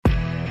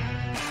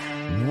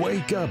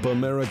Wake up,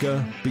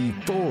 America,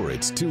 before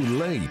it's too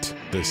late.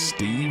 The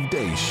Steve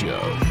Deace Show.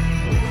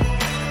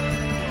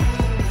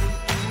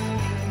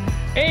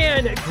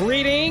 And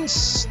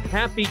greetings.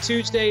 Happy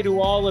Tuesday to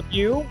all of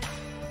you.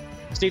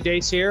 Steve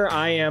Deace here.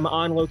 I am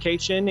on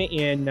location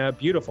in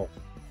beautiful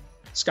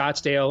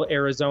Scottsdale,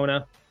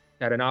 Arizona.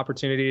 Had an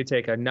opportunity to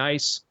take a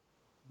nice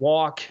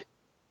walk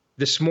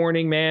this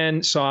morning,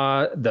 man.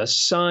 Saw the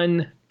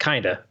sun,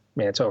 kinda.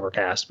 Man, it's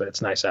overcast, but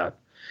it's nice out.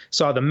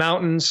 Saw the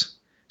mountains,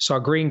 saw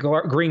green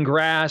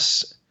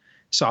grass,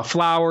 saw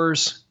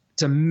flowers.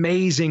 It's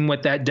amazing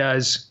what that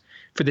does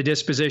for the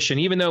disposition,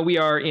 even though we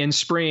are in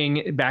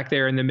spring back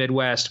there in the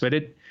Midwest, but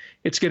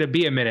it's going to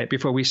be a minute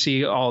before we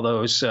see all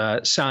those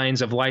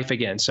signs of life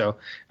again. So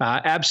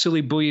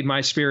absolutely buoyed my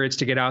spirits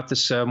to get out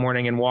this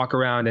morning and walk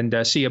around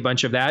and see a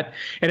bunch of that.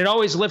 And it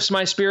always lifts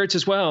my spirits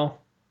as well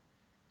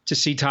to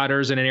see Todd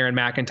Erzen and Aaron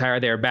McIntyre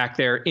there back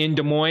there in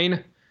Des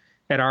Moines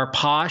at our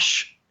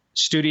posh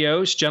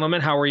studios.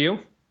 Gentlemen, how are you?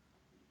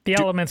 The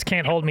elements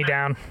can't hold me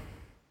down.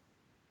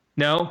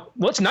 No?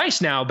 Well, it's nice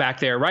now back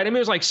there, right? I mean, it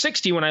was like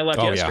 60 when I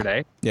left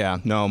yesterday. Yeah.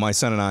 No, my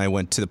son and I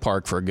went to the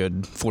park for a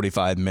good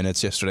 45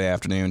 minutes yesterday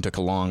afternoon, took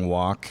a long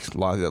walk, a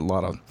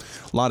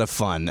lot of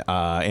fun.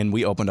 And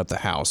we opened up the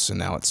house, and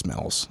now it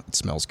smells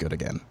good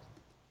again.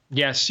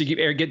 Yes,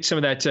 you get some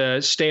of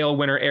that stale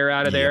winter air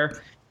out of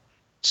there.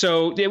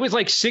 So it was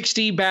like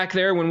 60 back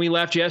there when we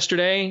left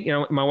yesterday. You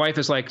know, my wife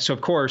is like, so of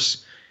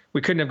course we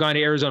couldn't have gone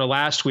to Arizona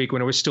last week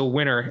when it was still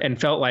winter and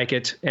felt like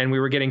it, and we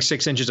were getting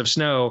 6 inches of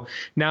snow.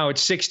 Now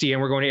it's 60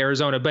 and we're going to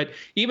Arizona. But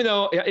even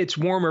though it's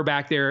warmer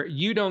back there,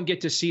 you don't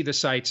get to see the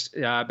sights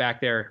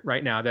back there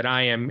right now that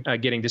I am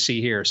getting to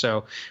see here.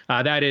 So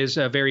that is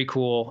very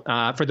cool.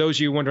 For those of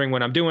you wondering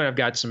what I'm doing, I've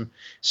got some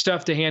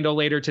stuff to handle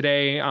later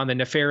today on the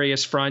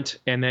nefarious front,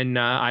 and then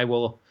I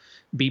will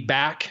be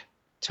back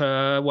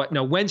to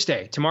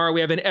Wednesday. Tomorrow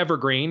we have an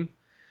evergreen,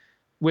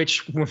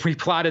 which when we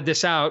plotted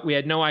this out, we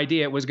had no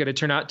idea it was going to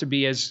turn out to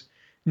be as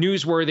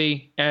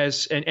newsworthy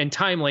as and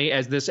timely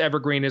as this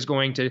evergreen is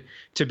going to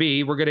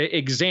be. We're going to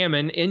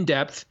examine in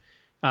depth.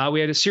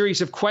 We had a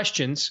series of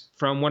questions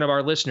from one of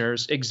our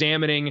listeners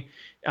examining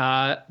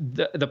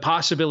the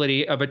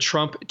possibility of a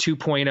Trump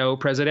 2.0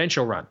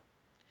 presidential run.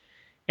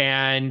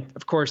 And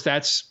of course,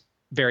 that's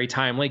very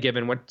timely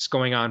given what's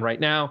going on right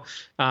now.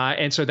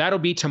 And so that'll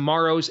be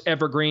tomorrow's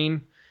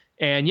evergreen.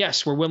 And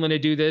yes, we're willing to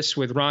do this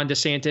with Ron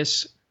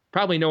DeSantis.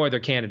 Probably no other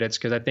candidates,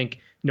 because I think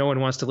no one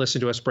wants to listen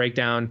to us break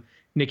down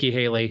Nikki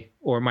Haley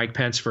or Mike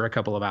Pence for a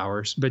couple of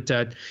hours. But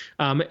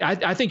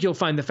I think you'll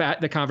find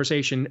the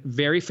conversation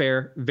very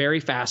fair, very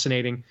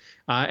fascinating.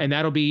 And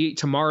that'll be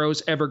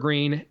tomorrow's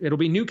evergreen. It'll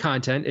be new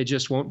content. It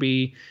just won't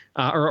be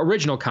or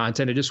original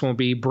content. It just won't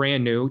be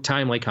brand new,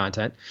 timely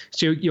content.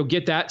 So you'll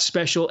get that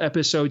special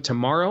episode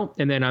tomorrow.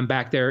 And then I'm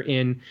back there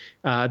in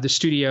the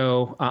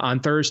studio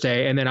on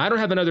Thursday. And then I don't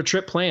have another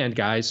trip planned,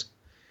 guys,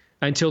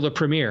 until the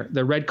premiere,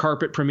 the red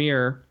carpet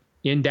premiere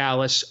in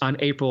Dallas on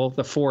April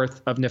the 4th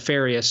of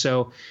Nefarious.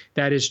 So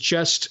that is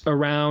just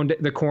around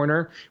the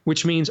corner,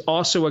 which means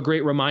also a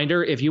great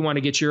reminder, if you want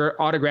to get your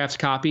autographed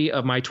copy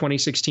of my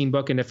 2016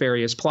 book, A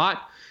Nefarious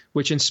Plot,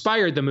 which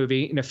inspired the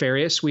movie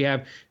Nefarious,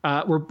 we've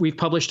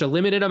published a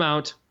limited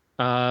amount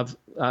of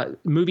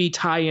movie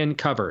tie-in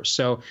covers.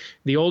 So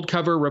the old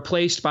cover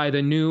replaced by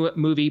the new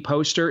movie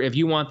poster. If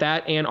you want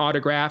that and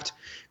autographed,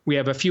 we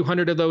have a few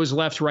hundred of those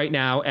left right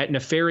now at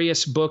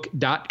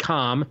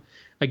nefariousbook.com.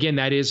 Again,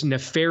 that is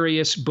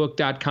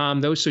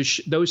nefariousbook.com.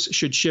 Those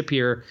should ship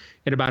here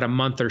in about a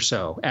month or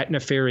so at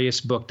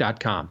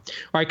nefariousbook.com. All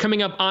right,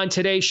 coming up on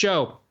today's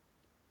show,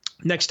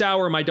 next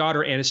hour, my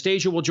daughter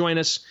Anastasia will join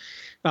us.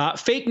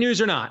 Fake news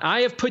or not,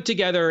 I have put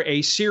together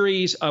a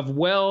series of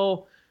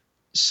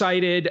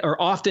cited,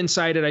 or often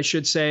cited, I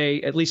should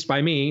say, at least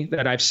by me,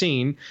 that I've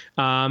seen,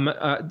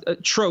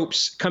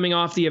 tropes coming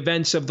off the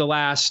events of the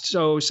last,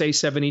 say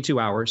 72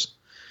 hours.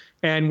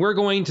 And we're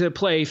going to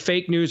play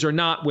fake news or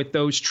not with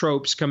those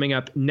tropes coming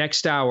up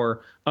next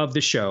hour of the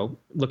show.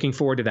 Looking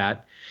forward to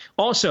that.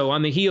 Also,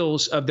 on the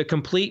heels of the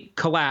complete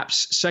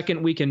collapse,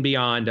 second week and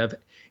beyond, of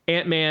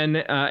Ant-Man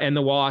and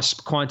the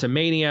Wasp,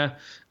 Quantumania,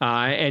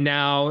 and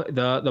now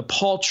the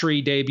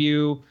paltry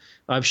debut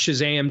of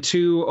Shazam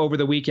 2 over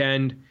the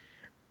weekend,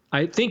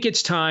 I think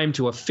it's time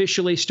to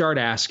officially start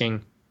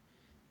asking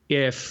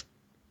if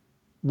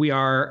we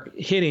are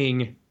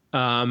hitting,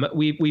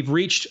 we've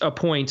reached a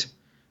point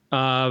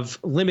of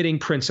limiting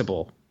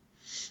principle,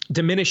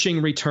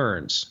 diminishing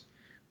returns,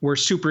 where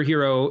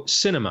superhero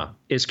cinema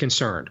is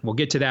concerned. We'll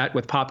get to that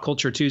with Pop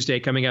Culture Tuesday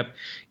coming up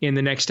in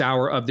the next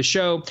hour of the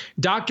show.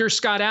 Dr.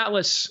 Scott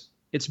Atlas,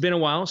 it's been a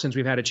while since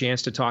we've had a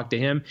chance to talk to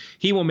him.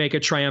 He will make a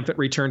triumphant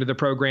return to the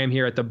program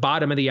here at the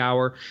bottom of the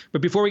hour.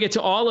 But before we get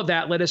to all of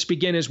that, let us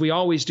begin, as we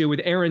always do,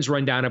 with Aaron's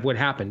rundown of what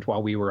happened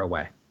while we were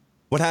away.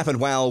 What happened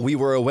while we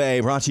were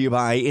away, brought to you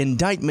by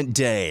Indictment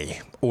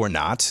Day. or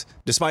not.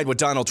 Despite what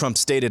Donald Trump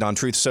stated on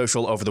Truth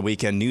Social over the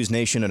weekend, News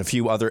Nation and a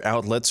few other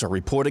outlets are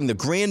reporting the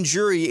grand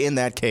jury in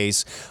that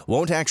case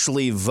won't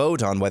actually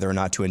vote on whether or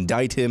not to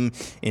indict him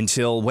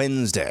until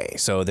Wednesday.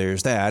 So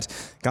there's that.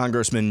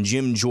 Congressman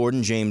Jim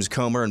Jordan, James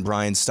Comer, and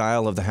Brian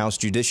Stile of the House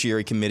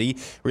Judiciary Committee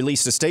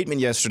released a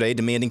statement yesterday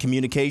demanding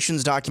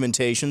communications,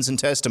 documentations, and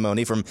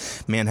testimony from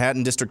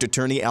Manhattan District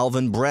Attorney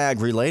Alvin Bragg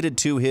related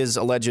to his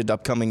alleged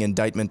upcoming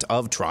indictment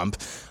of Trump.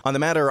 On the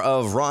matter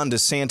of Ron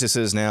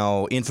DeSantis'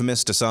 now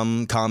infamous to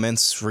some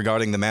comments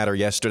regarding the matter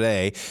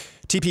yesterday,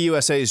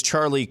 TPUSA's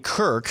Charlie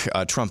Kirk,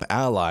 a Trump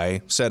ally,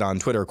 said on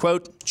Twitter,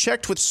 quote,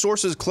 checked with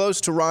sources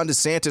close to Ron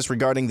DeSantis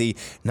regarding the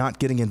not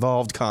getting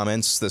involved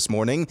comments this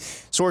morning.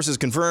 Sources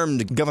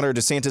confirmed Governor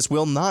DeSantis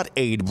will not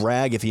aid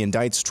Bragg if he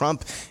indicts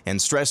Trump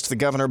and stressed the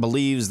governor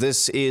believes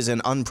this is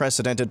an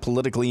unprecedented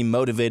politically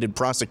motivated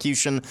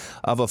prosecution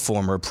of a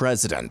former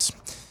president.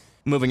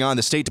 Moving on,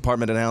 the State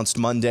Department announced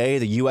Monday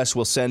the U.S.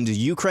 will send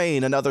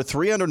Ukraine another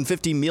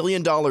 $350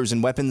 million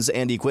in weapons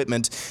and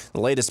equipment. The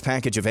latest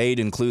package of aid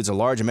includes a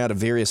large amount of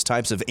various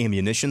types of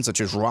ammunition, such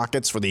as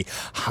rockets for the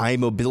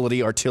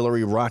high-mobility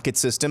artillery rocket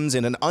systems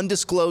and an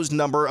undisclosed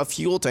number of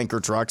fuel tanker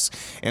trucks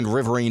and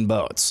riverine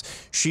boats.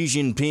 Xi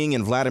Jinping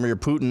and Vladimir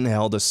Putin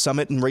held a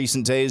summit in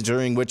recent days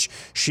during which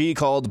Xi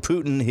called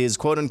Putin his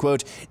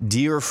quote-unquote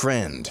dear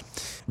friend.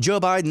 Joe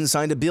Biden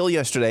signed a bill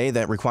yesterday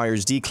that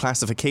requires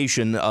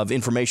declassification of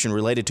information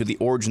related to the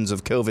origins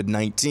of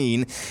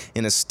COVID-19.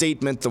 In a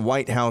statement, the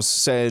White House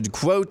said,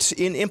 quote,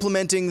 in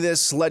implementing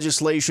this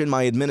legislation,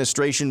 my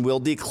administration will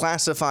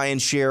declassify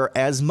and share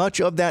as much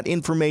of that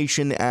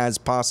information as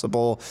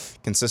possible,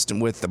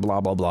 consistent with the blah,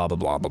 blah, blah, blah,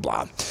 blah, blah,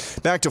 blah.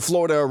 Back to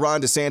Florida,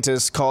 Ron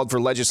DeSantis called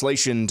for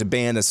legislation to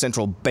ban a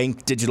central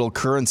bank digital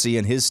currency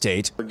in his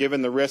state.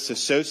 Given the risks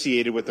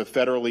associated with a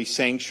federally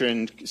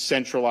sanctioned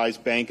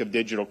centralized bank of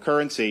digital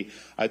currency,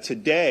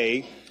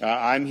 today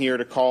I'm here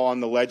to call on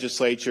the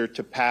legislature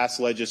to pass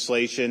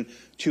legislation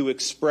to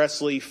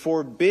expressly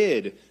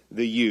forbid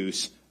the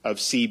use of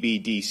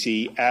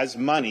CBDC as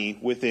money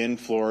within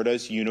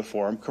Florida's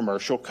Uniform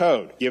Commercial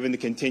Code. Given the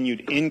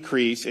continued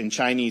increase in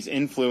Chinese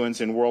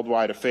influence in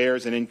worldwide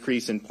affairs and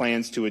increase in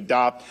plans to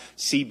adopt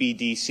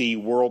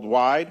CBDC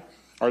worldwide,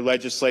 our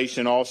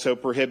legislation also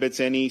prohibits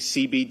any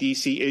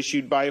CBDC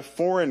issued by a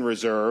foreign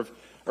reserve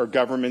or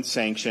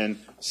government-sanctioned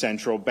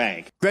central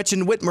bank.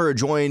 Gretchen Whitmer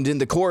joined in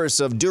the chorus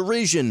of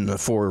derision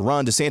for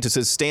Ron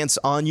DeSantis' stance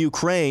on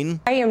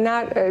Ukraine. I am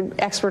not an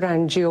expert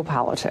on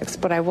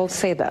geopolitics, but I will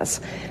say this.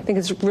 I think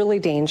it's really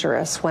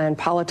dangerous when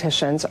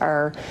politicians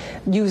are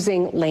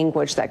using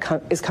language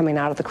that is coming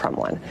out of the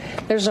Kremlin.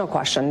 There's no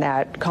question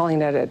that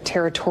calling it a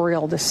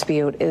territorial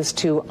dispute is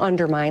to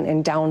undermine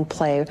and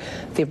downplay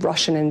the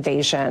Russian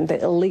invasion,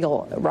 the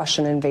illegal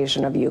Russian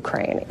invasion of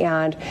Ukraine.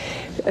 And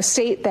a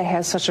state that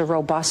has such a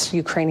robust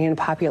Ukrainian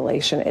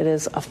population, it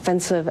is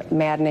offensive,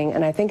 maddening,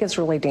 and I think it's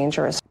really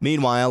dangerous.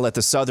 Meanwhile, at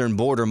the southern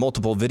border,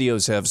 multiple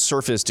videos have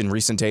surfaced in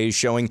recent days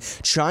showing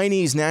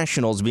Chinese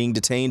nationals being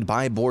detained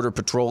by Border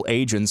Patrol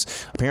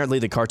agents. Apparently,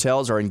 the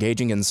cartels are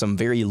engaging in some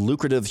very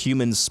lucrative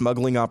human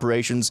smuggling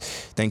operations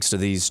thanks to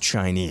these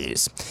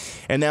Chinese.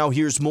 And now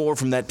here's more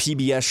from that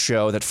PBS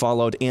show that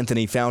followed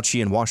Anthony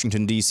Fauci and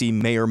Washington, D.C.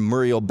 Mayor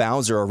Muriel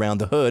Bowser around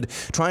the hood,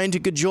 trying to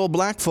cajole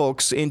black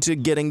folks into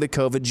getting the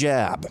COVID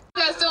jab. You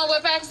guys doing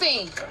what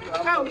vaccine?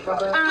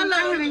 I'm not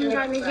having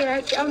anybody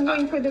yet. I'm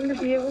waiting for them to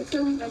be able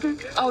to.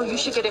 Oh, you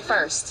should get it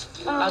first.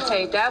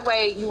 Okay, that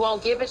way you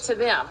won't give it to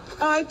them.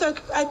 Oh, I thought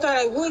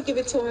I would give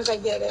it to them if I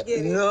get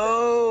it.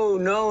 No,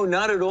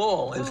 not at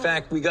all. In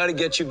fact, we got to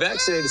get you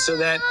vaccinated so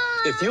that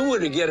if you were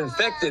to get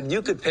infected,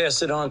 you could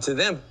pass it on to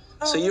them.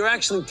 So you're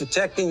actually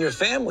protecting your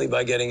family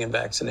by getting them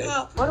vaccinated.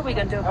 What are we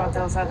going to do about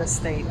those other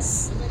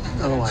states?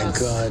 Oh, my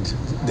God.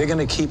 They're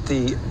going to keep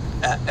the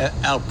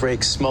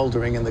outbreak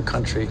smoldering in the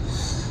country.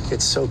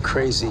 It's so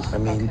crazy. I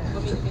mean,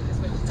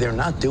 they're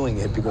not doing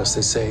it because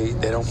they say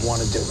they don't want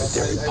to do it.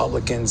 They're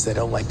Republicans. They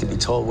don't like to be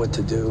told what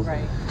to do.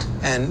 Right.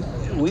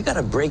 And we got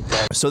to break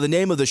that. So the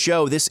name of the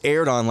show this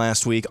aired on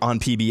last week on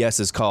PBS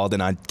is called,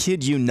 and I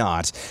kid you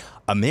not,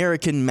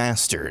 American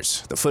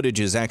Masters. The footage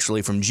is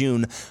actually from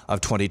June of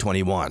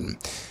 2021.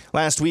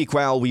 Last week,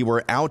 while we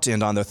were out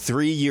and on the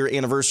 3-year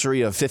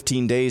anniversary of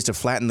 15 Days to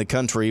Flatten the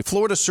Country,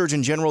 Florida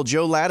Surgeon General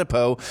Joe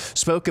Ladapo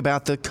spoke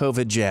about the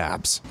COVID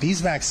jabs.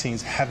 These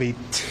vaccines have a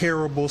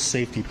terrible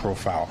safety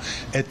profile.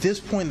 At this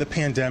point in the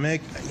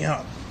pandemic,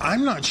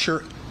 I'm not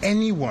sure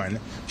anyone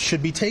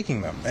should be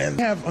taking them. And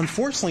we have,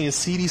 unfortunately, a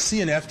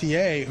CDC and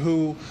FDA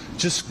who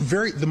just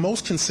the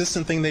most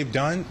consistent thing they've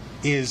done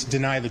is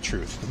deny the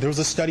truth. There was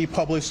a study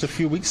published a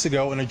few weeks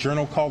ago in a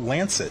journal called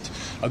Lancet,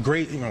 a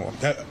great,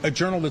 a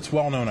journal that's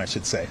well known, I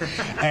should say.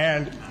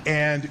 And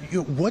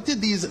what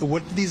did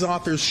these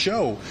authors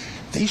show?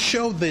 They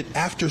showed that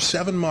after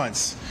 7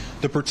 months,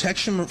 the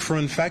protection for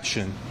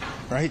infection,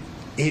 right?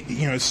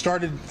 It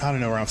started, I don't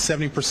know, around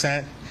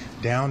 70%,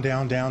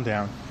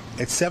 down.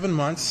 At 7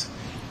 months,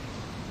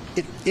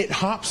 it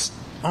hops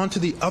onto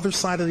the other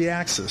side of the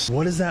axis.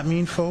 What does that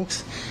mean,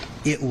 folks?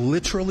 It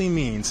literally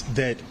means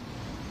that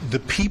the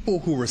people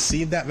who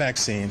received that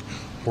vaccine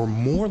were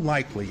more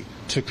likely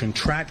to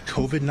contract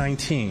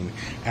COVID-19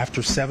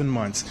 after 7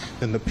 months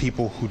than the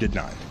people who did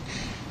not.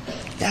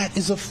 That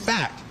is a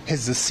fact.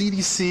 Has the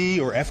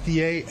CDC or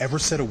FDA ever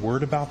said a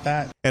word about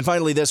that? And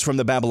finally, this from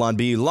the Babylon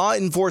Bee. Law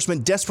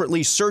enforcement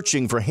desperately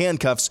searching for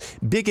handcuffs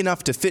big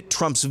enough to fit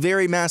Trump's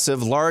very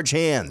massive large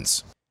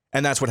hands.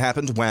 And that's what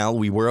happened while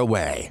we were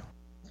away.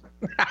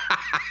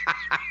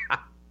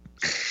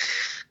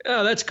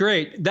 Oh, that's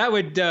great. That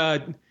would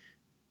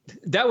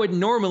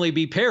normally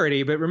be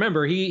parody, but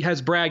remember, he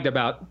has bragged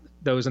about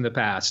those in the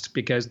past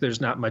because there's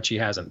not much he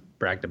hasn't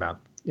bragged about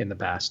in the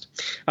past.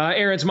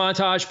 Aaron's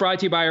Montage brought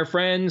to you by our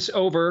friends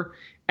over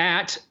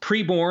at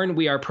Preborn.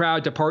 We are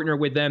proud to partner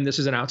with them. This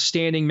is an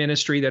outstanding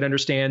ministry that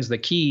understands the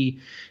key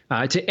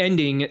to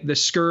ending the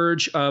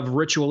scourge of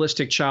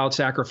ritualistic child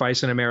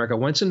sacrifice in America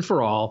once and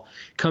for all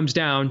comes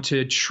down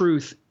to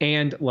truth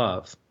and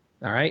love.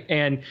 All right.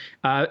 And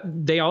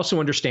they also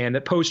understand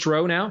that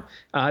post-Roe now,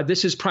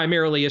 this is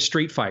primarily a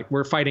street fight.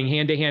 We're fighting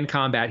hand-to-hand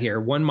combat here.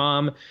 One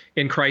mom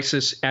in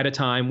crisis at a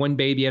time, one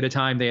baby at a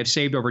time. They have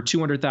saved over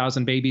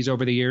 200,000 babies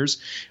over the years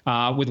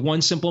with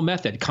one simple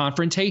method,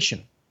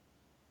 confrontation.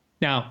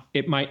 Now,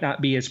 it might not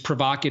be as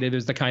provocative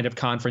as the kind of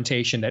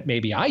confrontation that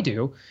maybe I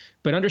do,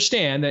 but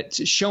understand that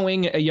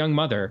showing a young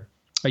mother,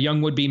 a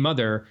young would-be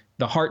mother,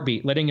 the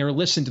heartbeat, letting her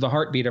listen to the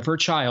heartbeat of her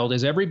child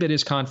is every bit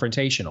as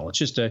confrontational. It's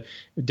just a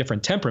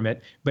different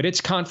temperament, but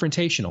it's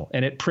confrontational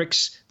and it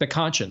pricks the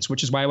conscience,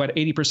 which is why about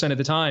 80% of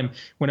the time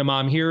when a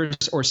mom hears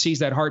or sees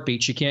that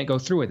heartbeat, she can't go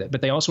through with it.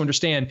 But they also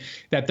understand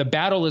that the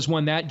battle is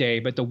won that day,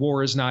 but the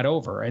war is not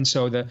over. And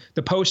so the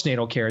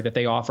postnatal care that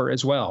they offer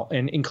as well,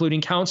 and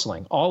including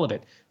counseling, all of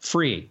it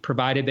free,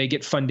 provided they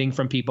get funding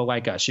from people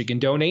like us. You can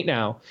donate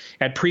now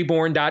at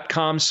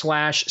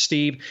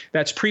preborn.com/Steve.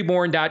 That's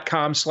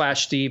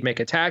preborn.com/Steve. Make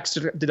a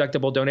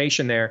tax-deductible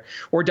donation there,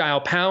 or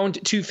dial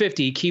pound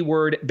 250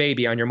 keyword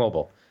baby on your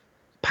mobile.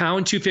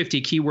 Pound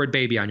 250 keyword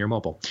baby on your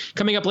mobile.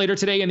 Coming up later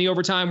today in the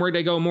overtime, we're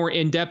going to go more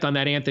in depth on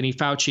that Anthony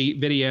Fauci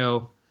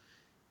video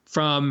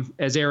from,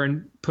 as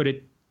Aaron put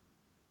it,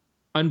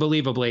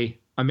 unbelievably,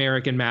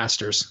 American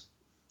Masters.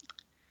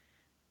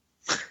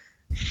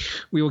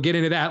 We will get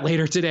into that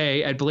later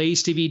today at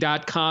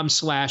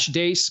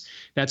blazetv.com/Deace.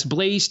 That's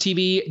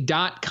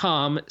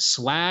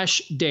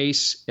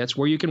blazetv.com/Deace. That's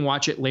where you can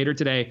watch it later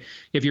today.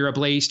 If you're a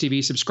Blaze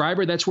TV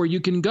subscriber, that's where you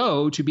can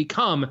go to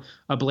become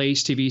a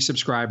Blaze TV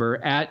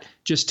subscriber at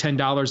just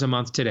 $10 a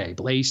month today.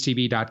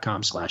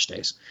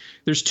 blazetv.com/Deace.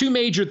 There's two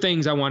major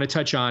things I want to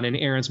touch on in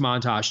Aaron's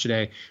montage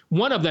today.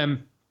 One of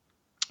them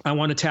I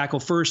want to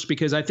tackle first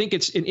because I think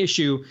it's an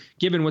issue,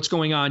 given what's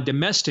going on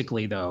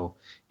domestically, though,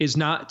 is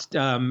not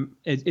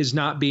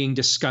being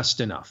discussed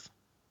enough.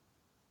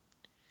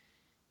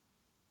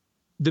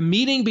 The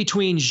meeting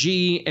between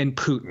Xi and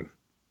Putin,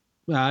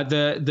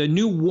 the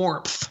new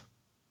warmth,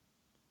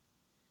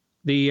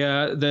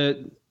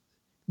 the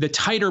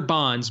tighter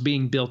bonds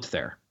being built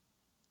there.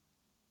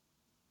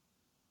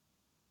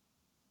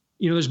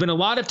 You know, there's been a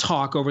lot of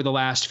talk over the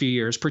last few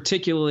years,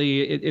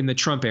 particularly in the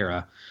Trump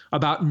era,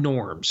 about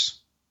norms.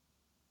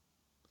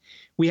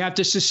 We have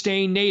to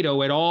sustain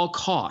NATO at all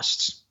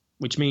costs,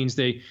 which means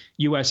the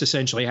U.S.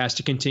 essentially has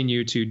to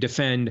continue to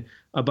defend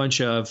a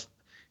bunch of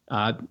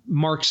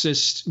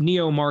Marxist,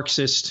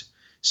 neo-Marxist,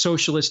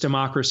 socialist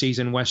democracies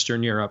in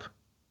Western Europe,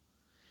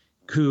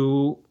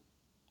 who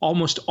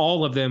almost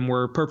all of them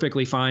were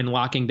perfectly fine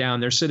locking down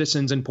their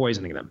citizens and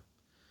poisoning them.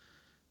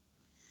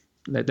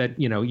 That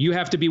you know, you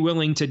have to be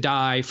willing to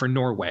die for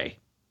Norway,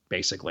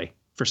 basically,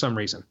 for some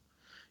reason,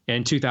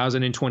 in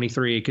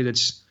 2023, because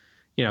it's,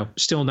 you know,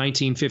 still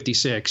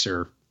 1956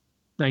 or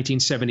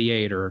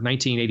 1978 or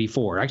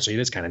 1984. Actually, it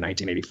is kind of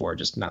 1984,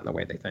 just not in the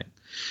way they think.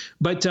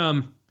 But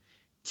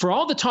for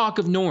all the talk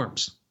of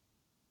norms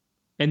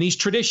and these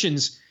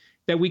traditions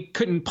that we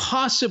couldn't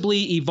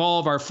possibly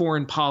evolve our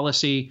foreign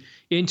policy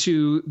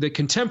into the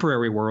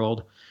contemporary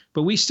world,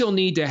 but we still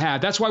need to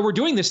have. That's why we're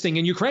doing this thing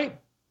in Ukraine.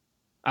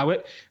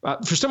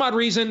 For some odd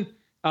reason,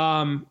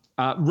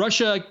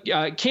 Russia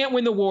can't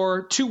win the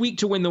war, too weak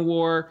to win the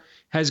war,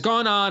 has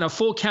gone on a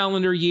full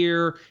calendar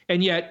year,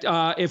 and yet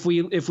if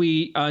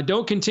we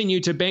don't continue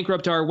to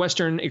bankrupt our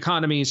Western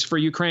economies for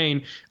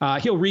Ukraine,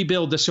 he'll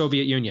rebuild the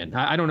Soviet Union.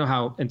 I don't know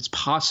how it's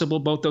possible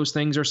both those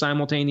things are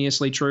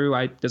simultaneously true.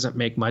 It doesn't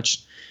make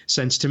much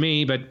sense to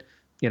me, but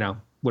you know,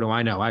 what do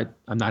I know?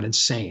 I'm not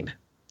insane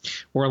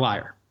or a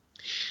liar.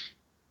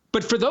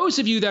 But for those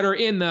of you that are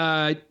in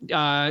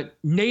the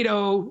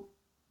NATO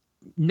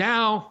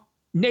now,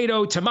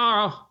 NATO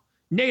tomorrow,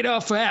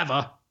 NATO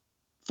forever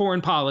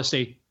foreign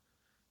policy,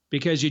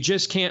 because you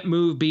just can't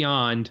move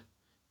beyond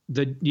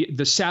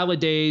the salad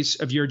days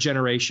of your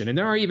generation. And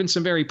there are even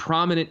some very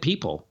prominent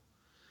people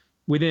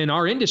within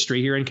our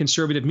industry here in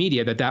conservative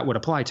media that would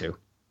apply to.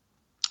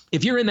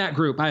 If you're in that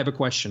group, I have a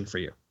question for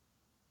you.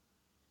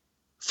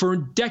 For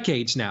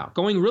decades now,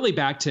 going really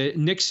back to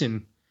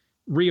Nixon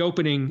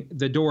reopening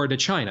the door to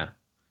China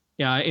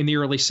in the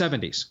early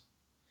 70s.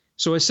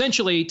 So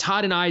essentially,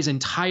 Todd and I's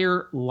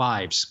entire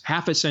lives,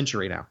 half a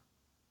century now,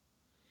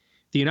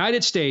 The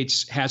United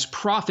States has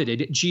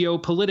profited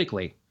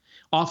geopolitically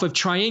off of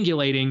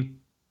triangulating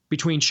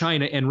between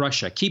China and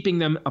Russia, keeping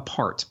them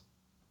apart,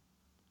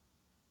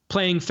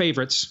 playing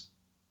favorites,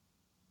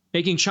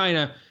 making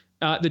China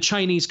the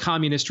Chinese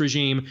communist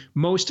regime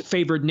most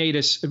favored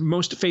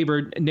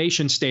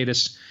nation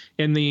status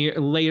in the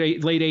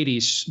late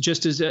 80s,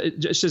 just as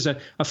a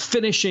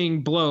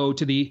finishing blow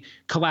to the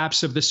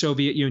collapse of the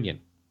Soviet Union.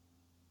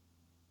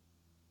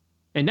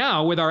 And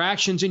now, with our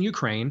actions in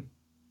Ukraine,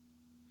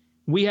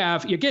 we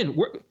have, again,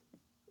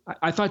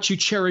 I thought you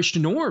cherished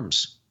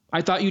norms.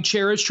 I thought you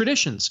cherished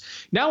traditions.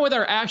 Now, with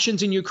our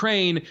actions in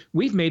Ukraine,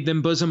 we've made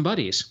them bosom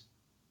buddies.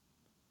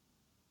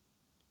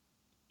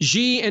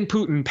 Xi and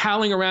Putin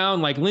palling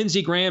around like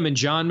Lindsey Graham and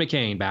John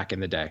McCain back in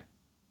the day.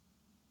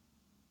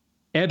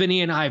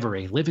 Ebony and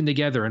ivory living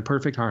together in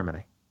perfect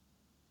harmony.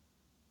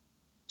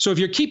 So if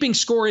you're keeping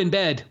score in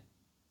bed,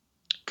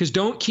 because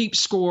don't keep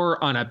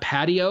score on a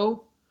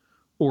patio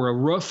or a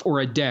roof or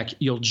a deck,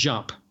 you'll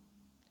jump.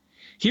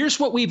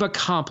 Here's what we've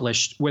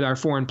accomplished with our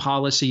foreign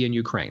policy in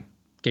Ukraine,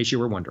 in case you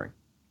were wondering.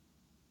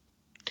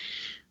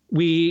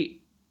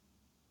 We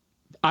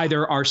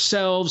either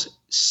ourselves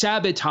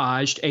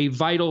sabotaged a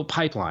vital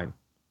pipeline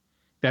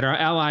that our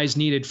allies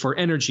needed for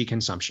energy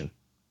consumption,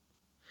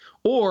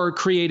 or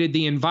created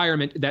the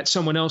environment that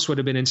someone else would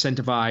have been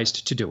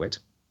incentivized to do it.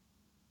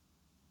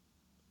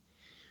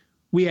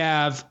 We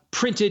have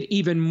printed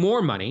even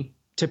more money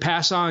to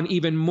pass on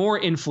even more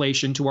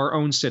inflation to our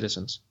own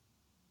citizens.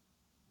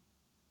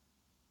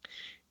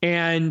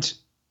 And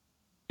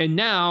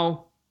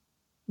now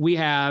we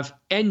have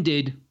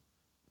ended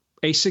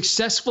a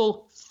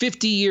successful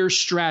 50-year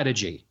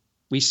strategy.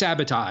 We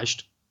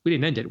sabotaged. We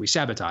didn't end it. We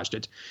sabotaged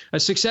it. A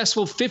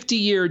successful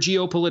 50-year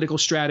geopolitical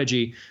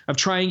strategy of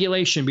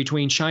triangulation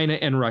between China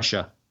and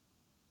Russia.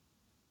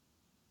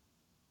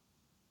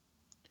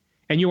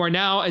 And you are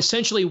now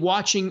essentially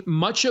watching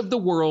much of the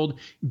world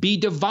be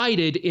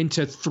divided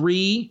into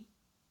 3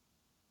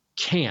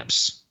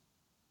 camps,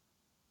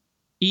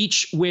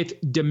 each with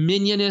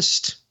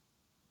dominionist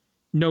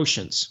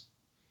notions.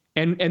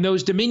 And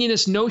those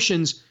dominionist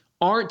notions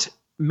aren't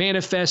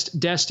manifest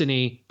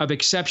destiny of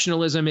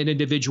exceptionalism and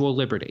individual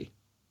liberty.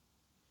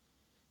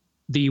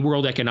 The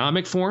World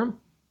Economic Forum,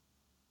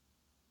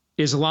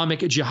 Islamic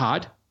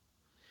Jihad,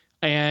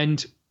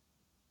 and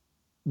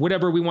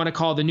whatever we want to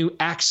call the new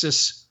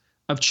axis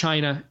of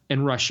China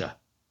and Russia.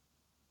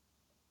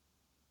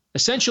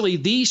 Essentially,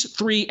 these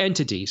 3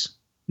 entities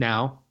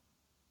now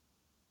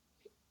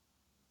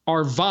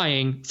are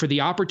vying for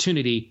the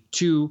opportunity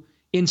to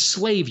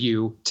enslave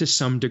you to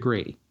some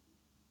degree.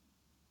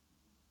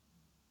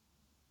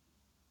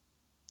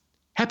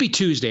 Happy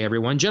Tuesday,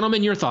 everyone.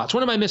 Gentlemen, your thoughts.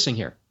 What am I missing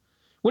here?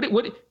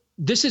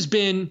 This has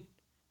been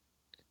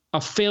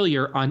a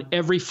failure on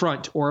every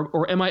front,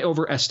 or am I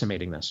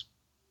overestimating this?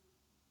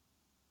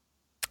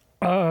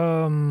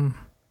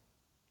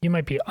 You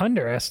might be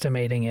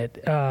underestimating it.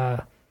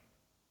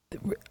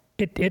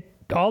 It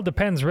all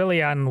depends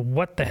really on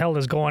what the hell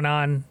is going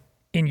on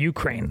in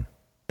Ukraine,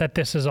 that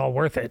this is all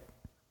worth it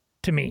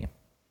to me.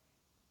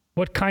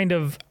 What kind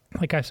of,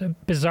 like I said,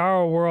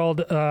 bizarre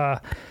world,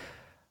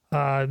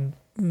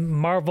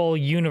 Marvel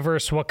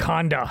Universe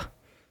Wakanda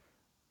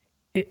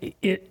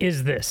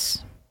is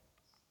this?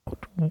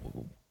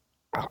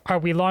 Are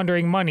we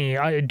laundering money?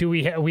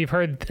 We've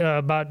heard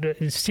about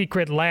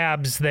secret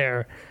labs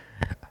there.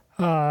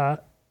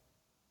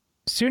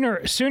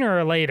 Sooner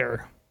or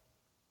later,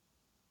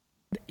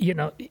 you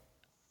know,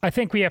 I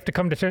think we have to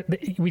come to,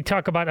 we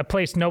talk about a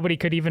place nobody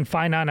could even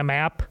find on a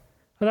map.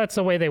 Well, that's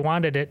the way they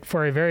wanted it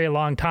for a very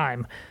long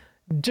time.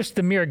 Just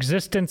the mere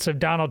existence of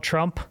Donald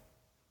Trump,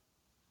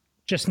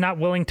 just not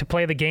willing to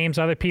play the games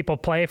other people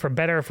play, for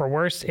better or for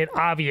worse, it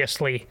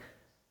obviously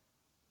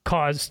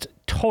caused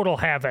total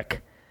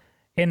havoc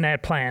in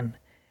that plan.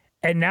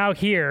 And now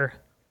here,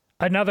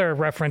 another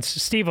reference,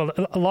 Steve,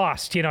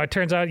 Lost. You know, it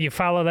turns out you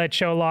follow that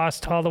show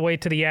Lost all the way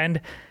to the end.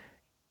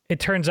 It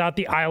turns out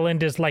the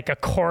island is like a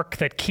cork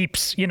that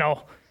keeps, you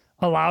know,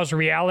 allows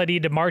reality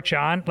to march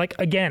on. Like,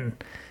 again,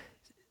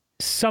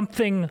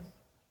 something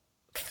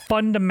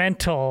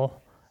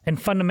fundamental and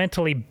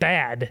fundamentally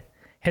bad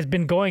has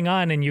been going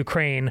on in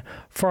Ukraine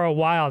for a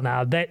while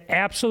now that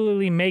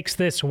absolutely makes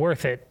this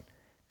worth it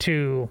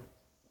to,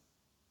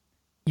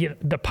 you know,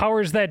 the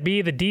powers that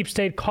be, the deep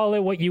state, call it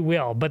what you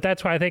will. But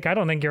that's why I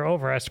don't think you're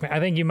overestimating. I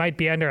think you might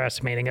be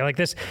underestimating it. Like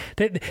this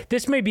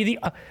may be the,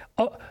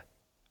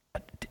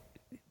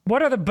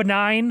 what are the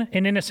benign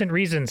and innocent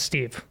reasons,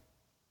 Steve,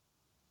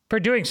 for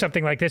doing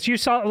something like this? You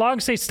saw long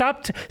say,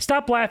 stop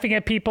laughing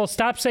at people,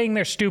 stop saying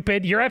they're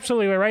stupid. You're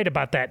absolutely right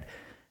about that.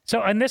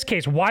 So in this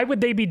case, why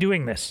would they be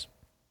doing this?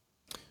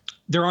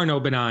 There are no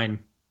benign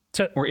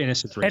or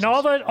innocent reasons.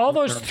 And all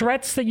those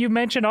threats that you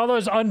mentioned, all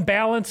those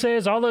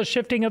unbalances, all those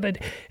shifting of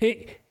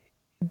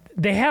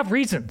they have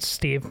reasons,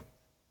 Steve.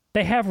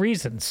 They have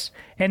reasons,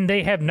 and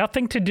they have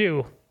nothing to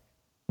do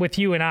with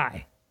you and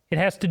I. It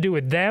has to do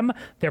with them,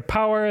 their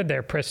power,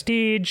 their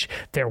prestige,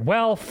 their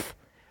wealth,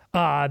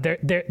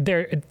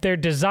 their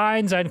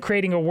designs on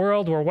creating a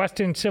world where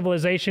Western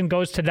civilization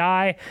goes to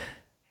die.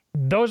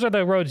 those are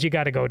the roads you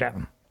got to go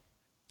down.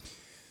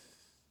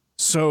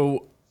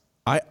 So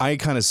I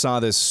kind of saw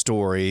this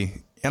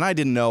story, and I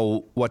didn't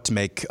know what to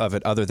make of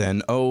it other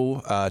than,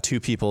 two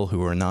people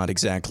who are not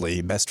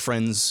exactly best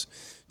friends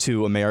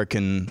to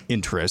American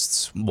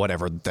interests,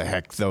 whatever the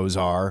heck those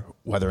are,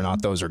 whether or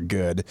not those are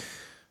good.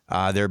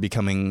 They're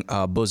becoming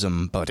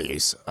bosom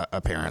buddies,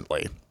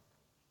 apparently.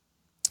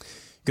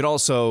 You could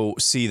also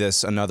see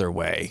this another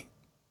way.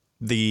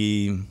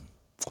 The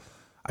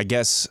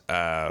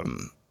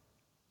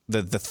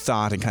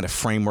thought and kind of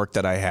framework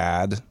that I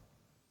had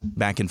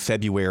back in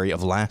February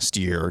of last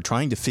year,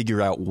 trying to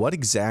figure out what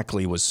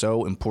exactly was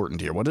so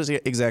important here. What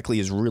exactly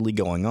is really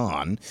going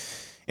on?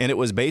 And it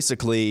was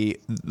basically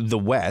the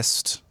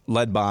West,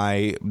 led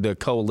by the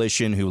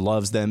coalition who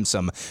loves them,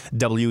 some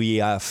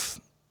WEF,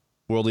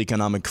 World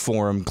Economic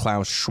Forum,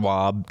 Klaus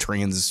Schwab,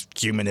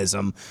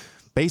 transhumanism.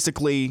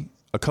 Basically,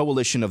 a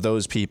coalition of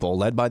those people,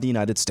 led by the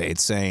United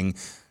States, saying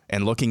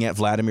and looking at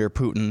Vladimir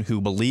Putin,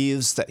 who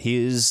believes that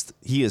he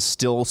is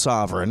still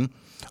sovereign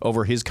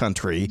over his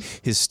country.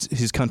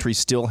 His country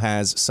still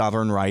has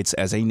sovereign rights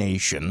as a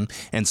nation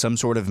and some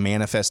sort of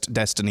manifest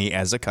destiny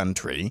as a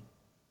country.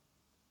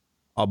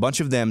 A bunch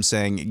of them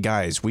saying,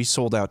 guys, we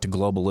sold out to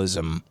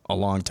globalism a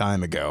long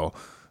time ago.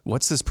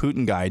 What's this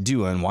Putin guy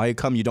doing? Why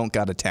come you don't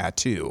got a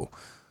tattoo?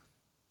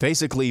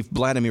 Basically,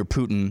 Vladimir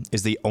Putin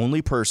is the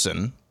only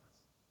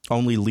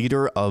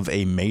leader of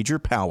a major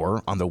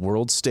power on the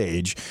world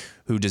stage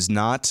who has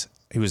not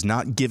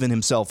given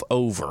himself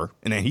over.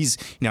 And he's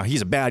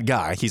a bad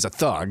guy. He's a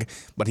thug,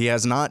 but he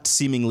has not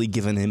seemingly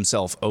given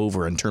himself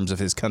over in terms of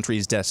his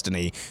country's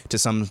destiny to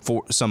some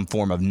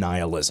form of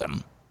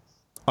nihilism,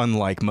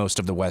 unlike most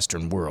of the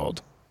Western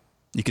world.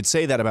 You could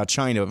say that about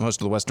China, but most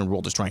of the Western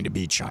world is trying to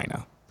beat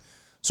China.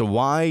 So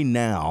why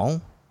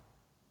now?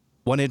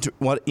 What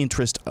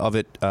interest of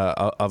it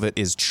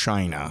is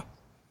China?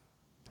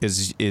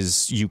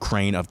 Is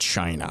Ukraine of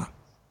China?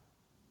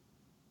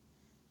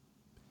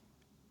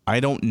 I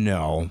don't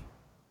know.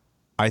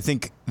 I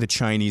think the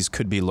Chinese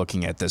could be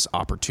looking at this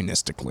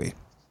opportunistically.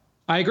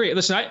 I agree.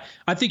 Listen,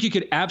 I think you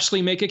could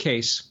absolutely make a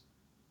case.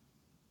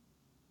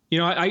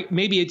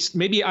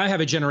 Maybe I have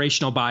a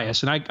generational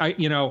bias, and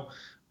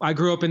I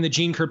grew up in the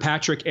Gene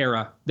Kirkpatrick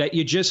era, that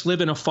you just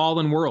live in a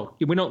fallen world.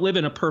 We don't live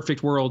in a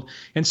perfect world.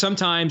 And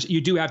sometimes you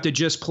do have to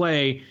just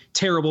play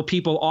terrible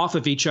people off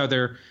of each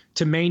other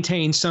to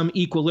maintain some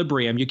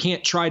equilibrium. You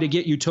can't try to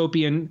get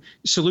utopian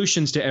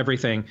solutions to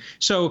everything.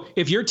 So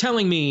if you're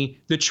telling me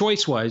the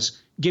choice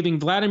was giving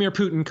Vladimir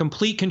Putin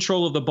complete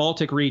control of the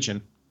Baltic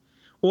region,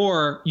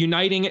 or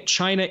uniting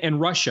China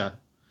and Russia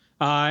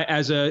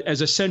as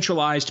a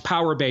centralized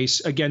power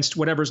base against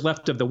whatever's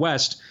left of the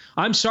West,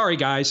 I'm sorry,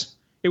 guys.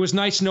 It was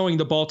nice knowing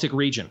the Baltic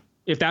region,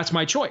 if that's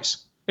my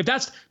choice.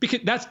 To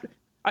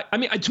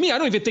me, I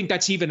don't even think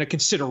that's even a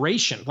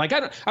consideration. Like,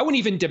 I wouldn't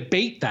even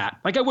debate that.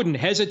 Like, I wouldn't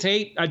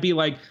hesitate. I'd be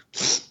like,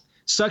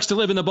 sucks to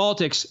live in the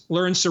Baltics,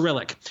 learn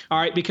Cyrillic. All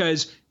right,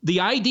 because the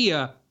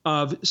idea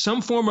of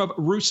some form of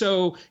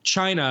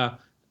Russo-China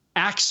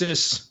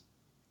axis,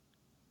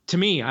 to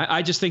me,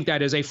 I just think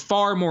that is a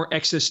far more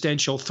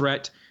existential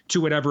threat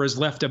to whatever is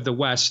left of the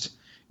West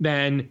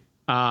than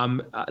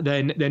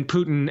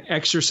Putin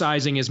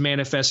exercising his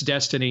manifest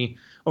destiny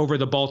over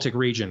the Baltic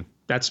region.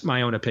 That's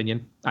my own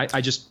opinion.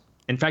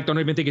 In fact, don't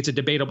even think it's a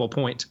debatable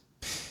point.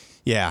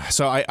 Yeah.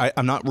 So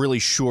I'm not really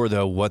sure,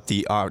 though,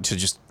 to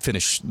just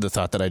finish the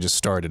thought that I just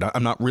started,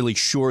 I'm not really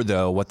sure,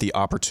 though, what the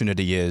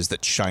opportunity is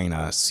that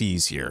China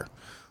sees here.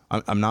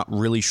 I'm not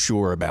really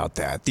sure about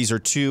that. These are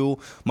two,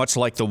 much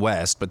like the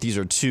West, but these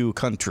are two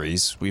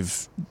countries,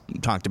 we've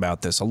talked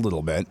about this a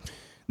little bit,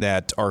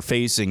 that are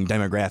facing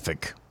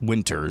demographic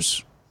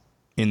winters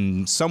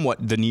in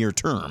somewhat the near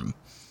term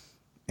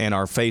and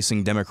are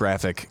facing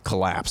demographic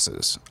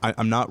collapses.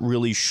 I'm not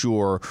really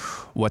sure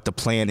what the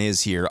plan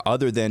is here,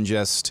 other than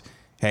just,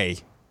 hey,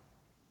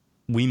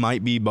 we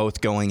might be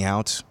both going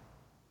out.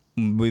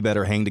 We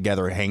better hang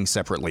together or hang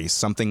separately,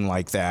 something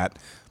like that.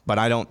 But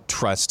I don't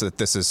trust that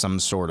this is some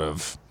sort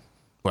of,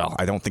 well,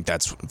 I don't think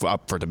that's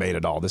up for debate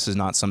at all. This is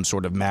not some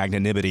sort of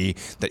magnanimity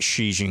that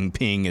Xi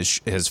Jinping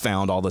has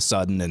found all of a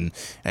sudden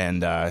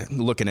and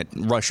looking at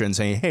Russia and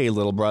saying, hey,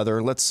 little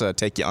brother, let's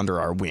take you under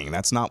our wing.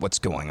 That's not what's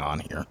going on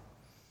here.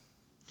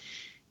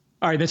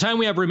 All right, the time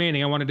we have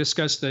remaining, I want to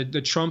discuss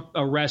the Trump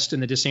arrest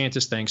and the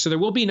DeSantis thing. So there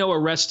will be no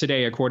arrest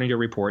today, according to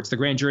reports. The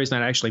grand jury is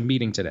not actually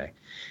meeting today.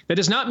 That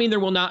does not mean there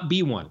will not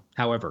be one,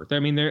 however. I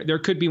mean, there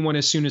could be one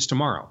as soon as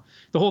tomorrow.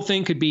 The whole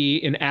thing could be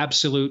an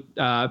absolute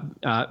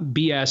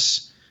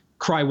BS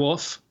cry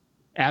wolf.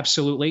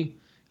 Absolutely.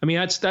 I mean,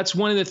 that's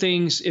one of the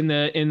things in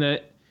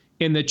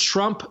the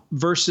Trump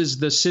versus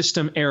the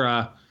system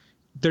era.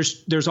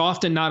 There's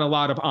often not a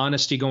lot of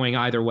honesty going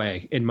either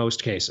way in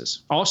most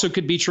cases. Also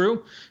could be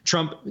true.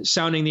 Trump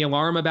sounding the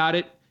alarm about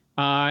it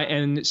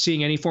and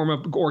seeing any form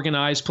of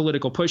organized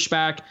political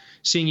pushback,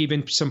 seeing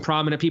even some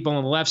prominent people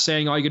on the left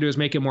saying all you can do is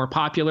make it more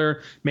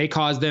popular, may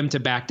cause them to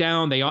back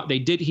down. They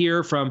did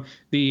hear from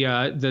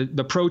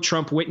the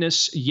pro-Trump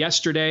witness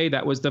yesterday.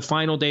 That was the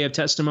final day of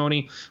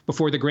testimony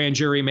before the grand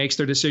jury makes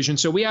their decision.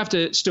 So we have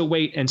to still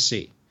wait and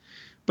see.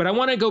 But I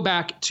want to go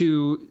back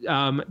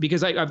to,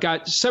 because I've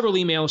got several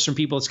emails from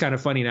people. It's kind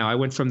of funny now. I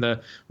went from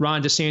the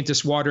Ron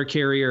DeSantis water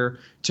carrier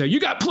to you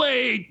got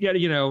played. Yeah,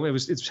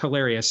 it's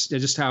hilarious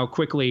just how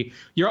quickly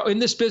you're in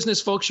this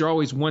business, folks. You're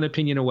always one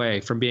opinion away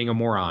from being a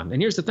moron.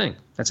 And here's the thing.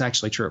 That's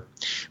actually true.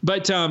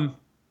 But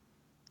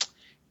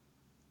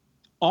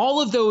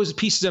all of those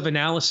pieces of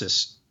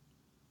analysis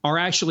are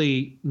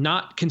actually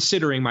not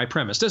considering my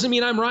premise. Doesn't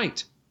mean I'm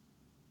right.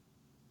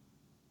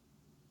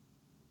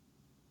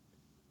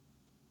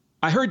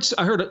 I heard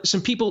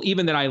some people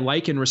even that I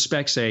like and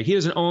respect say he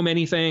doesn't owe him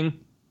anything.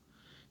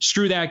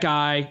 Screw that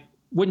guy.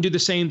 Wouldn't do the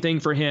same thing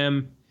for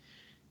him.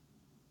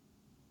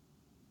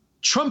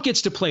 Trump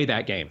gets to play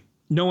that game.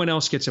 No one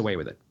else gets away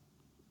with it.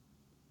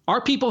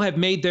 Our people have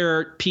made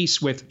their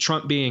peace with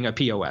Trump being a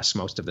POS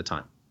most of the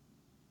time.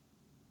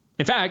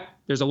 In fact,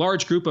 there's a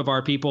large group of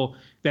our people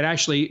that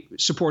actually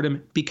support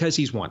him because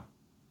he's won.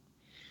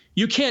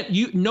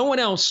 No one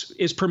else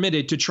is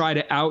permitted to try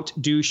to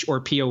out-douche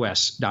or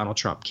POS Donald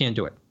Trump. Can't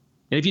do it.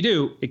 And if you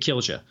do, it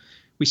kills you.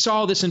 We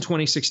saw this in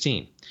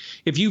 2016.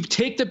 If you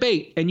take the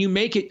bait and you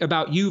make it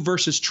about you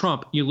versus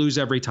Trump, you lose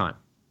every time.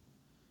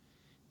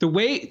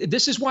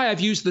 This is why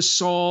I've used the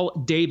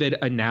Saul-David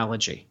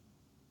analogy.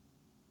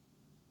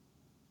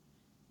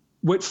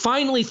 What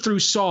finally threw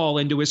Saul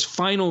into his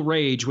final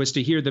rage was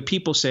to hear the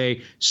people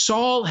say,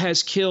 Saul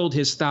has killed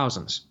his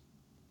thousands,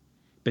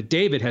 but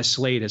David has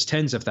slayed his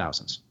tens of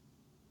thousands.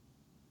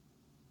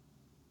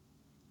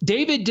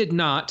 David did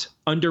not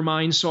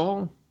undermine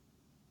Saul,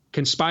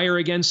 conspire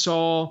against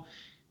Saul,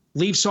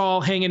 leave Saul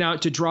hanging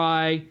out to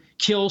dry,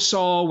 kill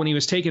Saul when he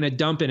was taking a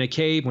dump in a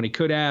cave when he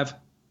could have.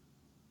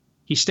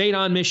 He stayed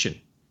on mission.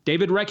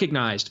 David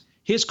recognized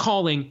his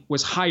calling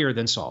was higher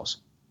than Saul's.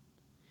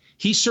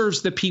 He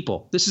serves the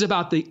people. This is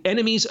about the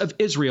enemies of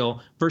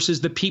Israel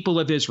versus the people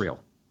of Israel.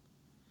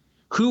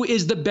 Who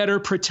is the better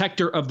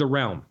protector of the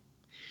realm?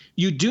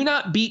 You do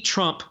not beat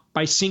Trump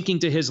by sinking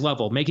to his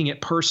level, making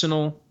it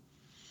personal,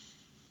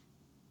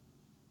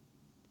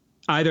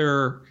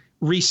 either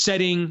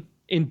resetting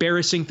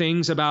embarrassing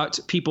things about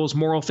people's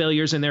moral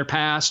failures in their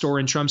past, or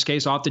in Trump's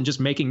case, often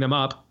just making them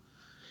up.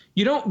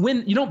 You don't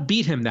win. You don't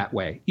beat him that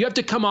way. You have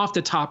to come off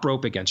the top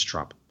rope against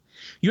Trump.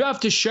 You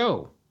have to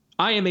show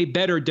I am a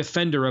better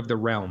defender of the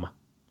realm.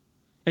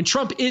 And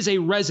Trump is a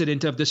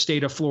resident of the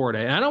state of Florida.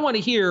 And I don't want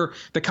to hear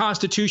the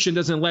Constitution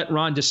doesn't let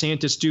Ron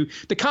DeSantis do.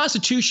 The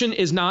Constitution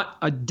is not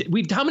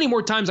how many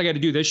more times I got to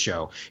do this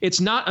show? It's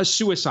not a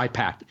suicide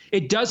pact.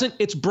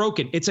 It's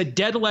broken. It's a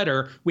dead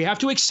letter. We have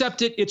to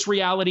accept it. It's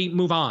reality.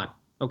 Move on.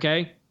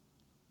 Okay?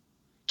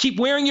 Keep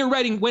wearing your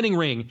wedding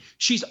ring.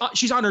 She's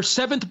on her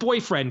 7th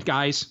boyfriend,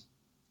 guys.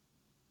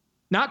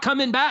 Not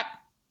coming back.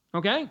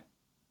 Okay?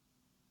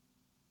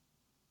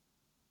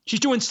 She's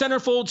doing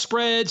centerfold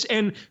spreads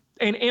and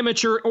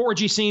amateur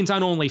orgy scenes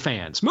on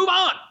OnlyFans. Move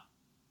on.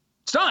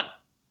 It's done.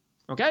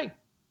 Okay?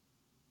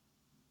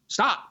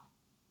 Stop.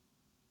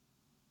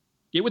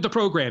 Get with the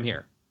program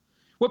here.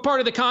 What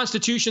part of the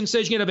Constitution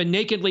says you can have a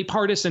nakedly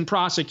partisan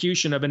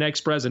prosecution of an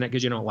ex-president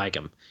because you don't like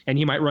him and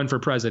he might run for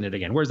president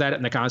again? Where's that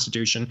in the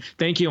Constitution?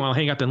 Thank you. I'll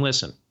hang up and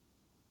listen.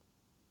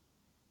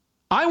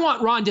 I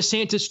want Ron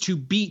DeSantis to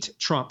beat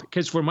Trump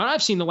because from what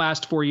I've seen the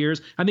last 4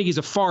 years, I think he's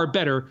a far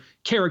better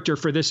character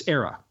for this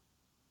era.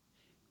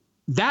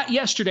 That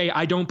yesterday,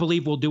 I don't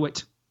believe will do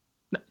it.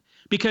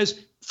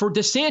 Because for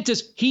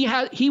DeSantis,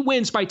 he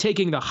wins by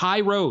taking the high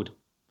road.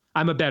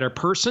 I'm a better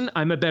person.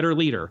 I'm a better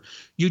leader.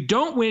 You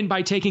don't win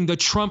by taking the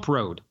Trump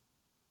road.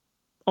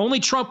 Only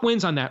Trump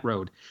wins on that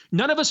road.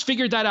 None of us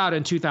figured that out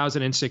in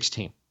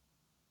 2016.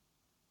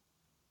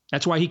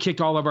 That's why he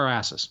kicked all of our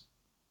asses.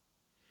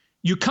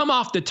 You come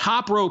off the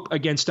top rope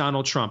against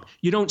Donald Trump.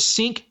 You don't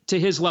sink to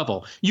his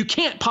level. You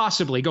can't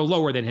possibly go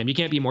lower than him. You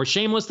can't be more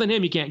shameless than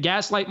him. You can't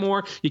gaslight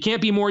more. You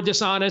can't be more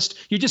dishonest.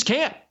 You just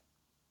can't.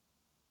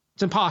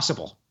 It's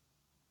impossible.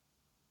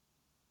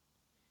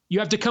 You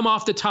have to come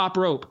off the top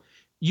rope.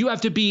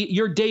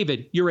 You're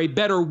David. You're a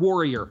better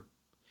warrior.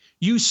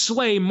 You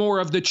slay more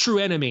of the true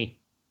enemy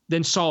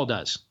than Saul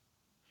does.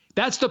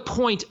 That's the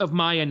point of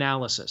my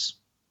analysis.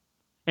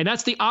 And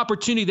that's the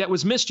opportunity that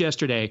was missed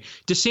yesterday.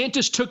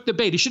 DeSantis took the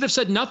bait. He should have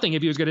said nothing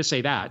if he was going to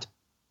say that.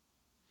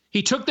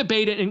 He took the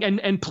bait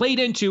and played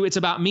into it's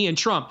about me and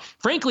Trump.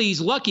 Frankly, he's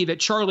lucky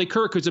that Charlie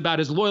Kirk, who's about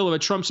as loyal of a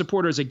Trump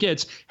supporter as it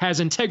gets, has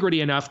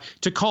integrity enough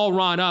to call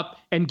Ron up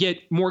and get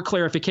more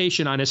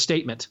clarification on his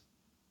statement.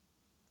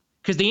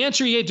 Because the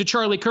answer he gave to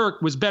Charlie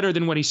Kirk was better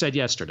than what he said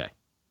yesterday.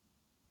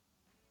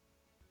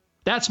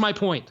 That's my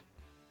point.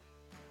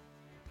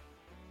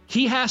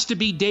 He has to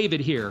be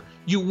David here.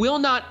 You will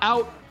not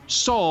out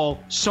Saul.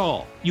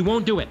 You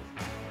won't do it.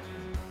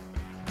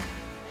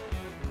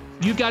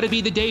 You've got to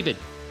be the David.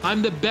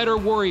 I'm the better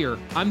warrior.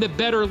 I'm the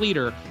better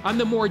leader. I'm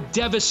the more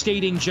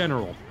devastating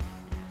general.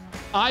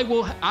 I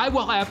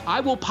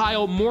will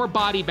pile more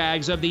body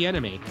bags of the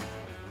enemy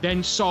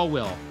than Saul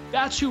will.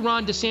 That's who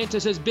Ron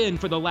DeSantis has been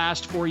for the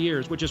last 4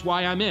 years, which is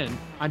why I'm in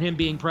on him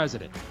being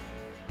president.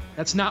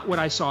 That's not what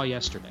I saw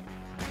yesterday.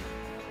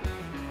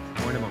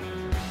 More in a moment.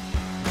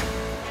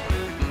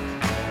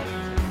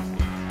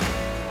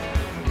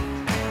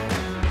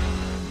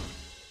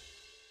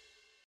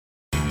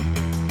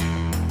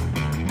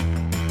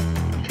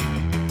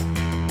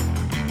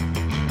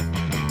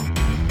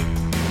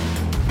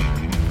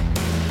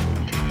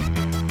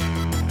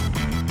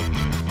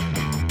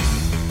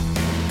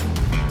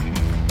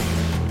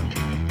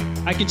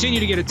 I continue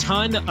to get a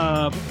ton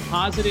of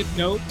positive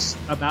notes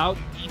about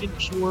Eden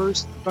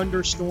Pure's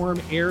Thunderstorm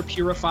air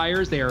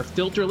purifiers. They are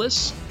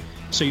filterless,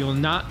 so you'll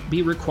not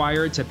be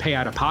required to pay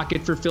out of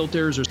pocket for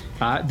filters.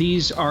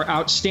 These are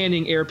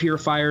outstanding air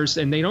purifiers,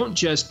 and they don't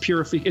just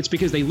purify. It's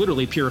because they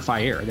literally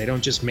purify air. They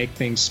don't just make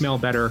things smell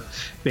better.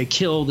 They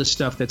kill the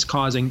stuff that's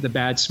causing the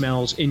bad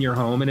smells in your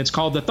home. And it's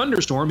called the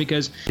Thunderstorm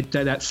because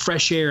that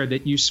fresh air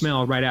that you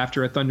smell right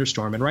after a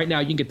thunderstorm. And right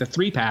now you can get the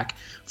 3-pack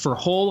for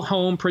whole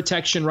home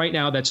protection right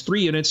now. That's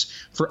 3 units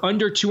for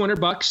under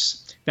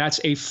 $200. That's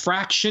a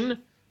fraction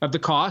of the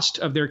cost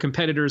of their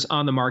competitors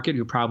on the market,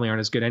 who probably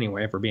aren't as good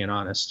anyway, if we're being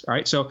honest. All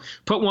right, so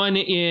put one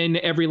in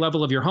every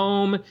level of your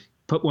home,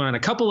 put one on a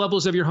couple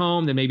levels of your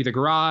home, then maybe the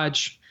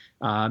garage,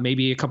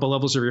 maybe a couple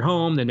levels of your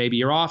home, then maybe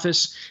your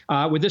office.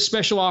 With this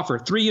special offer,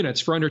 3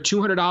 units for under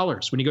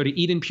 $200 when you go to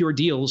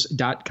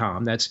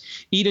EdenPureDeals.com. That's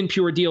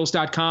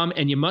EdenPureDeals.com,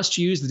 and you must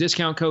use the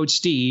discount code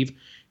Steve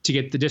to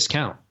get the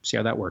discount. See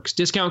how that works.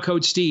 Discount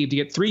code Steve to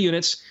get 3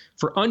 units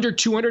for under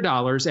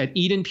 $200 at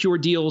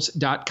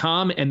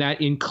EdenPureDeals.com, and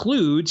that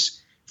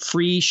includes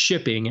free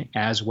shipping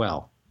as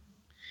well.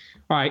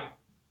 All right.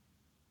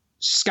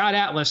 Scott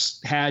Atlas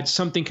had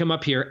something come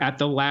up here at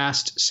the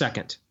last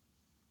second.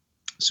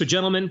 So,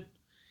 gentlemen,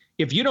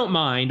 if you don't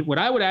mind, what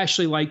I would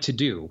actually like to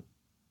do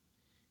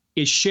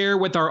is share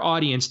with our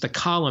audience the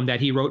column that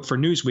he wrote for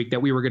Newsweek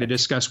that we were going to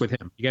discuss with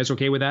him. You guys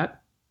okay with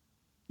that?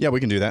 Yeah, we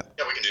can do that.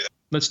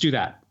 Let's do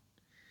that,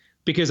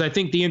 because I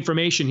think the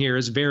information here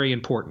is very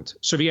important.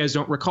 So if you guys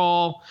don't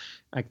recall,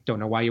 I don't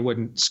know why you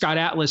wouldn't. Scott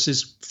Atlas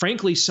is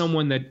frankly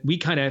someone that we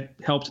kind of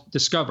helped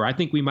discover. I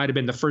think we might have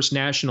been the first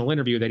national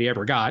interview that he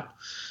ever got.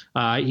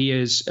 He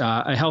is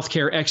a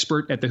healthcare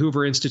expert at the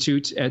Hoover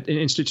Institute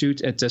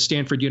at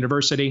Stanford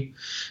University,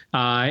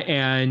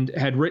 and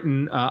had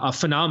written a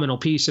phenomenal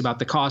piece about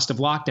the cost of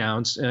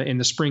lockdowns in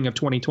the spring of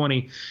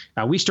 2020.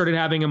 We started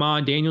having him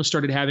on. Daniel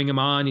started having him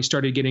on. He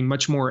started getting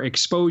much more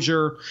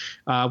exposure.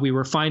 We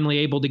were finally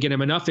able to get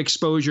him enough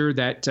exposure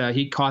that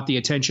he caught the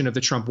attention of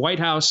the Trump White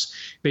House.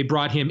 They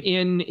brought him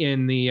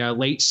in the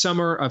late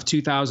summer of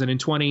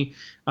 2020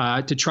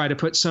 to try to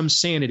put some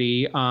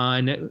sanity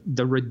on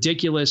the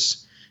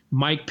ridiculous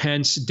Mike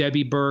Pence,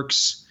 Debbie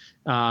Birx.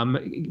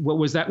 What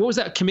was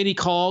that committee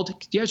called?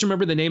 Do you guys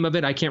remember the name of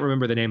it? I can't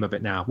remember the name of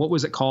it now. What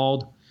was it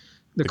called?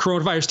 The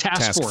Coronavirus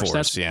Task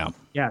Force.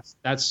 Yes,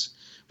 that's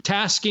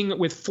tasking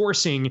with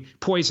forcing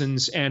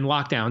poisons and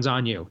lockdowns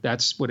on you.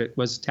 That's what it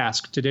was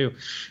tasked to do.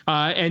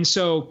 And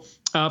so,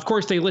 of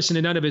course, they listened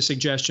to none of his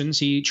suggestions.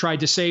 He tried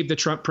to save the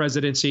Trump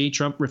presidency.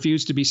 Trump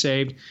refused to be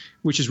saved,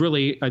 which is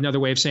really another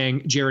way of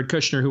saying Jared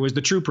Kushner, who was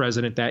the true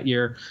president that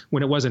year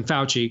when it wasn't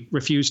Fauci,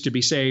 refused to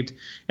be saved.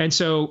 And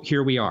so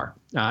here we are.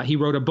 He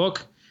wrote a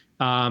book,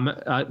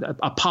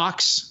 a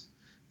pox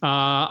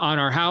on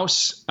our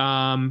house.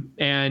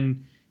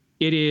 And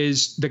it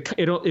is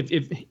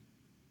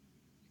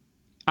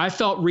I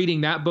felt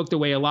reading that book the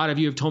way a lot of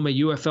you have told me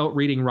you have felt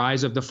reading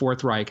Rise of the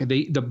Fourth Reich.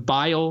 The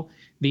bile,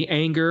 the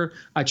anger.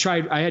 I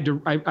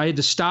had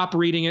to stop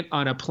reading it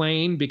on a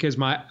plane because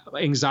my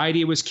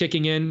anxiety was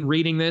kicking in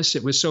reading this.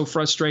 It was so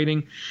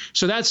frustrating.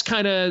 So that's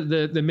kind of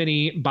the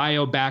mini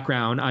bio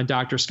background on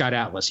Dr. Scott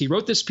Atlas. He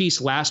wrote this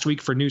piece last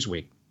week for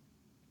Newsweek.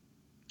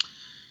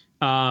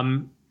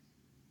 And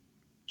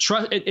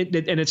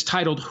it's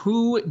titled,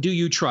 "Who Do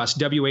You Trust?"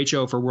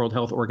 WHO for World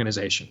Health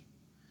Organization.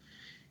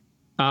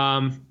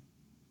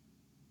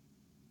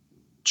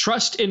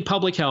 Trust in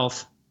public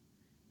health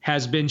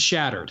has been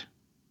shattered.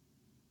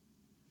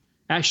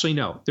 Actually,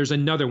 no, there's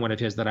another one of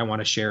his that I want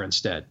to share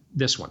instead.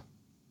 This one.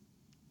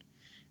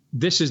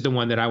 This is the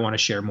one that I want to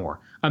share more.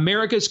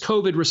 America's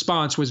COVID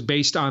response was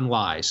based on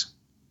lies,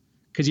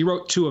 because he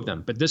wrote 2 of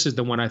them, but this is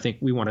the one I think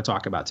we want to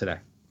talk about today.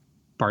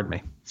 Pardon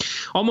me.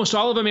 Almost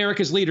all of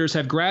America's leaders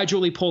have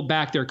gradually pulled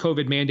back their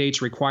COVID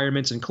mandates,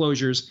 requirements, and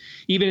closures,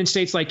 even in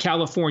states like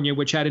California,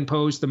 which had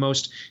imposed the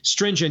most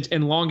stringent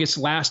and longest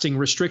lasting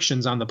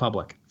restrictions on the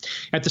public.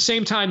 At the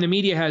same time, the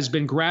media has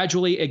been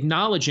gradually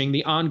acknowledging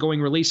the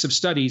ongoing release of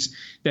studies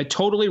that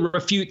totally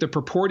refute the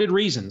purported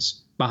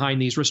reasons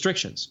behind these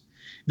restrictions.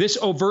 This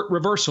overt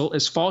reversal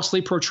is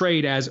falsely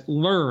portrayed as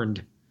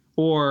learned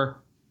or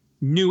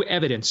new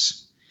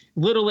evidence.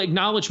 Little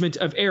acknowledgement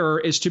of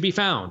error is to be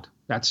found.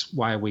 That's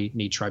why we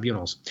need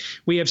tribunals.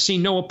 We have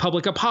seen no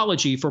public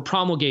apology for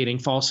promulgating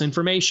false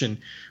information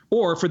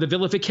or for the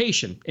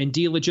vilification and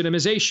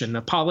delegitimization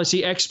of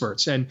policy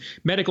experts and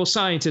medical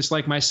scientists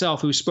like myself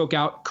who spoke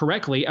out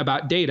correctly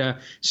about data,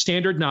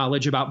 standard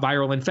knowledge about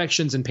viral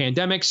infections and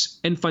pandemics,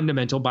 and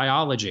fundamental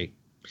biology.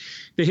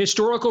 The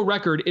historical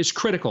record is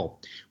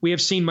critical. We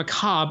have seen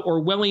macabre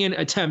Orwellian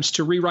attempts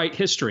to rewrite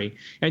history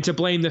and to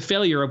blame the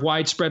failure of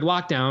widespread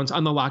lockdowns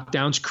on the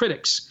lockdown's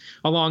critics,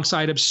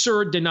 alongside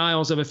absurd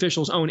denials of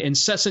officials' own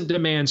incessant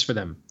demands for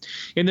them.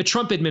 In the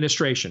Trump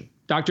administration,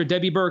 Dr.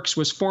 Debbie Birx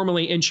was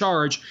formerly in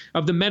charge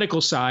of the medical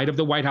side of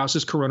the White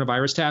House's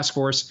coronavirus task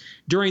force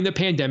during the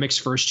pandemic's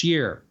first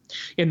year.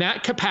 In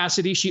that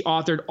capacity, she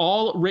authored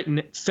all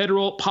written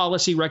federal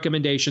policy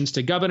recommendations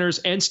to governors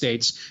and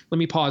states. Let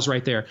me pause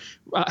right there.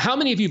 How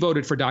many of you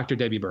voted for Dr.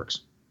 Debbie Birx?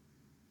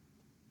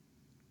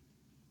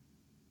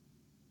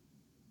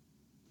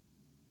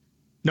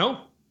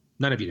 No?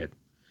 None of you did.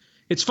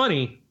 It's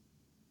funny.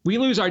 We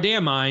lose our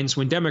damn minds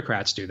when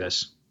Democrats do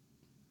this.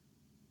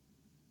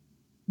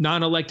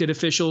 Non-elected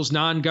officials,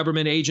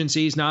 non-government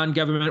agencies,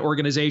 non-government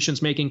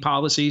organizations making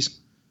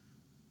policies.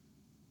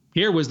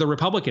 Here was the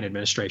Republican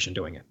administration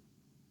doing it.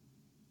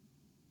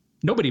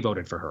 Nobody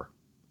voted for her.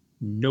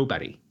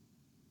 Nobody.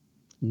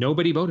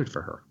 Nobody voted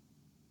for her.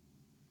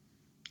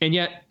 And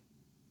yet,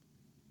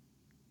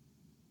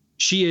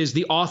 she is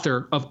the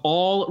author of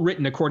all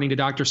written, according to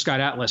Dr. Scott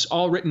Atlas,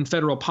 all written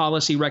federal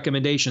policy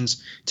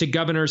recommendations to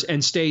governors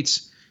and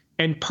states,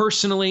 and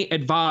personally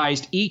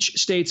advised each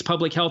state's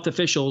public health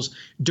officials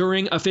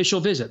during official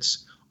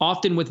visits,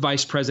 often with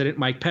Vice President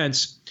Mike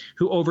Pence,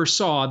 who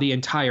oversaw the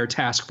entire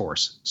task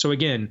force. So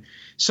again,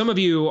 some of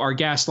you are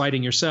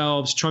gaslighting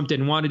yourselves. Trump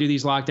didn't want to do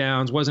these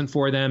lockdowns, wasn't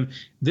for them.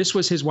 This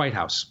was his White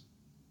House.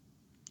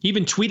 He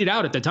even tweeted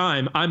out at the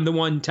time, "I'm the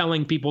one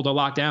telling people to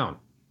lock down."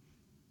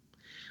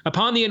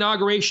 Upon the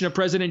inauguration of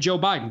President Joe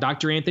Biden,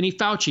 Dr. Anthony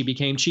Fauci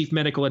became chief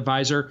medical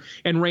advisor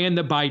and ran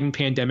the Biden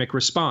pandemic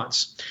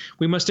response.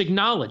 We must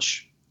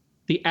acknowledge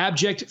the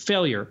abject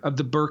failure of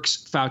the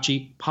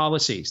Birx-Fauci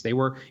policies. They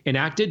were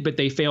enacted, but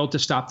they failed to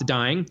stop the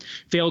dying,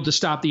 failed to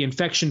stop the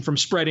infection from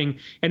spreading,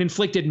 and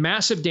inflicted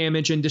massive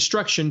damage and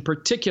destruction,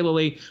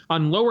 particularly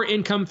on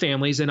lower-income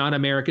families and on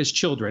America's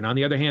children. On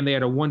the other hand, they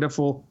had a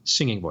wonderful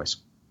singing voice.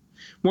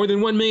 More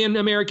than 1 million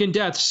American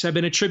deaths have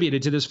been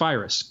attributed to this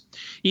virus.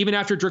 Even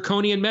after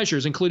draconian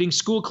measures, including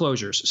school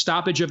closures,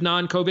 stoppage of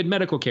non-COVID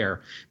medical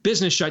care,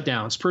 business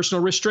shutdowns,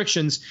 personal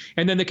restrictions,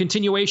 and then the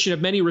continuation of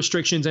many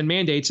restrictions and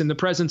mandates in the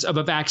presence of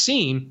a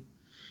vaccine,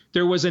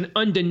 there was an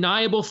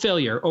undeniable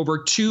failure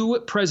over 2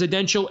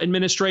 presidential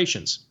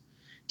administrations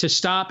to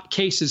stop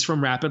cases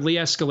from rapidly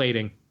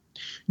escalating.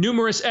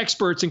 Numerous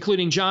experts,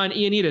 including John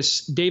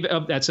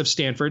Ioannidis, that's of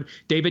Stanford,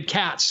 David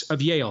Katz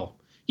of Yale,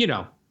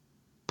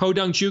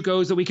 podunk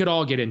JUCOs that we could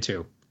all get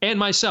into, and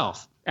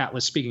myself,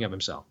 Atlas speaking of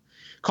himself,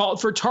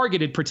 called for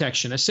targeted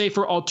protection, a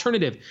safer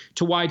alternative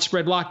to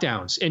widespread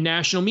lockdowns in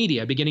national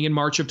media beginning in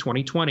March of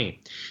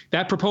 2020.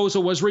 That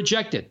proposal was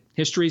rejected.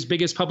 History's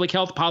biggest public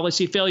health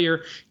policy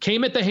failure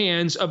came at the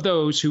hands of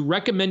those who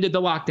recommended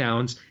the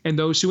lockdowns and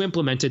those who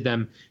implemented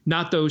them,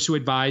 not those who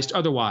advised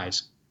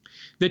otherwise.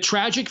 The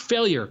tragic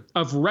failure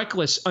of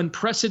reckless,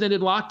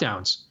 unprecedented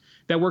lockdowns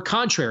that were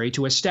contrary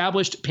to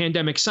established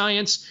pandemic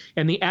science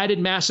and the added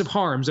massive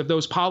harms of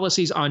those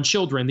policies on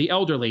children, the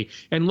elderly,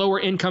 and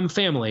lower-income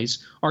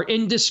families are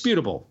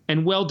indisputable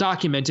and well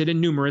documented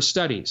in numerous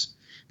studies.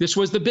 This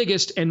was the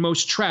biggest and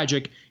most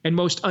tragic and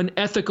most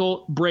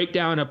unethical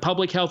breakdown of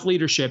public health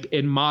leadership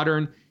in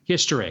modern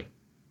history.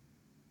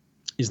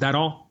 Is that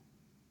all?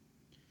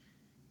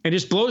 And it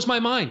just blows my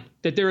mind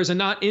that there is a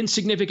not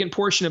insignificant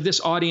portion of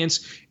this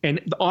audience and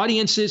the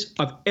audiences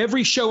of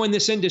every show in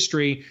this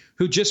industry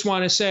who just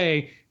want to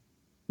say,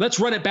 let's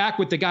run it back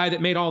with the guy that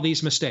made all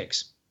these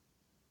mistakes.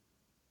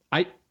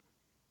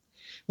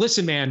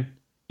 Listen, man,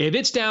 if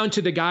it's down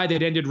to the guy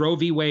that ended Roe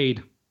v.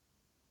 Wade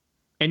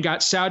and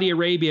got Saudi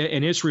Arabia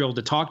and Israel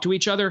to talk to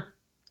each other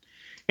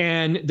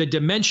and the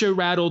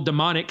dementia-rattled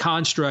demonic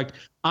construct,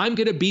 I'm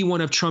going to be one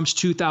of Trump's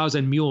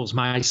 2,000 mules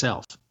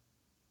myself.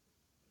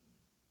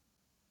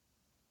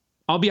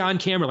 I'll be on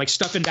camera like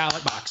stuffing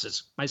ballot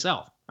boxes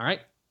myself. All right.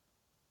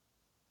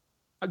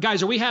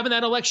 Guys, are we having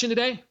that election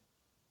today? Is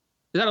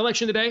that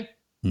election today?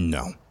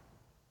 No.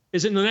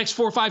 Is it in the next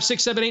 4, 5,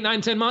 6, 7, 8,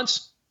 9, 10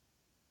 months?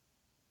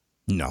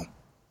 No.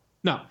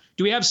 No.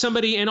 Do we have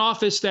somebody in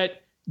office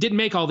that didn't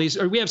make all these,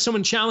 or we have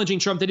someone challenging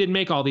Trump that didn't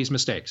make all these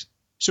mistakes?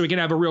 So we can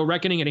have a real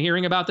reckoning and a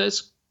hearing about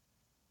this?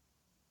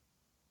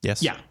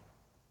 Yes. Yeah.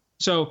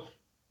 So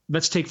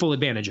let's take full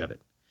advantage of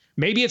it.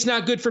 Maybe it's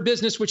not good for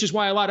business, which is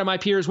why a lot of my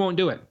peers won't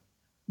do it.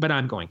 But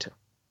I'm going to.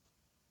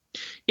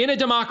 In a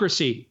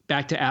democracy,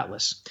 back to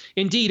Atlas.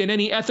 Indeed, in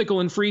any ethical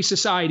and free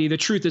society, the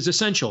truth is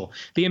essential.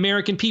 The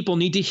American people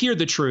need to hear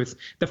the truth,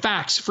 the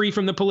facts free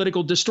from the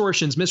political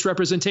distortions,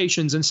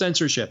 misrepresentations, and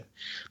censorship.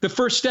 The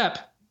first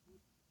step,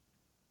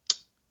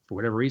 for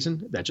whatever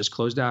reason, that just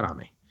closed out on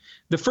me.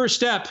 The first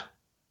step,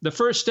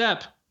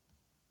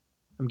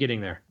 I'm getting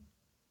there.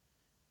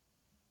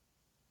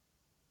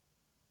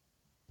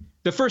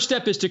 The first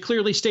step is to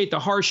clearly state the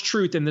harsh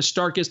truth in the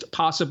starkest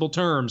possible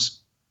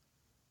terms.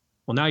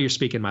 Well, now you're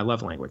speaking my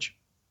love language.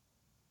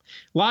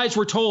 Lies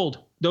were told.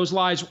 Those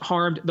lies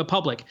harmed the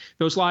public.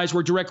 Those lies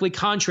were directly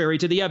contrary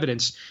to the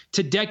evidence,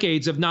 to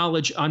decades of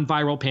knowledge on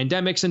viral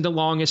pandemics, and to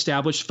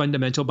long-established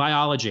fundamental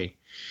biology.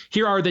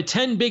 Here are the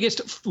 10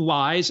 biggest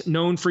lies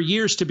known for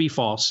years to be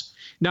false,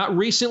 not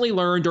recently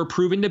learned or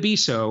proven to be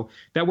so,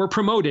 that were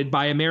promoted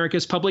by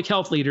America's public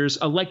health leaders,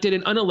 elected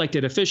and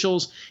unelected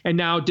officials, and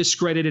now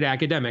discredited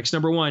academics.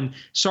 Number one,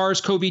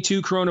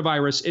 SARS-CoV-2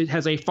 coronavirus, it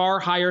has a far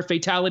higher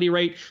fatality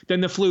rate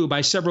than the flu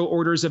by several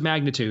orders of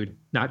magnitude.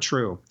 Not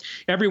true.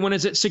 Everyone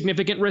is at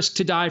significant risk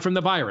to die from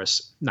the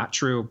virus. Not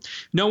true.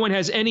 No one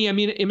has any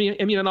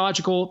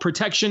immunological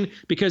protection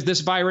because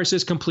this virus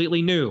is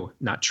completely new.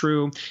 Not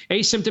true.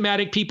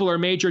 Asymptomatic people are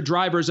major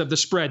drivers of the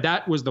spread.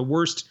 That was the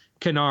worst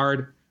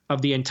canard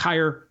of the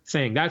entire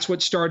thing. That's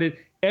what started.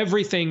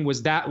 Everything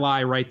was that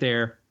lie right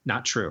there.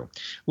 Not true.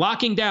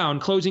 Locking down,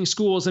 closing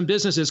schools and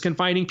businesses,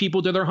 confining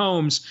people to their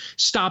homes,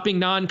 stopping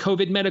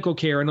non-COVID medical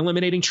care, and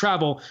eliminating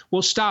travel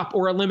will stop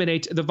or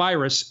eliminate the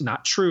virus.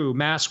 Not true.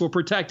 Masks will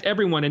protect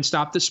everyone and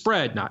stop the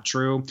spread. Not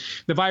true.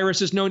 The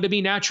virus is known to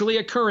be naturally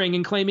occurring,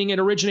 and claiming it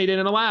originated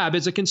in a lab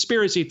is a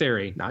conspiracy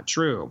theory. Not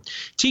true.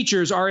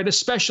 Teachers are at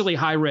especially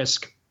high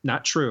risk.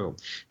 Not true.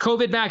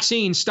 COVID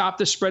vaccines stop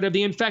the spread of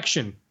the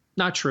infection.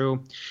 Not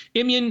true.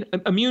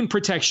 Immune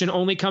protection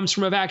only comes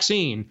from a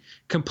vaccine.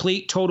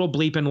 Complete, total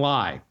bleeping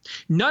lie.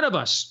 None of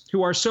us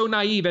who are so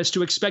naive as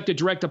to expect a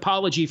direct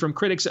apology from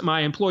critics at my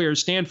employer,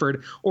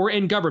 Stanford, or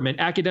in government,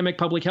 academic,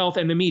 public health,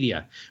 and the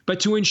media. But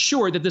to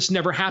ensure that this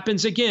never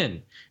happens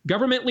again,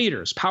 government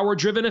leaders,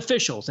 power-driven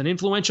officials, and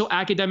influential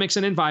academics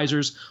and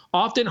advisors,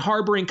 often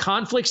harboring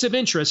conflicts of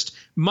interest,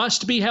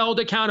 must be held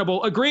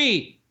accountable.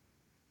 Agree.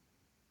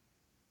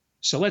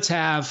 So let's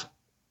have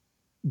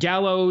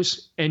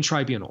gallows and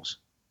tribunals.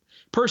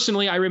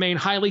 Personally, I remain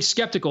highly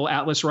skeptical,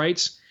 Atlas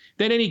writes,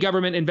 that any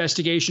government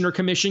investigation or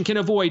commission can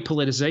avoid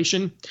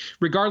politicization.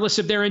 Regardless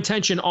of their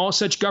intention, all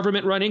such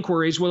government-run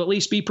inquiries will at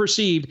least be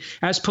perceived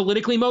as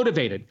politically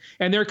motivated,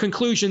 and their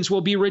conclusions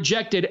will be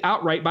rejected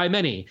outright by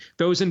many.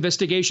 Those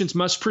investigations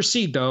must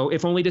proceed, though,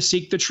 if only to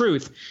seek the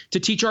truth,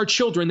 to teach our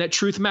children that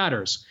truth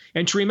matters,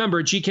 and to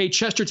remember G.K.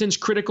 Chesterton's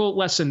critical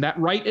lesson that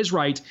right is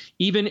right,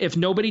 even if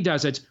nobody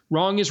does it,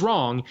 wrong is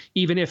wrong,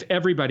 even if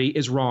everybody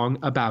is wrong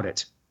about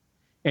it.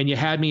 And you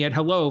had me at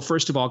hello,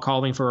 first of all,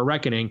 calling for a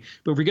reckoning.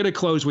 But if we're going to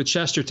close with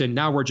Chesterton,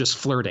 now we're just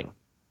flirting.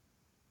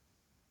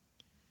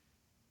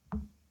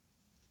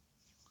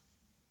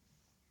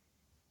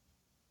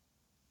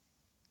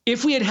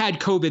 If we had had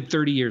COVID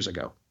 30 years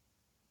ago,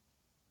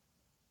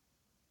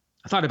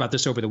 I thought about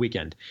this over the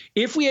weekend.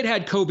 If we had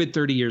had COVID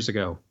 30 years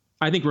ago,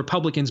 I think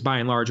Republicans, by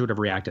and large, would have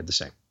reacted the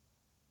same.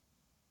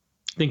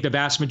 I think the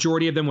vast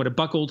majority of them would have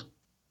buckled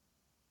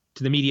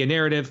to the media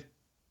narrative,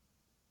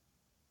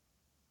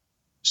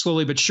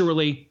 slowly but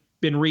surely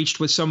been reached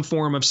with some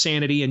form of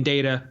sanity and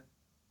data,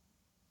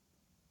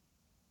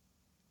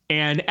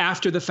 and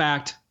after the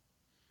fact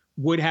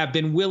would have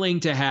been willing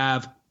to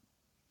have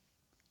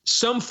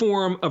some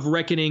form of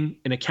reckoning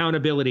and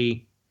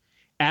accountability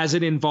as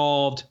it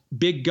involved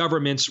big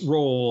government's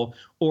role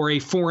or a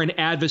foreign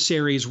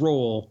adversary's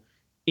role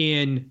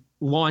in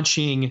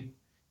launching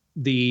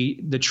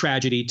the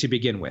tragedy to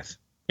begin with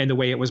and the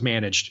way it was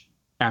managed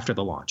after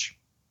the launch.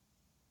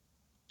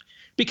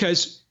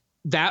 Because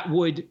that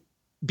would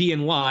be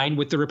in line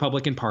with the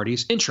Republican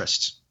Party's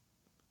interests.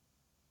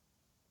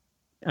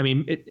 I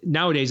mean,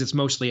 nowadays it's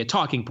mostly a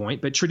talking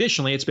point, but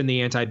traditionally it's been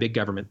the anti-big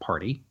government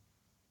party.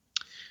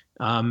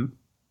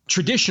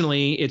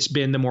 Traditionally, it's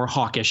been the more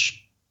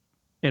hawkish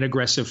and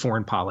aggressive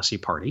foreign policy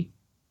party.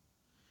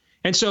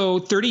 And so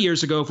 30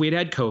 years ago, if we had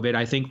had COVID,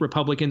 I think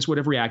Republicans would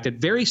have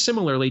reacted very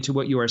similarly to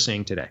what you are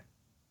saying today.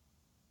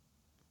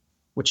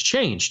 What's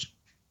changed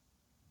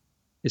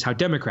is how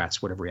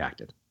Democrats would have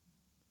reacted.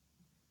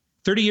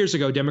 30 years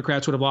ago,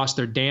 Democrats would have lost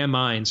their damn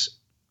minds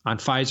on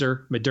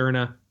Pfizer,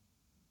 Moderna,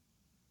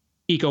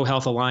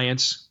 EcoHealth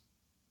Alliance.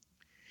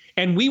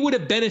 And we would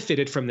have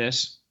benefited from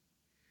this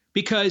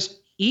because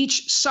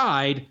each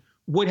side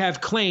would have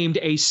claimed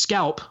a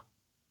scalp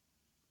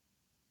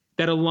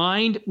that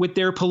aligned with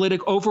their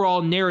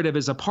overall narrative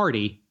as a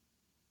party.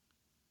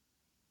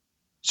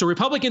 So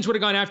Republicans would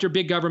have gone after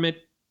big government,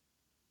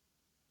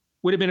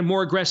 would have been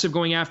more aggressive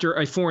going after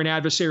a foreign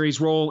adversary's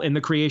role in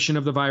the creation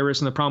of the virus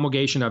and the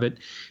promulgation of it.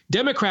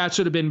 Democrats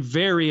would have been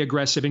very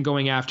aggressive in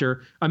going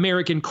after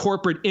American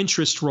corporate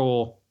interest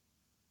role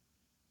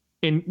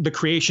in the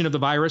creation of the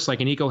virus,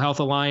 like an EcoHealth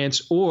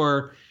Alliance,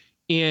 or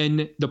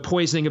in the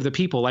poisoning of the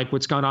people, like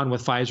what's gone on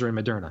with Pfizer and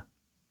Moderna.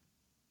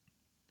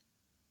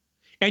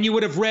 And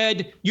you'd have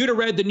read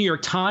the New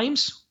York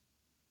Times,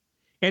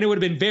 and it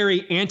would have been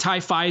very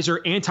anti-Pfizer,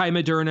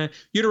 anti-Moderna.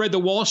 You'd have read the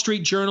Wall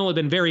Street Journal, have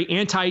been very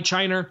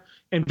anti-China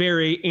and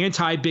very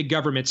anti-big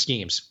government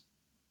schemes.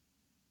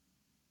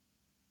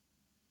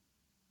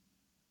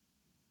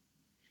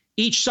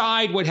 Each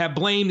side would have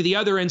blamed the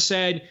other and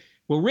said,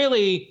 well,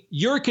 really,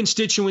 your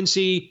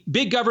constituency,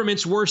 big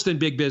government's worse than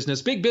big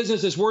business. Big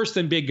business is worse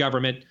than big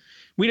government.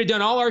 We'd have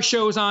done all our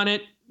shows on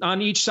it,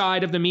 on each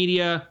side of the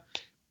media.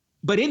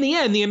 But in the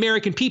end, the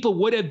American people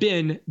would have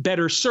been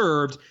better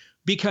served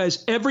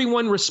because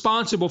everyone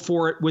responsible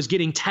for it was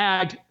getting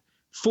tagged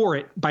for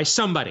it by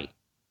somebody.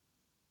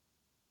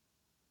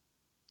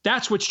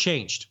 That's what's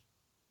changed.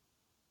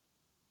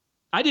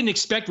 I didn't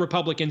expect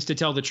Republicans to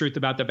tell the truth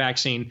about the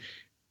vaccine.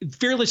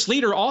 Fearless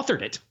Leader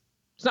authored it.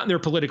 It's not in their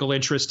political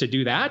interest to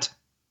do that. I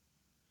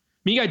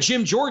mean, you got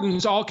Jim Jordan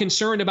who's all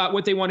concerned about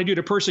what they want to do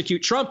to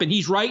persecute Trump, and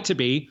he's right to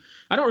be.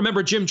 I don't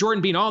remember Jim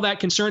Jordan being all that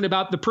concerned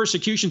about the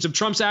persecutions of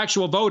Trump's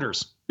actual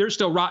voters. They're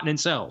still rotting in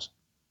cells.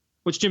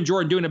 What's Jim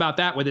Jordan doing about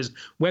that with his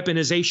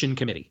weaponization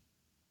committee?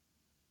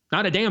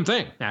 Not a damn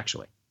thing,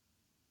 actually.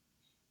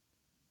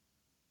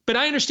 But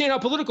I understand how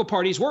political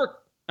parties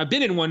work. I've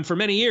been in one for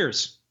many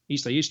years. At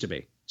least I used to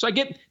be. So I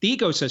get the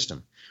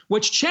ecosystem.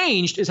 What's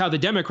changed is how the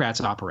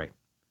Democrats operate.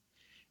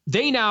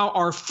 They now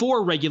are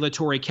for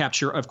regulatory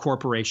capture of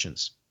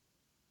corporations.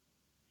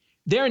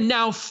 They're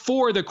now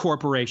for the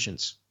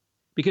corporations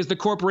because the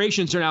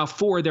corporations are now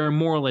for their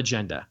moral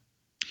agenda.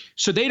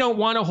 So they don't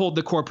want to hold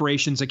the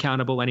corporations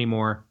accountable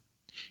anymore.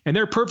 And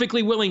they're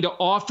perfectly willing to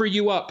offer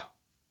you up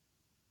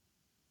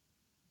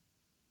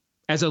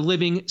as a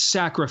living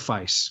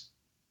sacrifice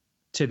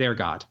to their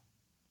God.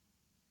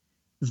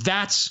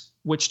 That's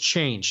what's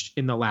changed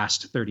in the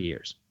last 30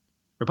 years.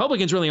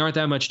 Republicans really aren't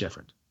that much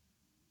different.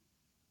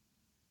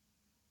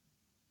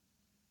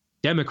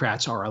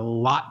 Democrats are a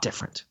lot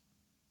different.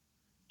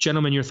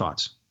 Gentlemen, your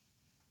thoughts?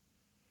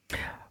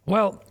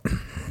 Well,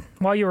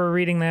 while you were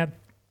reading that,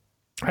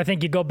 I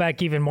think you go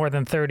back even more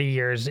than 30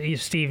 years.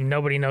 Steve,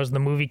 nobody knows the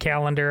movie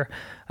calendar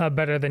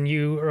better than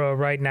you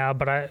right now,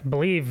 but I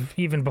believe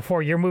even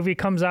before your movie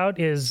comes out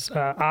is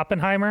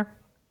Oppenheimer.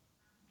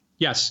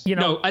 Yes.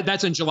 No,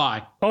 that's in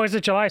July. Oh, is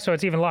it July? So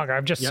it's even longer.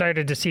 I've just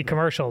started to see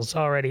commercials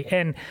already.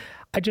 And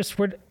I just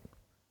would,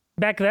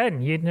 back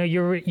then,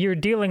 you're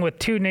dealing with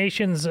two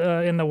nations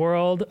in the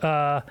world,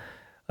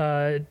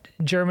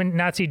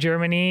 Nazi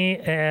Germany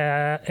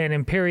and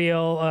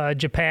Imperial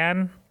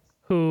Japan,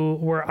 who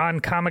were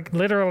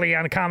literally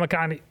on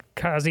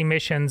kamikaze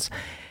missions.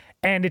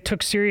 And it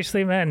took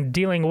seriously men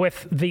dealing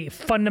with the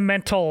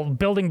fundamental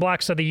building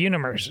blocks of the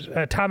universe,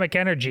 atomic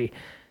energy.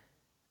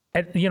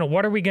 And,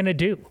 what are we going to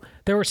do?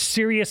 There were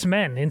serious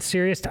men in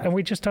serious time.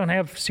 We just don't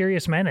have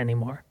serious men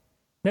anymore.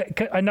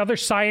 Another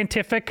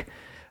scientific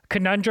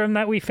conundrum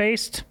that we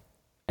faced,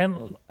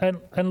 and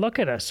look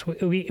at us.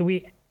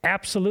 We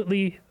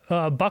absolutely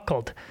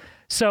buckled.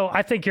 So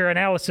I think your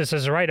analysis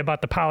is right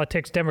about the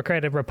politics,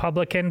 Democrat and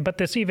Republican, but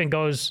this even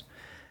goes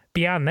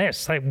beyond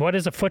this. Like, what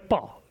is a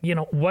football?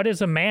 What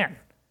is a man?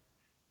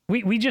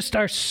 We just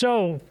are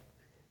so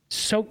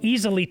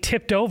easily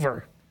tipped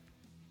over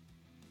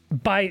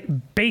by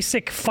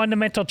basic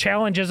fundamental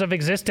challenges of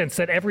existence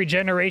that every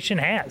generation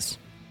has.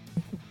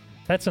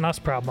 That's an us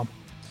problem.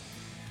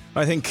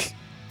 I think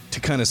to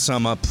kind of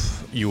sum up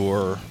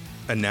your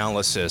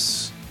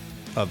analysis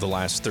of the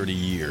last 30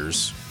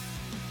 years,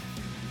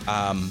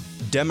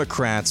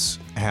 Democrats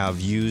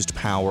have used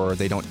power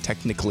they don't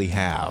technically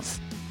have,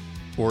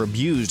 or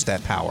abused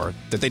that power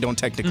that they don't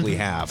technically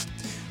have.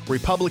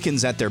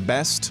 Republicans at their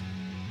best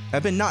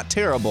have been not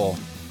terrible,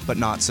 but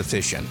not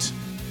sufficient.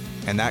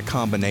 And that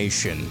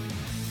combination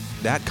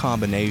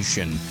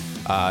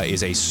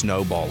is a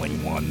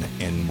snowballing one,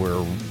 and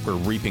we're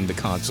reaping the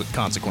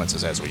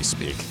consequences as we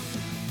speak.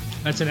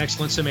 That's an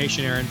excellent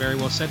summation, Aaron. Very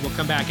well said. We'll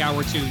come back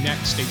hour 2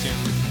 next. Stay tuned.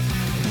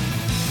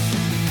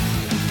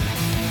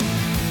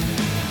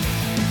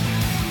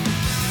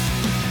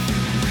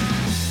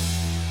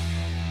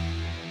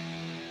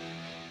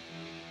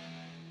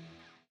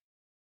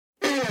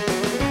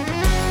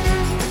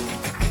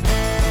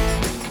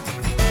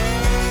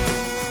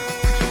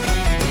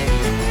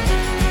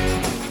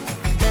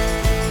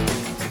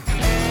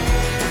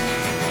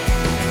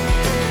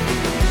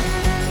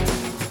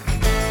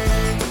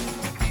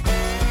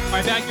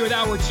 Back here with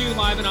Hour 2,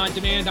 live and on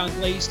demand on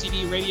Blaze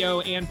TV,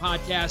 radio, and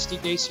podcast.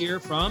 Steve Deace here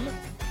from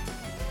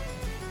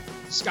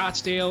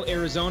Scottsdale,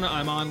 Arizona.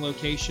 I'm on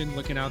location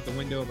looking out the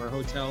window of our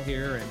hotel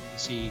here and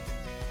see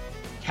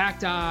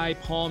cacti,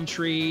 palm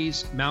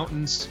trees,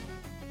 mountains,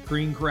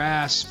 green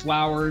grass,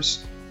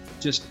 flowers.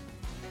 Just,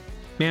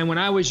 man, when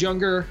I was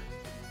younger,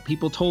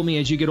 people told me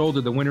as you get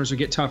older, the winters will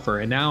get tougher.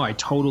 And now I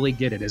totally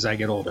get it as I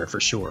get older, for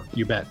sure.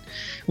 You bet.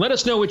 Let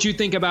us know what you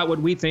think about what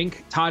we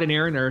think. Todd and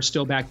Aaron are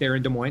still back there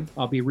in Des Moines.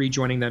 I'll be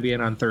rejoining them again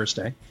on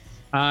Thursday.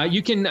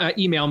 You can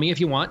email me if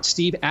you want,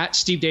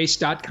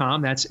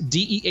 steve@stevedeace.com. That's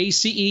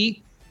DEACE.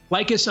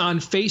 Like us on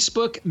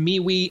Facebook,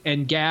 MeWe,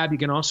 and Gab. You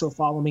can also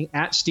follow me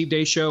at Steve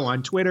Deace Show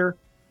on Twitter,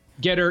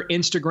 Getter,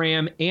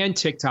 Instagram, and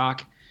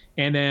TikTok.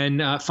 And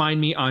then find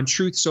me on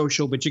Truth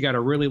Social, but you got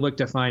to really look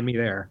to find me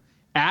there.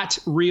 at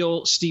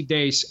Real Steve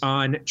Deace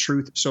on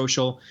Truth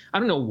Social. I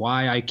don't know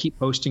why I keep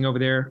posting over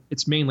there.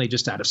 It's mainly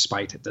just out of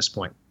spite at this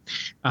point.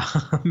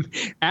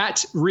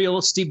 At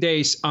Real Steve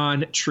Deace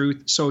on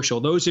Truth Social.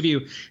 Those of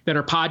you that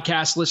are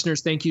podcast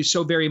listeners, thank you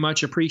so very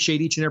much. Appreciate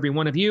each and every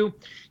one of you.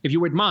 If you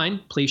would mind,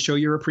 please show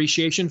your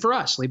appreciation for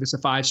us. Leave us a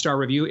 5-star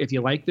review if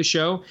you like the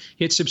show.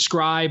 Hit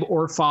subscribe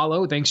or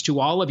follow. Thanks to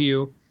all of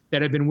you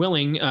that have been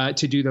willing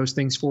to do those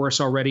things for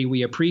us already.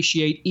 We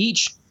appreciate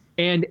each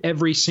and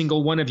every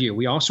single one of you.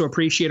 We also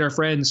appreciate our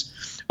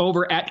friends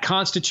over at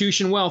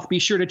Constitution Wealth. Be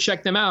sure to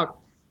check them out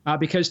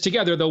because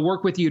together they'll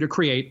work with you to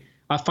create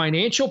a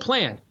financial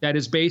plan that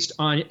is based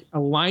on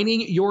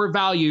aligning your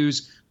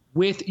values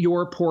with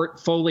your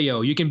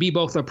portfolio. You can be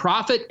both a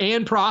profit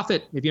and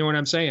profit, if you know what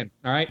I'm saying.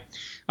 All right.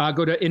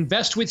 Go to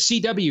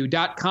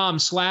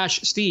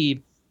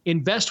investwithcw.com/Steve.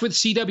 Invest with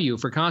CW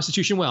for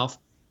Constitution Wealth.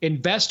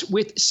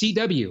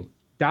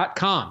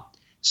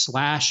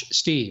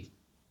 Investwithcw.com/Steve.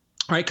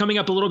 All right, coming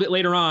up a little bit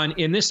later on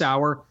in this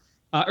hour,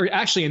 or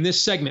actually in this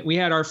segment, we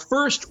had our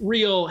first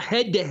real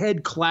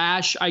head-to-head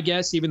clash, I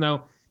guess, even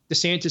though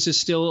DeSantis is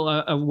still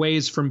a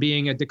ways from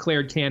being a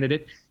declared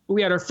candidate. But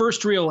we had our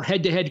first real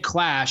head-to-head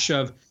clash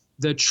of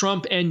the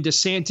Trump and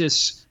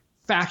DeSantis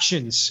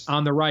factions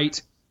on the right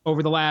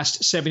over the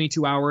last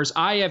 72 hours.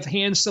 I have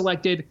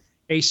hand-selected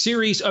a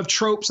series of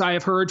tropes I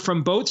have heard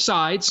from both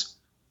sides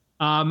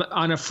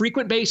on a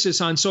frequent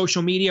basis on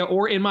social media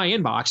or in my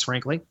inbox,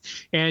 frankly.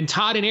 And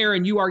Todd and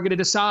Aaron, you are going to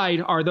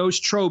decide, are those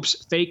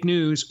tropes fake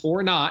news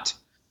or not?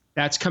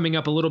 That's coming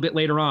up a little bit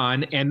later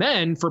on. And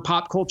then for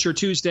Pop Culture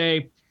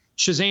Tuesday,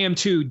 Shazam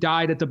 2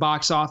 died at the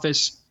box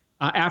office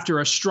after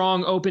a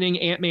strong opening.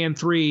 Ant-Man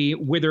 3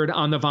 withered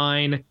on the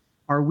vine.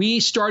 Are we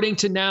starting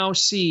to now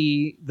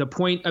see the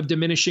point of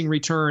diminishing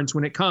returns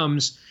when it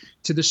comes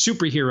to the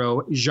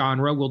superhero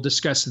genre? We'll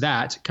discuss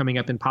that coming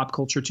up in Pop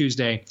Culture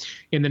Tuesday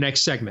in the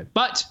next segment.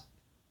 But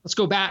let's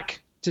go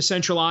back to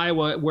Central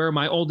Iowa, where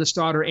my oldest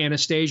daughter,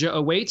 Anastasia,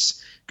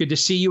 awaits. Good to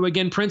see you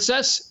again,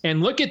 Princess.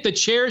 And look at the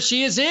chair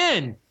she is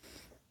in.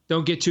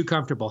 Don't get too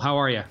comfortable. How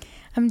are you?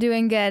 I'm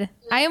doing good.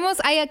 I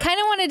kind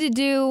of wanted to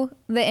do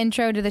the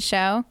intro to the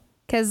show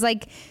because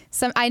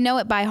I know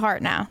it by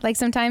heart now. Like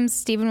sometimes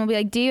Steven will be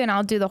like, "Do you?" and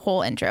I'll do the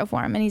whole intro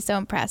for him, and he's so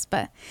impressed.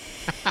 But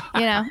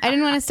I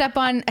didn't want to step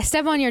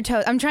on your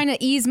toes. I'm trying to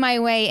ease my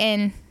way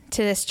in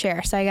to this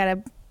chair, so I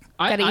gotta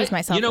ease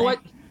myself. You know what?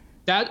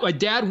 My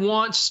dad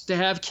wants to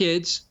have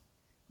kids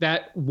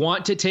that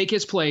want to take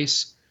his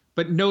place,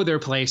 but know their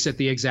place at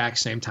the exact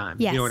same time.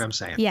 Yes. You know what I'm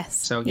saying? Yes.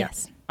 So yeah.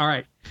 Yes. All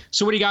right.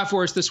 So what do you got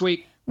for us this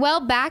week?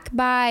 Well, back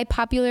by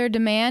popular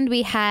demand,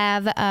 we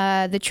have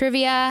the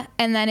trivia,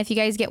 and then if you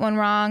guys get one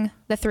wrong,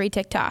 the 3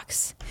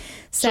 TikToks.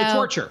 So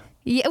torture.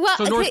 Yeah. Well,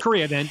 so North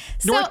Korea then.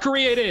 North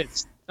Korea it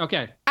is.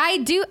 Okay. I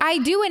do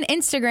an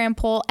Instagram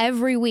poll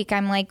every week.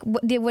 I'm like,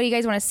 what do you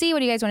guys want to see? What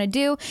do you guys want to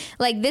do?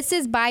 Like, this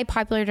is by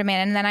popular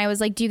demand. And then I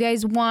was like, do you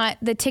guys want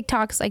the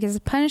TikToks like as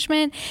a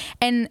punishment?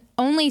 And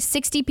only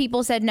 60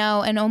 people said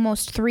no, and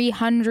almost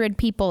 300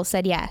 people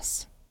said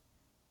yes.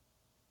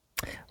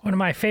 One of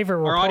my favorite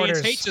reporters. Our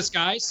audience hates us,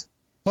 guys.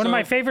 One of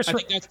my favorite. I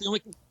think that's the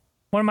only.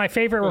 One of my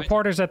favorite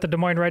reporters at the Des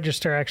Moines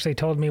Register actually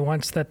told me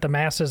once that the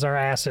masses are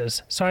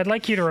asses. So I'd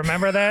like you to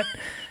remember that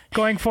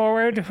going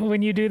forward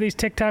when you do these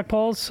TikTok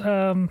polls.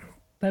 No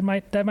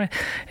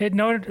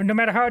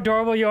matter how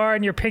adorable you are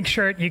in your pink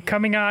shirt, you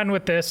coming on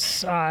with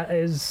this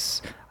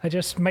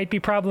just might be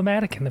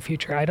problematic in the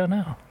future. I don't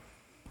know.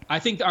 I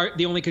think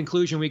the only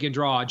conclusion we can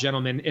draw,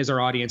 gentlemen, is our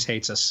audience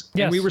hates us.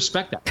 Yes. And we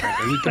respect that.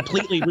 Frankly. We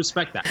completely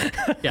respect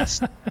that. Yes.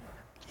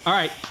 All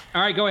right.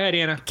 Go ahead,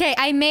 Anna. Okay,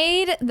 I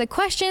made the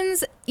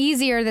questions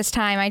easier this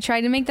time. I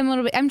tried to make them a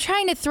little bit. I'm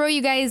trying to throw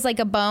you guys like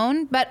a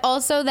bone, but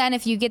also then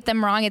if you get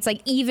them wrong, it's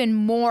like even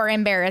more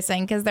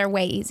embarrassing because they're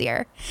way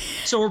easier.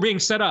 So we're being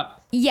set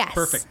up. Yes.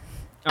 Perfect.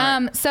 All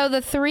right. So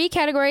the 3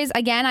 categories,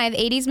 again, I have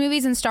 80s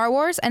movies and Star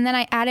Wars, and then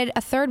I added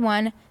a third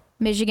one,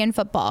 Michigan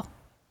football.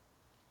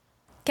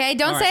 Okay,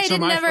 don't say I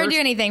didn't never do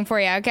anything for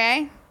you,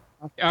 okay?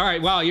 All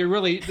right. Wow, you're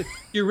really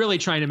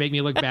trying to make me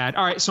look bad.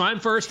 All right, so I'm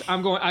first.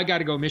 I got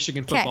to go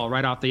Michigan football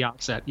right off the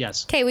outset.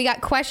 Yes. Okay, we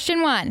got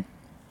question 1.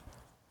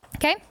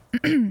 Okay?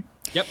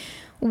 Yep.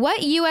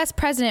 What U.S.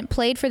 president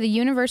played for the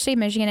University of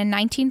Michigan in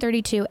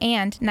 1932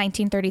 and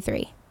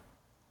 1933?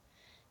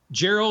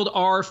 Gerald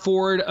R.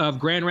 Ford of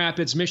Grand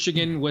Rapids,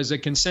 Michigan, was a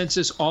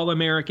consensus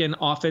All-American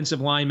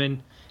offensive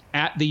lineman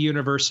at the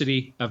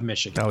University of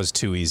Michigan. That was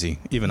too easy.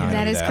 Even I knew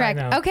that. That is correct.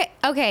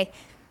 Okay.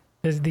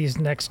 These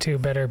next 2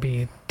 better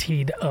be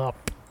teed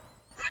up.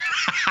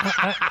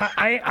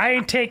 I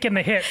ain't taking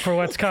the hit for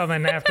what's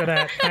coming after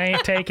that. I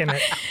ain't taking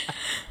it.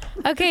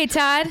 Okay,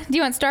 Todd, do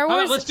you want Star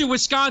Wars? Let's do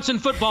Wisconsin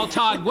football.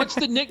 Todd, what's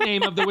the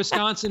nickname of the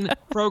Wisconsin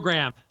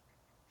program?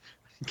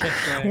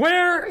 Okay,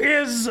 where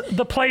is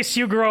the place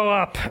you grow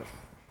up?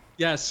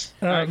 Yes.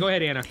 All right, go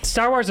ahead, Anna.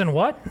 Star Wars and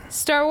what?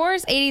 Star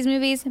Wars, 80s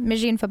movies,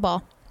 Michigan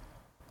football.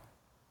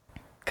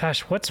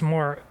 Gosh, what's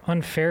more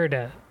unfair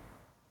to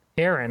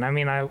Aaron? I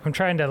mean, I'm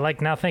trying to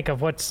now think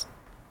of what's.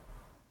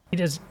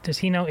 Does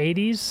he know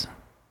 80s?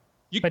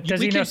 But does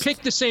we he can know pick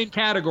the same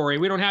category.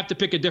 We don't have to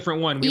pick a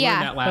different one. We Yeah.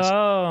 learned that last.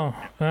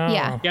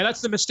 Yeah. Yeah,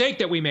 that's the mistake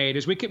that we made.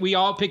 Is we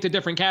all picked a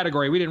different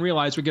category. We didn't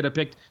realize we could have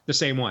picked the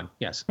same one.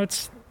 Yes.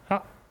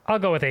 I'll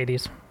go with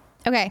 80s.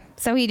 Okay,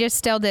 so he just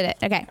still did it.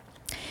 Okay.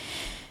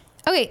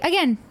 Okay,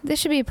 again, this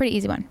should be a pretty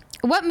easy one.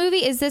 What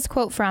movie is this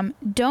quote from?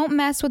 Don't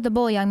mess with the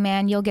bull, young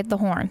man. You'll get the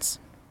horns.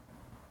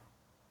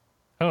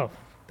 Oh,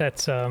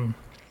 that's I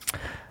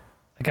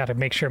got to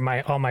make sure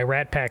all my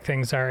Rat Pack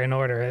things are in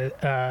order.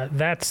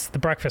 That's The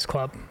Breakfast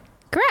Club.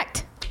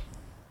 Correct.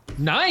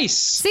 Nice.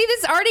 See,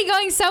 this is already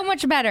going so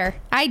much better.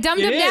 I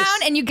dumbed him down,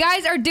 and you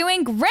guys are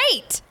doing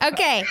great.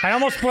 Okay. I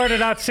almost blurted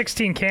out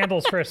 16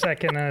 candles for a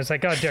second, and I was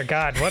like, oh, dear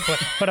God, what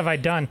have I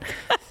done?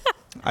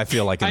 I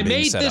feel like I'm I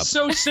being made set this up.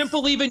 so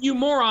simple, even you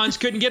morons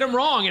couldn't get them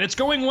wrong, and it's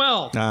going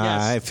well.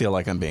 Yes. I feel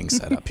like I'm being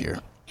set up here.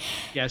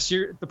 Yes,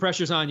 the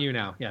pressure's on you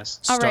now. Yes.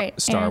 All right.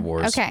 Star Aaron.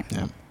 Wars. Okay.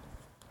 Yeah.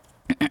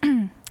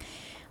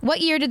 What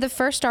year did the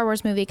first Star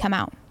Wars movie come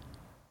out?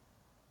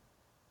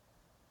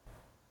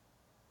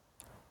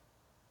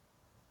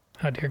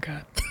 Oh, dear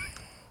God.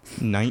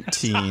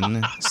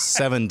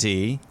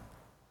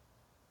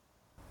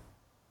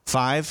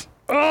 1975.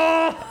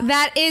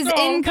 That is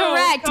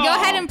incorrect. Go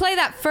ahead and play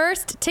that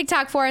first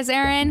TikTok for us,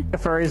 Aaron.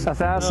 Furries, a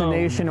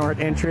fascination or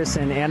an interest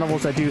in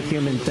animals that do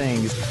human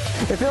things.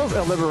 It feels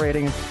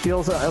liberating. It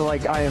feels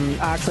like I am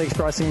actually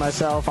expressing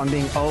myself. I'm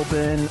being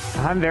open.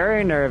 I'm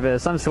very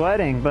nervous. I'm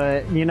sweating,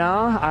 but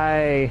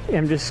I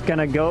am just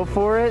gonna go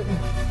for it.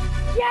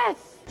 Yes.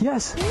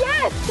 Yes.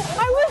 Yes.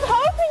 I was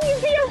hoping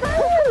you'd be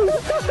around.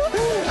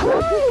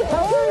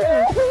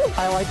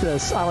 I like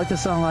this. I like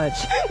this so much.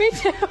 Me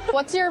too.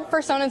 What's your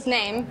persona's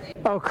name?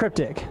 Oh,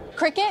 Cryptic.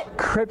 Cricket?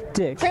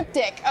 Cryptic.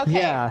 Cryptic. Okay.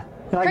 Yeah.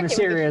 Like Cricket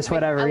mysterious, would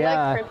be whatever. I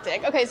Yeah. like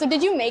Cryptic. Okay, so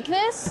did you make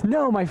this?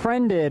 No, my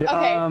friend did.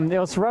 Okay. It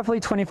was roughly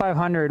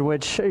 $2,500,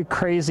 which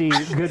crazy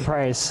good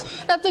price.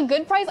 That's a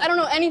good price? I don't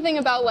know anything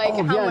about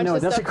how much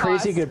that's this a stuff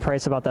crazy costs. good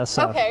price about that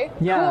stuff. Okay,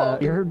 Yeah,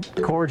 cool. you're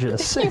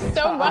gorgeous. Thank you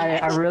so much.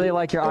 I really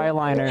like your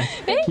eyeliner.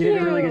 Thank you. You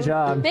did a really good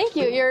job. Thank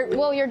you.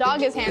 Your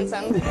dog is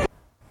handsome.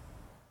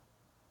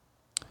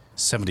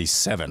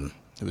 77.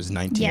 It was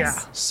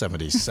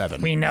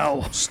 1977. We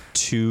know. Just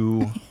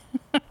 2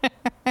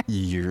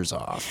 years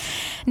off.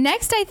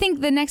 Next, I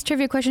think the next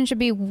trivia question should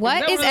be,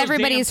 what is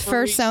everybody's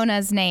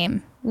persona's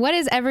name? What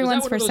is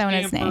everyone's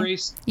persona's name?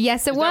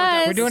 Yes, it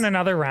was. We're doing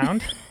another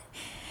round?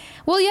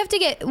 Well, you have to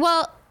get,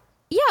 yeah,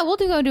 we'll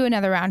go do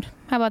another round.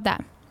 How about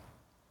that?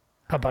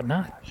 How about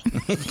not?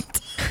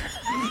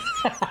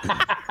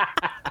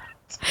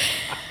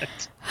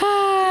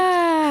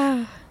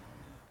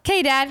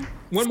 Okay, Dad.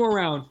 One more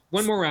round.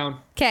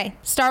 Okay,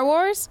 Star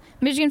Wars,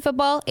 Michigan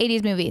football,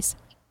 80s movies.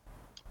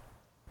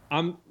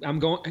 I'm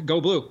going go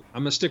blue.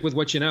 I'm gonna stick with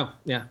what you know.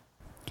 Yeah.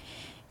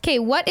 Okay,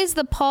 what is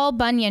the Paul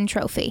Bunyan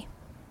Trophy?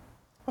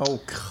 Oh,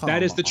 come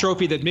That is the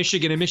trophy that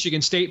Michigan and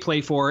Michigan State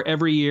play for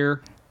every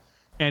year,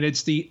 and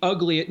it's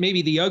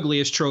maybe the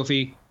ugliest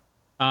trophy,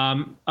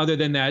 other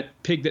than that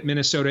pig that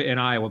Minnesota and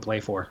Iowa play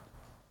for.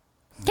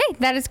 Okay,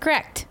 that is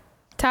correct.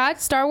 Todd,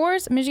 Star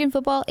Wars, Michigan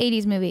football,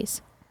 80s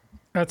movies.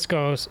 Let's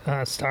go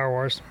Star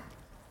Wars.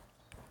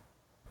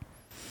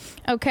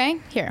 Okay,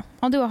 here.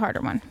 I'll do a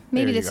harder one.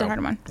 Maybe this is a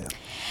harder one. Yeah.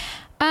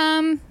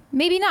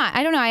 Maybe not.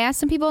 I don't know. I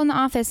asked some people in the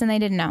office and they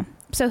didn't know.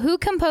 So who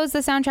composed the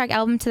soundtrack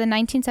album to the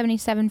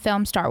 1977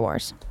 film Star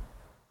Wars?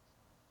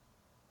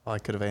 I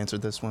could have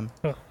answered this one.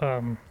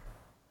 I'm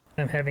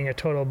having a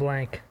total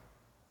blank.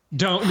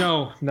 Don't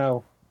know.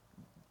 No.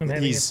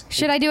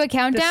 Should I do a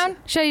countdown?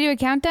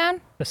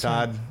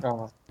 Todd.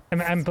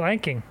 I'm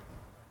blanking.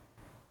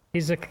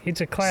 He's a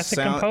classic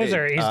Sound-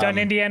 composer. He's done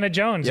Indiana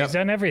Jones. Yep. He's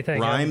done everything.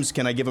 Rhymes?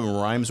 Can I give him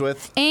rhymes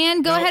with?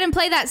 And go ahead and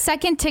play that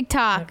second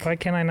TikTok. Why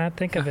can I not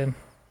think of him?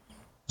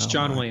 It's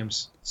John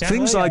Williams.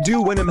 Things I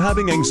do when I'm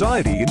having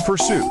anxiety in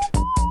pursuit.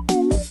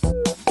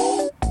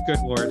 Good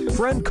Lord.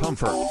 Friend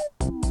comfort.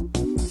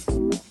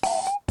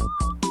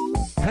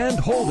 Hand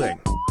holding.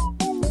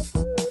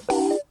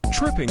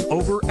 Tripping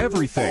over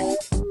everything.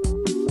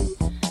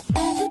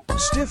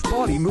 Stiff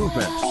body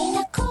movement.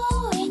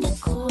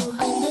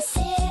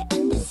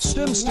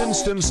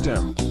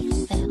 Stem.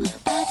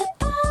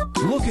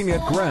 Looking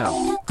at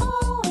ground.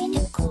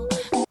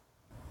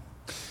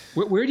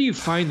 Where do you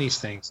find these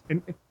things?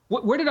 And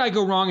where did I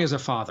go wrong as a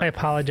father? I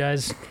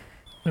apologize,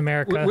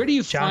 America. Where do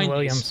you John find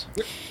Williams?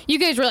 You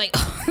guys were like,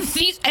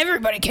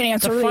 everybody can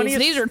answer these.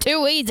 These are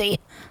too easy.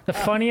 The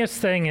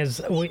funniest thing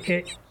is,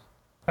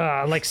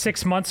 like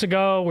 6 months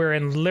ago, we're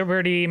in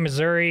Liberty,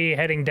 Missouri,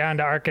 heading down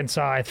to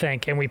Arkansas, I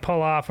think, and we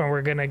pull off and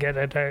we're gonna get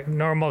at a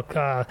normal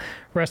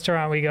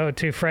restaurant we go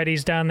to,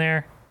 Freddy's down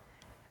there.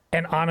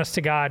 And honest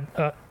to God,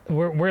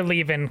 we're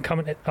leaving,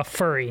 coming a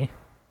furry.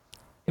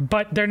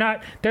 But they're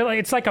not. They're like,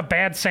 it's like a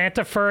bad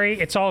Santa furry.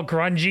 It's all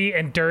grungy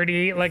and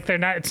dirty. Like they're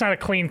not. It's not a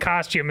clean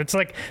costume. It's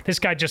like this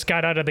guy just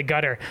got out of the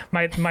gutter.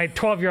 My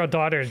 12-year-old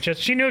daughter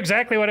she knew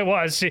exactly what it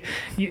was.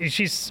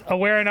 She's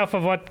aware enough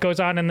of what goes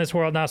on in this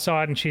world now.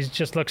 Saw it and she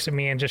just looks at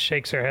me and just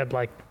shakes her head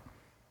like,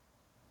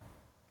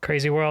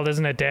 "Crazy world,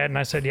 isn't it, Dad?" And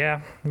I said, "Yeah,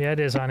 it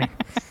is, honey."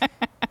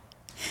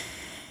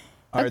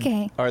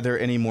 Okay. Are there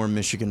any more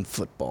Michigan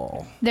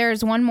football?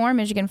 There's one more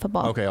Michigan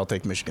football. Okay, I'll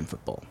take Michigan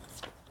football.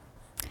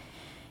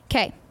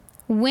 Okay.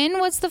 When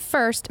was the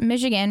first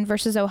Michigan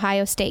versus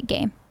Ohio State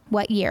game?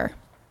 What year?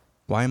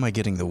 Why am I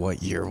getting the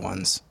what year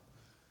ones?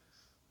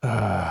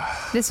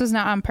 This was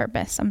not on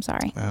purpose. I'm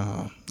sorry.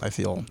 I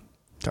feel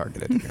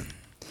targeted here.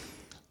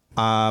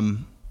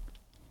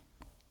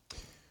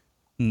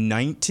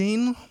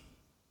 19?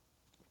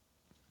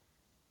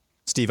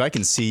 Steve, I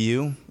can see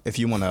you if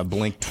you want to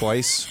blink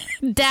twice.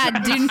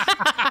 Dad, do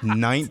not.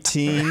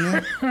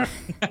 19.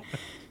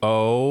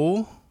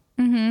 Oh.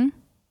 Mm-hmm.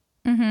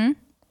 Mm-hmm.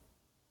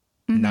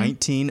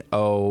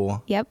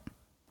 1903. Yep.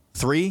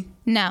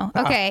 No.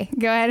 Okay.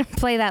 Go ahead and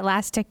play that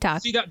last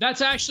TikTok. See,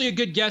 that's actually a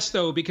good guess,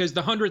 though, because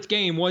the 100th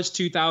game was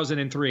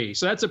 2003.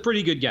 So that's a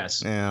pretty good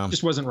guess. Yeah.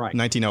 Just wasn't right.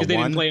 1901? They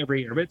didn't play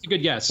every year, but it's a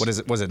good guess. What is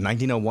it? Was it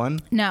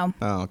 1901? No.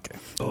 Oh, okay.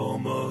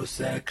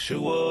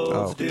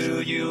 Homosexuals,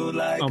 do you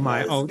like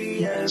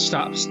lesbians?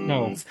 Stop.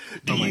 No.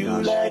 Do you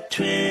like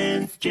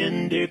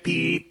transgender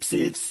peeps?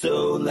 If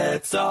so,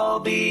 let's all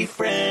be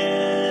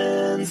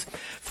friends.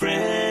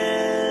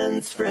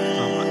 Friends.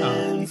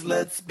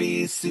 Let's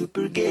be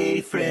super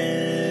gay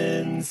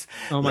friends.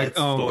 Let's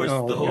force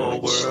the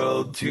whole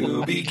world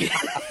to be gay.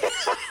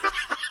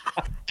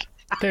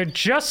 They're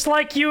just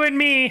like you and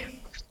me.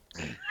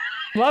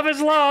 Love is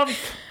love.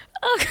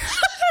 Oh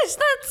gosh,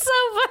 that's so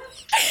funny.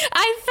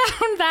 I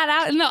found that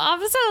out in the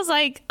office. I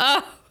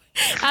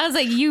was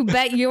like, you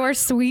bet your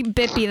sweet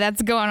bippy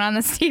that's going on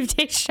the Steve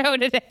Tate show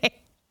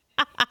today.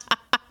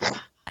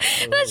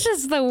 That's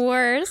just the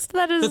worst.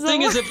 That is the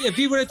thing is, if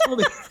you would have told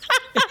me,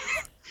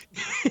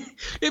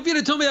 if you'd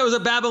have told me that was a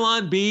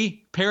Babylon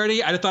Bee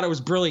parody, I'd have thought it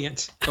was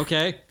brilliant.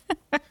 Okay.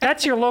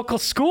 That's your local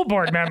school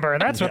board member.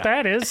 That's what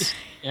that is.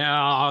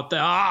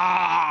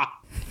 Yeah.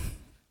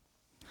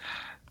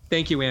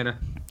 Thank you, Anna.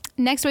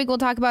 Next week we'll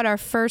talk about our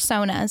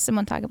fursonas, and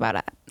we'll talk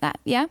about that.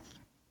 Yeah.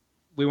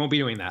 We won't be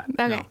doing that.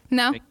 Okay.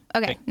 No.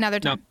 Okay. Another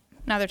No. time.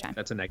 Another time.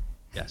 That's a negative.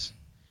 Yes.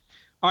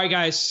 All right,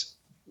 guys.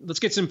 Let's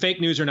get some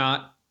fake news or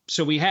not.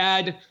 So we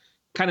had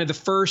kind of the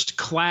first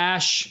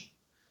clash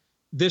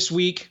this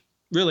week.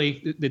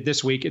 Really,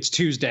 this week. It's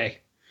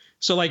Tuesday.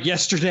 So like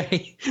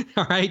yesterday,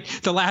 all right,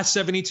 the last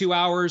 72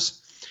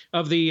 hours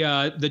of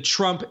the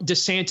Trump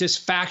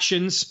DeSantis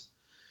factions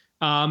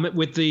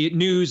with the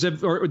news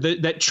of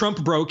that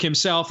Trump broke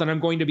himself and I'm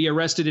going to be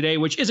arrested today,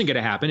 which isn't going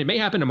to happen. It may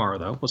happen tomorrow,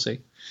 though. We'll see.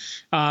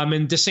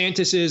 And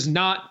DeSantis is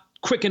not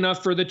quick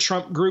enough for the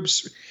Trump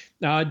group's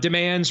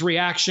demands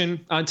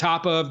reaction on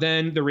top of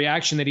then the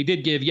reaction that he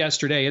did give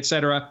yesterday, et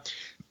cetera.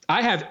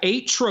 I have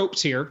 8 tropes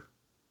here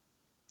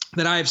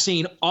that I have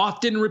seen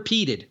often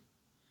repeated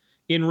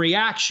in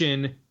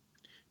reaction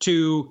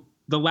to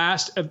the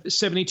last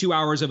 72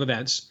 hours of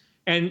events.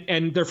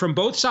 And they're from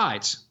both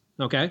sides.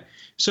 Okay.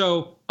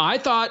 So I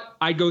thought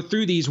I'd go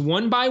through these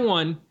one by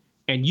one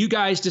and you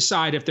guys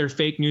decide if they're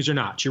fake news or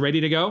not. You ready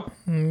to go?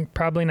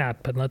 Probably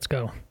not, but let's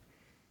go.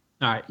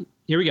 All right,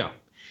 here we go.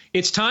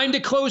 It's time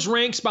to close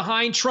ranks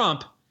behind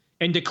Trump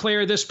and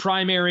declare this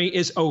primary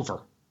is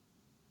over.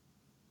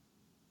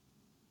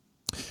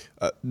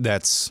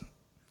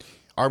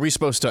 Are we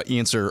supposed to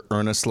answer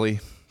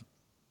earnestly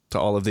to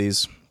all of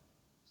these?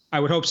 I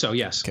would hope so,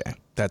 yes. Okay,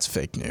 that's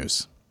fake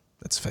news.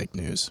 That's fake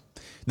news.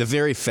 The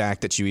very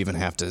fact that you even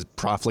have to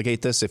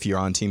profligate this if you're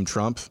on Team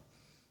Trump,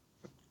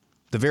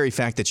 the very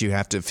fact that you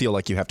have to feel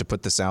like you have to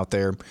put this out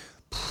there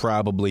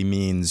probably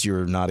means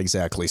you're not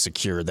exactly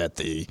secure that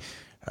the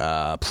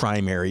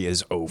primary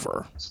is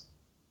over.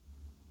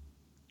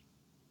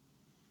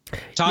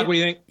 Todd, what do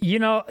you think? You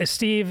know,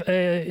 Steve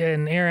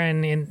and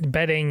Aaron, in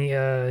betting,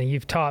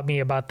 you've taught me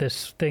about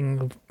this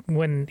thing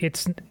when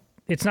it's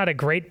not a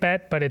great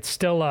bet, but it's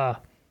still a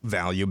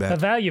value bet. A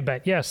value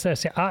bet, yes.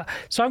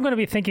 So I'm going to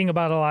be thinking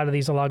about a lot of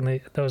these along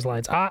those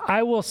lines.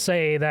 I will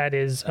say that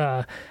is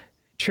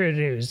true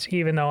news,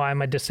 even though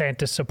I'm a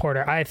DeSantis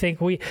supporter. I think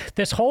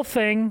this whole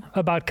thing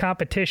about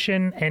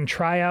competition and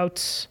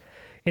tryouts,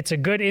 it's a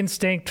good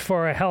instinct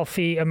for a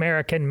healthy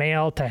American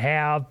male to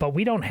have, but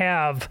we don't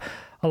have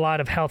a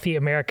lot of healthy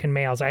American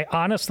males. I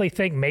honestly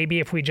think maybe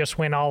if we just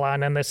went all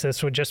on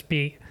this would just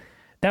be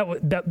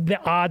the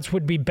odds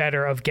would be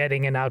better of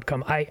getting an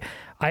outcome. I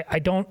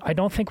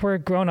don't think we're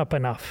grown up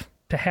enough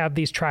to have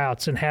these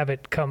tryouts and have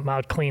it come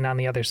out clean on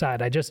the other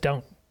side. I just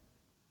don't.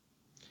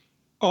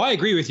 Oh, I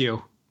agree with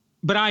you,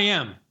 but I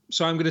am.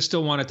 So I'm going to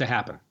still want it to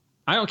happen.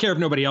 I don't care if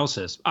nobody else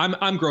is.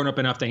 I'm grown up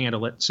enough to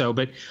handle it. So,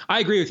 but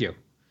I agree with you.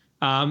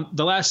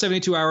 The last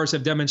 72 hours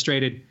have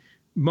demonstrated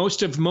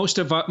most of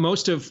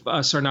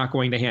us are not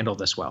going to handle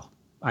this well.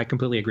 I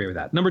completely agree with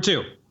that. Number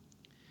 2,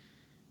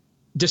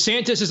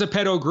 DeSantis is a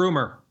pedo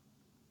groomer.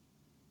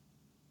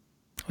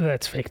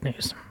 That's fake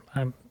news.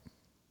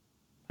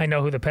 I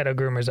know who the pedo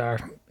groomers are,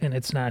 and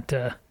it's not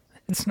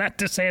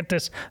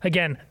DeSantis.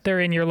 Again, they're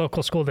in your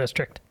local school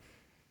district.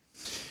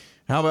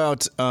 How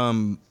about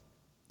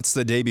it's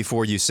the day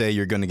before you say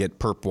you're going to get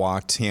perp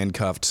walked,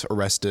 handcuffed,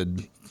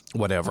 arrested,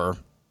 whatever.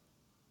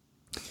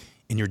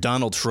 And you're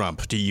Donald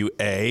Trump. Do you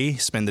A,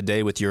 spend the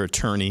day with your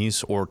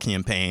attorneys or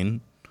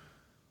campaign,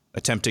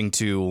 attempting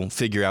to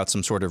figure out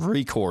some sort of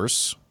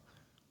recourse,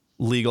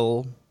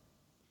 legal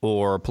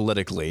or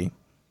politically,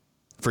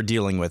 for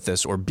dealing with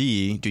this? Or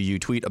B, do you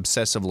tweet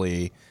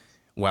obsessively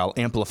while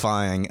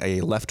amplifying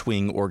a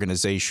left-wing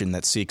organization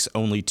that seeks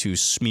only to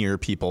smear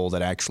people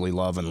that actually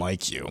love and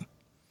like you?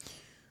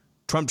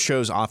 Trump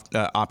chose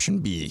option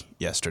B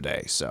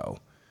yesterday, so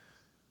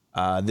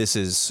this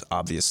is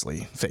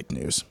obviously fake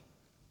news.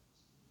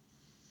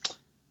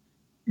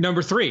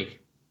 Number 3,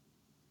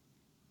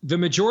 the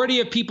majority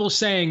of people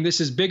saying this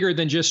is bigger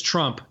than just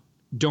Trump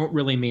don't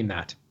really mean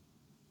that.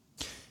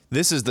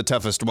 This is the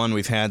toughest one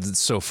we've had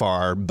so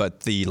far,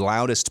 but the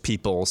loudest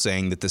people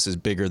saying that this is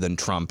bigger than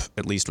Trump,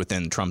 at least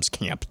within Trump's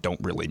camp,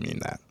 don't really mean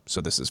that. So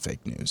this is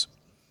fake news.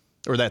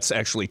 Or that's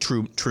actually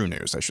true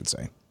news, I should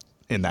say,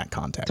 in that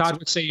context. Todd,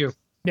 what say you?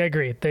 Yeah, I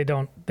agree. They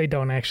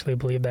don't actually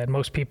believe that.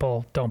 Most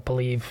people don't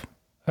believe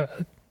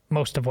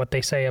most of what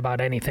they say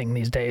about anything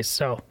these days.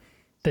 So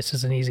this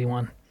is an easy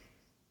one.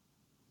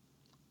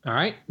 All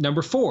right.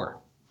 Number 4.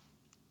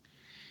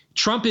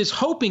 Trump is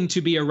hoping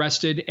to be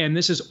arrested, and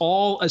this is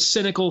all a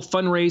cynical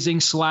fundraising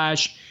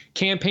 /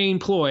 campaign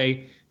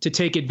ploy to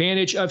take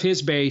advantage of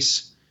his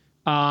base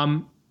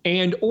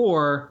and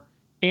or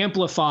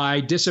amplify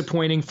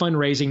disappointing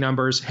fundraising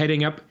numbers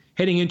heading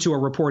into a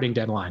reporting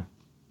deadline.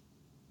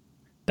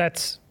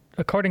 That's,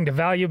 according to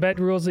value bet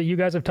rules that you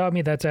guys have taught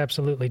me, that's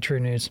absolutely true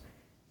news.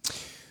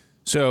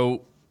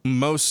 So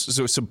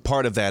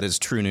part of that is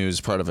true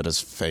news, part of it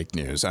is fake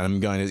news. I'm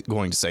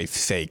going to say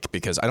fake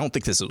because I don't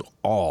think this is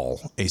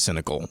all a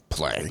cynical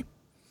play.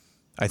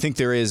 I think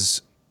there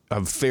is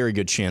a very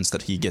good chance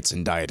that he gets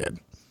indicted.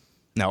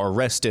 Now,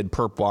 arrested,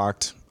 perp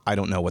walked, I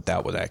don't know what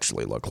that would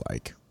actually look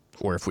like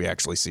or if we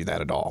actually see that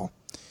at all.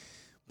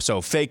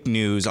 So fake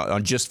news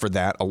just for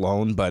that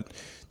alone, but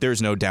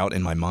there's no doubt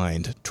in my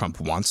mind Trump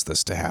wants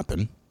this to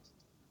happen.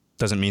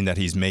 Doesn't mean that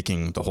he's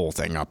making the whole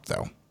thing up,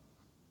 though.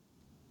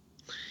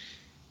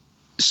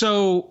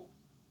 So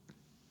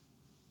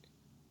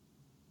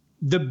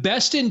the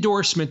best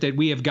endorsement that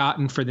we have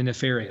gotten for the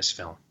Nefarious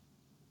film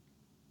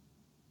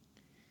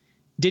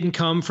didn't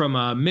come from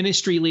a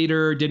ministry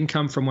leader, didn't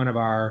come from one of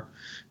our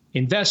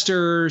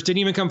investors, didn't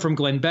even come from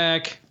Glenn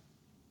Beck.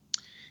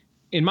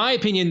 In my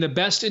opinion, the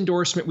best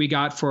endorsement we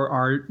got for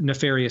our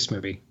Nefarious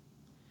movie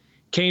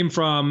came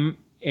from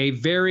a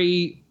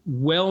very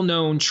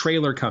well-known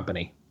trailer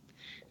company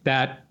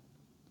that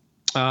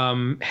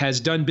has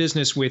done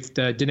business with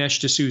Dinesh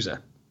D'Souza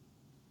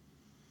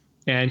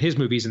and his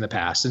movies in the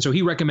past. And so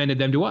he recommended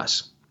them to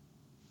us.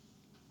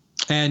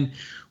 And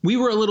we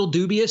were a little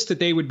dubious that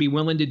they would be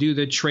willing to do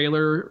the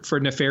trailer for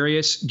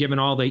Nefarious, given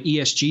all the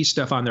ESG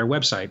stuff on their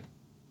website.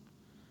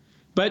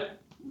 But,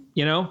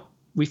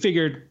 we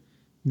figured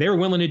they were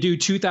willing to do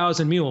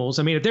 2,000 Mules.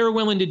 I mean, if they were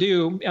willing to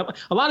do,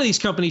 a lot of these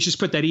companies just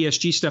put that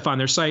ESG stuff on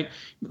their site.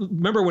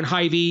 Remember when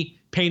Hy-Vee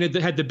had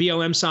the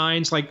BLM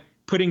signs, like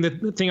putting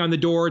the thing on the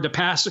door to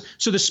pass,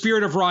 so the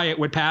spirit of riot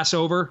would pass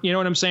over. You know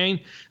what I'm saying?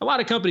 A lot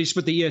of companies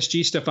put the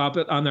ESG stuff up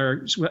on their,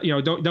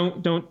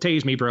 don't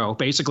tase me, bro,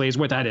 basically is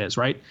what that is,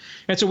 right?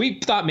 And so we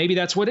thought maybe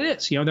that's what it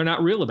is. They're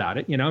not real about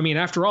it. I mean,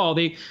 after all,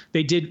 they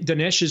did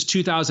Dinesh's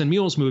 2,000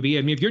 Mules movie.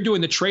 I mean, if you're doing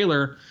the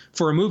trailer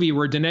for a movie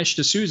where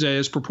Dinesh D'Souza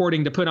is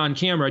purporting to put on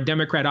camera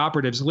Democrat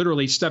operatives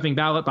literally stuffing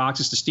ballot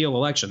boxes to steal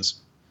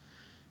elections,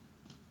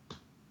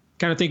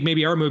 kind of think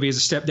maybe our movie is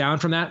a step down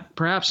from that,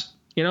 perhaps,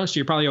 so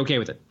you're probably okay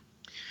with it.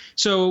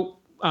 So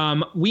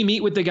we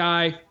meet with the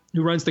guy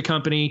who runs the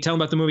company, tell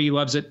him about the movie, he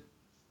loves it,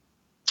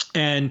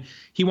 and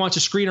he wants a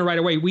screener right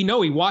away. We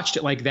know he watched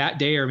it like that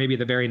day or maybe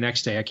the very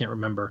next day, I can't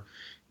remember.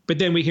 But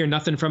then we hear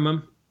nothing from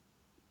him.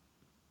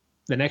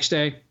 The next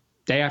day,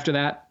 day after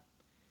that.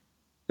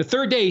 The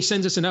third day, he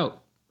sends us a note,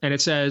 and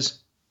it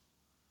says,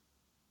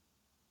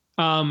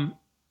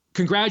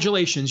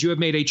 congratulations, you have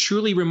made a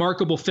truly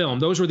remarkable film.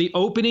 Those were the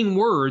opening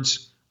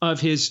words of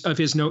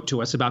his note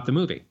to us about the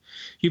movie.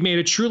 You've made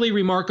a truly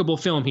remarkable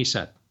film, he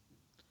said.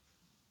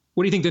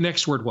 What do you think the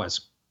next word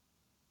was?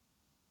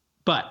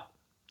 But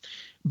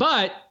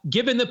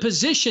given the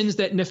positions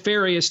that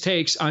Nefarious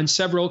takes on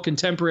several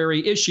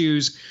contemporary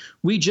issues,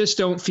 we just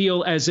don't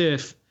feel as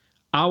if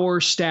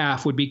our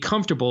staff would be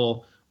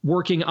comfortable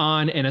working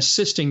on and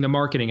assisting the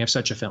marketing of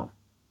such a film.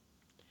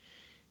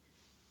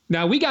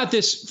 Now, we got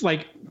this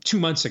like 2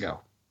 months ago.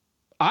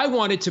 I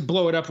wanted to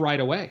blow it up right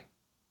away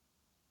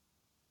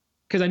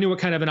because I knew what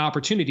kind of an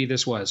opportunity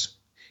this was.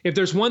 If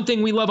there's one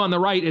thing we love on the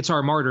right, it's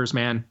our martyrs,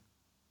 man.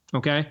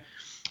 Okay?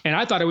 And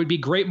I thought it would be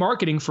great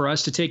marketing for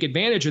us to take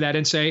advantage of that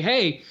and say,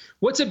 hey,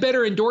 what's a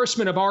better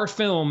endorsement of our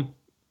film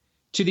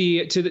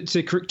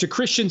to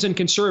Christians and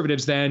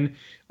conservatives than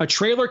a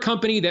trailer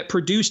company that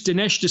produced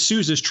Dinesh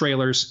D'Souza's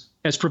trailers,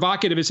 as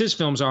provocative as his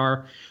films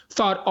are,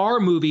 thought our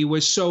movie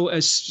was so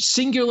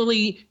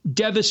singularly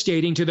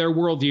devastating to their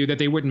worldview that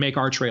they wouldn't make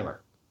our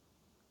trailer.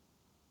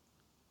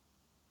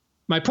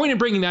 My point in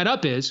bringing that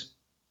up is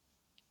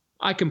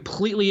I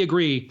completely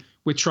agree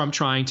with Trump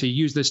trying to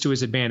use this to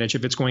his advantage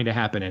if it's going to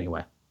happen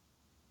anyway.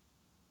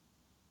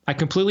 I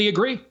completely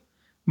agree.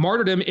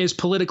 Martyrdom is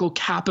political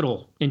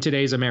capital in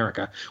today's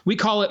America. We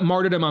call it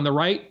martyrdom on the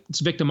right.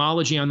 It's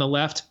victimology on the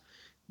left.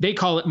 They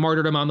call it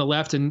martyrdom on the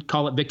left and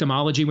call it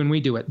victimology when we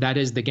do it. That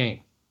is the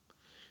game.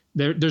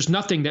 There's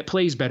nothing that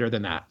plays better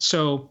than that.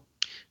 So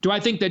do I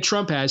think that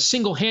Trump has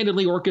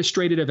single-handedly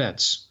orchestrated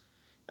events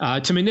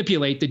to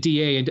manipulate the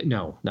DA? And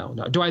no.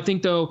 Do I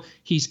think, though,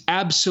 he's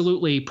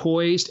absolutely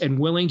poised and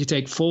willing to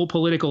take full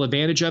political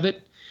advantage of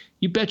it?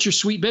 You bet your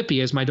sweet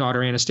bippy, as my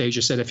daughter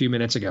Anastasia said a few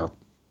minutes ago.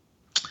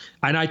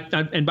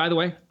 And by the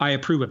way, I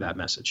approve of that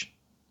message.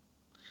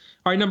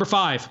 All right, number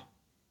 5.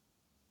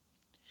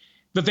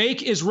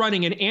 Vivek is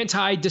running an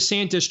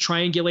anti-DeSantis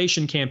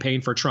triangulation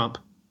campaign for Trump.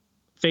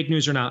 Fake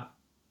news or not?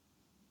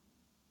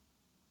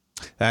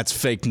 That's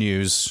fake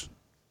news.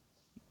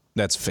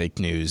 That's fake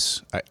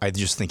news. I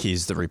just think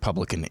he's the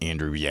Republican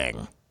Andrew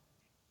Yang.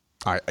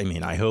 I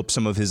mean, I hope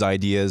some of his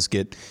ideas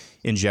get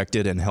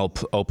injected and help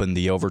open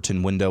the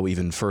Overton window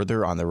even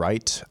further on the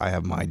right. I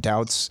have my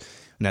doubts.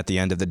 And at the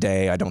end of the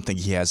day, I don't think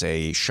he has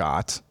a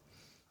shot.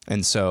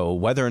 And so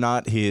whether or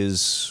not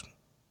his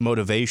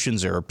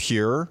motivations are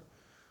pure,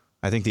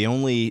 I think the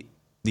only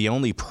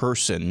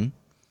person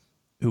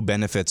who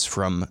benefits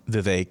from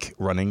Vivek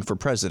running for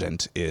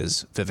president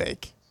is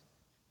Vivek.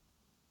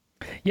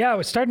 Yeah, I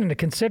was starting to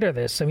consider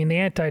this. I mean, the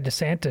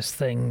anti-DeSantis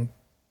thing,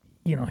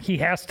 he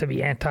has to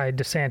be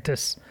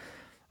anti-DeSantis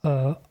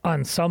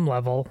on some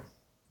level.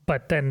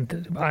 But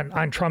then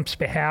on Trump's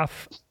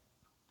behalf,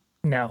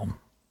 no.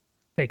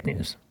 Fake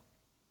news.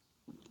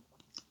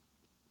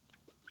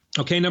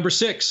 Okay, number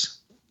 6.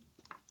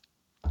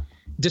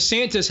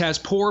 DeSantis has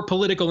poor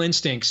political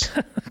instincts.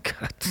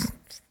 God.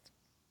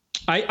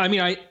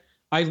 I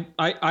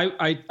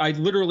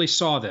literally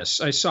saw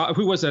this. I saw,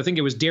 who was it? I think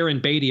it was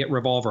Darren Beatty at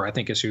Revolver, I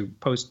think is who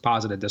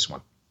posited this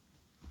one.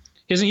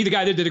 Isn't he the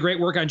guy that did the great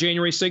work on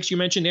January 6th you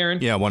mentioned, Aaron?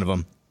 Yeah, one of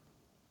them.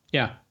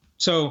 Yeah.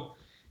 So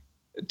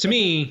to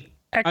me,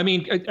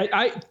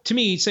 to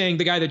me, saying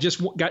the guy that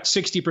just got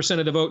 60%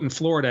 of the vote in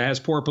Florida has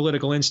poor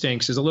political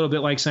instincts is a little bit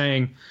like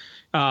saying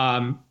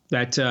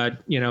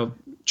that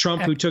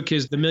Trump, who took the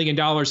 $1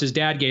 million his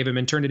dad gave him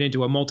and turned it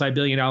into a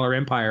multi-billion-dollar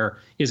empire,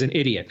 is an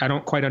idiot. I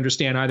don't quite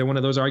understand either one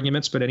of those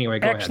arguments, but anyway,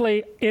 go ahead.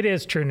 Actually, it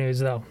is true news,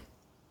 though.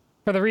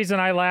 For the reason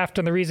I laughed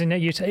and the reason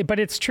that you say, but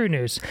it's true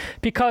news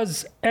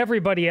because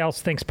everybody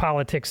else thinks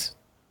politics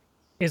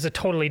is a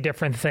totally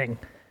different thing.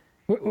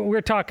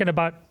 We're talking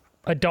about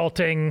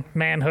adulting,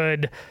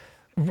 manhood,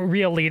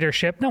 real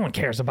leadership. No one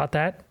cares about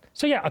that.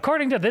 So yeah,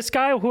 according to this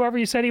guy, whoever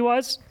you said he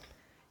was,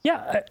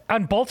 yeah,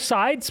 on both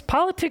sides,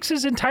 politics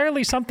is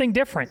entirely something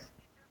different.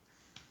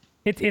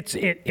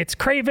 It's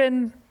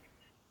craven.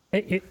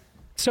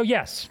 So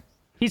yes,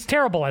 he's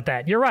terrible at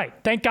that. You're right.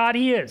 Thank God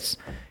he is.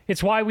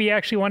 It's why we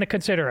actually want to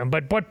consider him.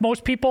 But what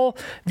most people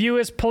view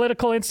as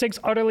political instincts,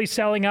 utterly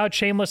selling out,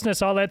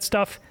 shamelessness, all that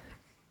stuff,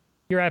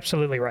 you're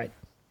absolutely right.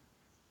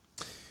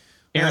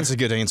 Yeah, that's a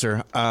good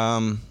answer.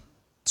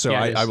 So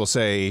yeah, I will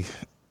say,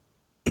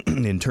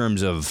 in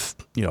terms of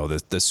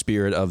the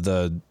spirit of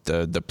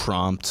the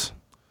prompt,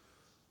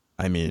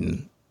 I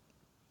mean,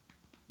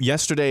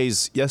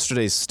 yesterday's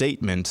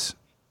statement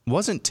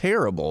wasn't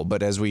terrible,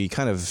 but as we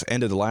kind of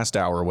ended the last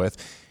hour with,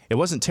 it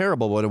wasn't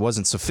terrible, but it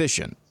wasn't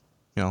sufficient.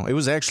 It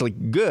was actually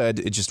good.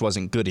 It just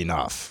wasn't good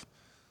enough.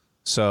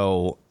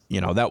 So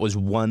that was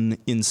one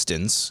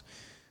instance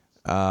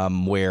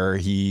where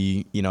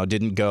he,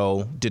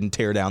 didn't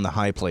tear down the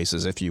high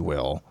places, if you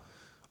will.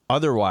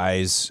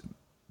 Otherwise,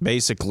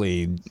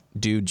 basically,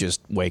 dude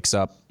just wakes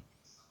up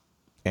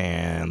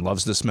and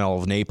loves the smell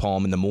of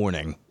napalm in the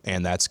morning,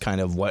 and that's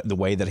kind of the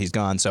way that he's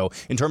gone. So,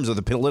 in terms of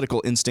the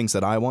political instincts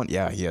that I want,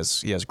 yeah, he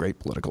has great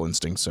political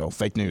instincts. So,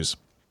 fake news.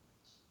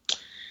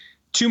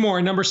 2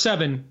 more. Number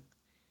 7.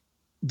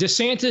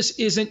 DeSantis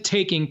isn't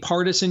taking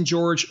partisan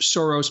George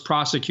Soros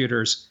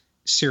prosecutors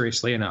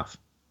seriously enough.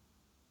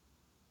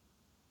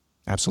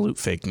 Absolute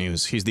fake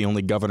news. He's the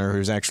only governor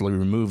who's actually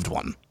removed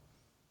one.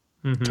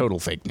 Mm-hmm. Total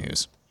fake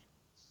news.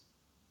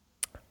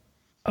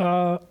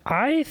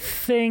 I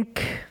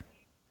think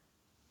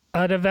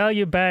on a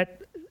value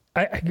bet,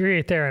 I agree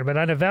with Aaron, but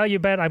on a value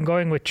bet, I'm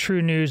going with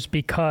true news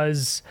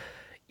because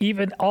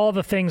even all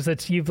the things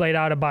that you've laid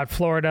out about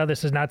Florida,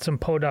 this is not some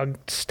podunk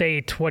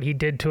state, what he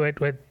did to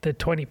it with the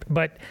 20,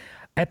 but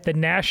at the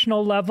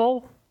national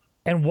level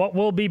and what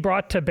will be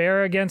brought to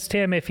bear against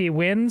him if he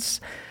wins,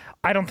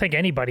 I don't think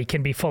anybody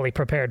can be fully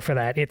prepared for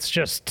that.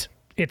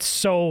 It's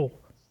so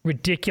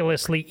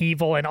ridiculously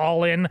evil and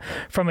all in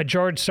from a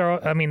George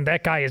Soros. I mean,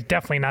 that guy is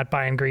definitely not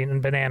buying green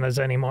and bananas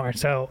anymore.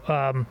 So,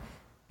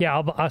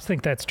 I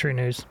think that's true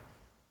news.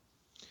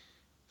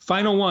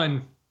 Final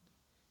one.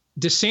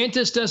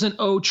 DeSantis doesn't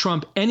owe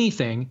Trump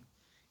anything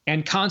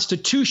and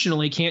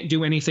constitutionally can't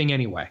do anything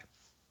anyway.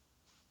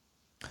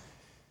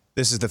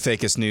 This is the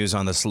fakest news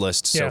on this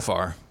list so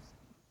far.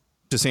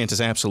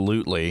 DeSantis,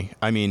 absolutely.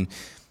 I mean,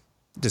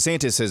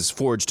 DeSantis has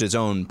forged his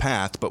own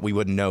path, but we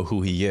wouldn't know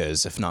who he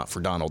is if not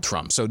for Donald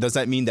Trump. So does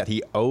that mean that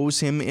he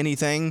owes him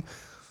anything?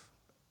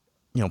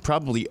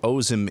 Probably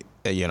owes him,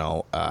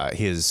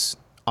 his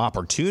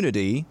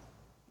opportunity,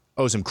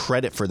 owes him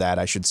credit for that,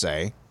 I should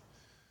say.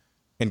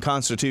 and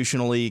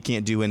constitutionally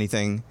can't do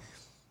anything.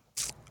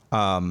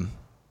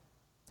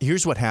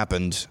 Here's what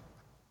happened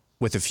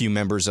with a few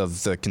members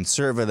of the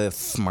conservative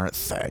smart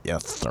set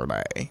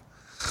yesterday.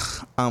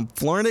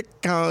 Florida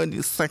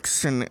Code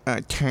Section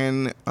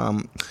 10,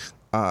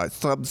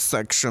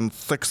 subsection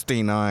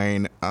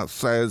 69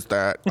 says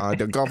that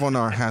the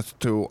governor has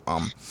to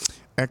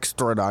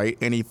extradite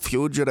any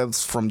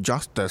fugitives from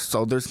justice.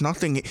 So there's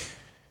nothing.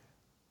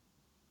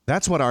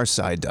 That's what our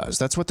side does.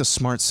 That's what the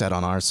smart set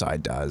on our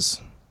side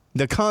does.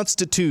 The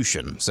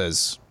Constitution,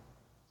 says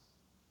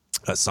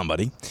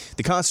somebody.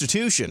 The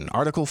Constitution,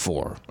 Article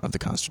 4 of the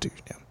Constitution.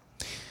 Yeah.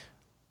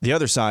 The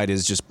other side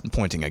is just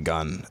pointing a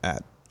gun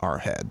at our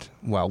head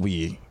while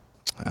we,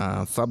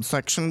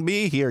 subsection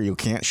B here, you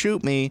can't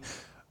shoot me.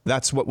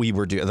 That's what we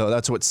were doing.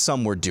 That's what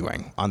some were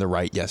doing on the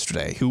right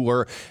yesterday, who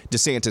were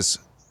DeSantis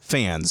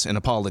fans and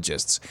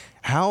apologists.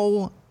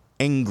 How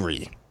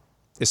angry,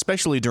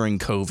 especially during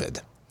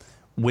COVID,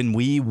 when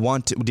we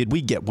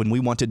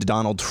wanted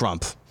Donald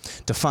Trump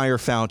to fire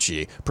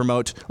Fauci,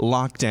 promote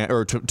lockdown,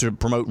 or to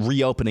promote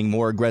reopening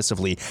more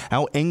aggressively?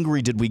 How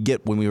angry did we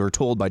get when we were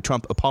told by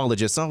Trump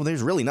apologists, oh,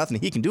 there's really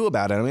nothing he can do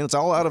about it. I mean, it's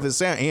all out of his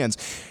hands.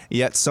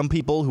 Yet some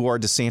people who are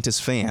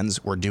DeSantis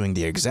fans were doing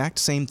the exact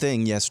same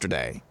thing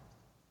yesterday.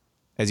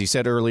 As you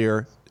said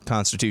earlier,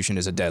 Constitution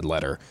is a dead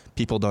letter.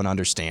 People don't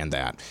understand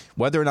that.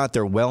 Whether or not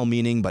they're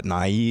well-meaning but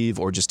naive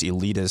or just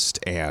elitist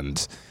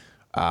and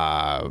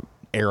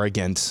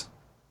arrogant,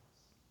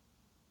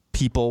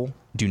 people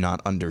do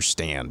not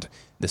understand.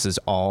 This is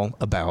all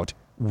about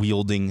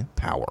wielding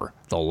power.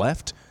 The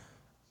left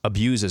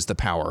abuses the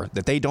power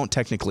that they don't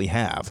technically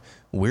have.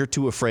 We're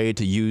too afraid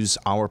to use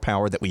our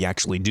power that we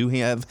actually do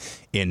have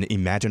in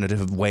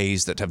imaginative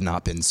ways that have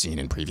not been seen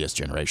in previous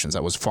generations.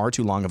 That was far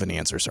too long of an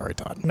answer. Sorry,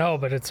 Todd. No,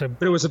 but it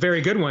was a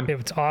very good one.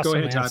 It's awesome. Go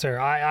ahead, answer.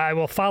 I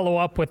will follow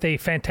up with a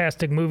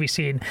fantastic movie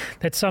scene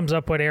that sums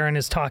up what Aaron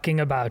is talking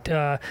about.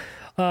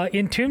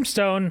 In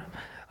Tombstone,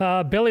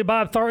 Billy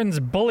Bob Thornton's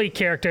bully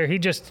character, he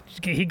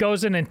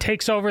goes in and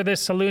takes over this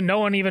saloon. No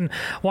one even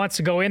wants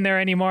to go in there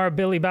anymore.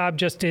 Billy Bob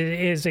just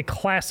is a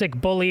classic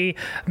bully,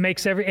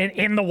 makes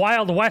in the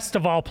Wild West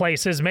of all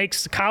places,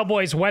 makes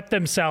cowboys wet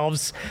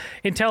themselves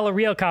until a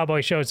real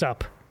cowboy shows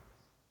up.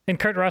 And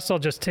Kurt Russell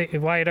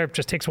Wyatt Earp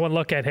just takes one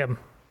look at him,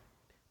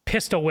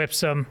 pistol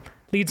whips him,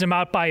 leads him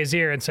out by his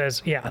ear and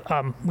says,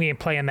 we ain't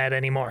playing that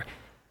anymore.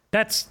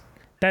 That's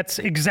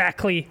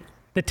exactly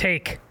the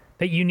take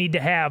that you need to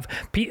have.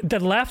 The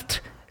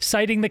left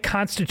citing the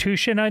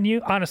Constitution on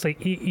you, honestly,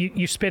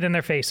 you spit in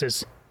their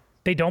faces.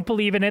 They don't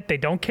believe in it. They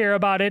don't care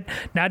about it.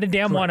 Not a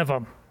damn one of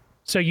them.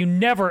 So you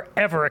never,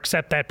 ever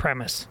accept that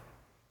premise.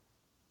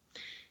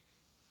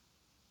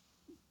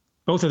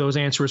 Both of those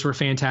answers were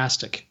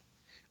fantastic.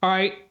 All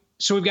right,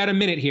 so we've got a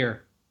minute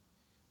here.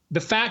 The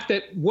fact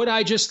that what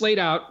I just laid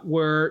out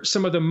were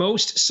some of the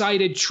most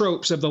cited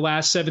tropes of the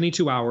last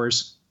 72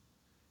 hours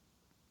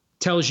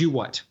tells you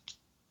what?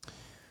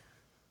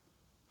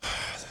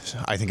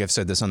 I think I've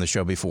said this on the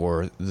show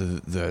before.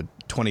 The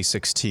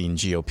 2016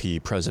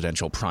 GOP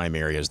presidential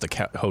primary is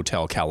the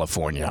Hotel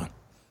California.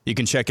 You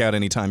can check out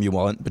anytime you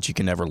want, but you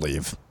can never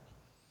leave.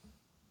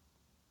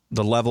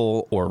 The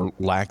level or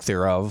lack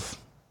thereof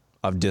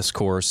of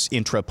discourse,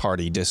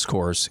 intra-party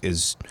discourse,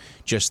 is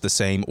just the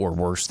same or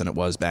worse than it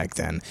was back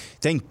then.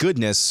 Thank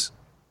goodness,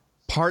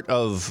 part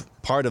of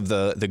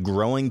the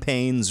growing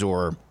pains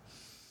or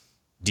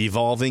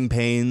devolving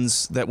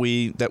pains that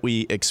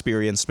we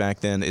experienced back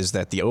then is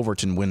that the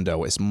Overton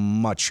window is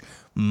much,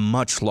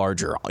 much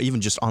larger, even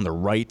just on the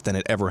right, than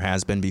it ever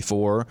has been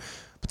before.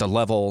 But the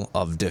level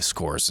of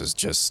discourse is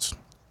just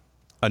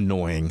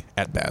annoying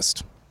at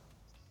best.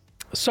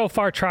 So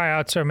far,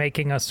 tryouts are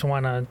making us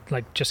want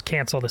to just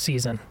cancel the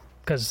season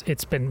because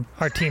it's been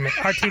our team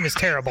is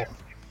terrible.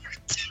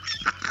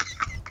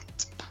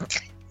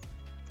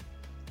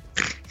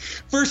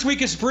 First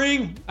week of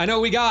spring, I know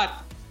we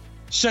got.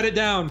 Shut it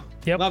down.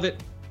 Yep. Love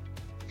it.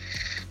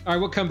 All right,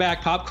 we'll come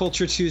back. Pop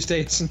Culture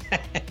Tuesday. It's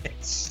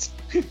next.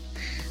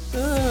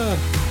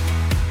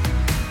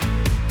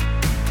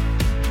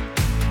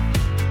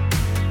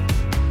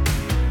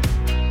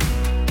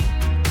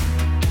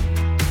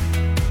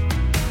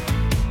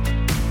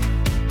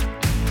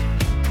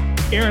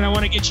 Aaron, I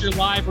want to get your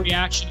live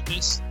reaction to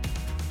this.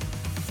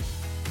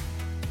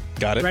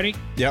 Got it. Ready?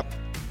 Yep.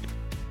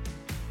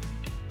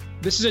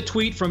 This is a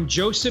tweet from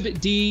Joseph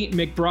D.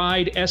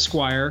 McBride,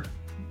 Esquire,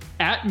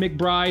 at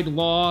McBride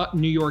Law,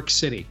 New York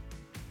City.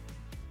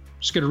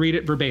 Just going to read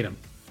it verbatim.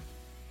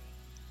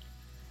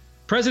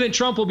 President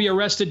Trump will be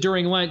arrested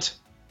during Lent,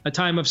 a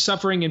time of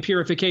suffering and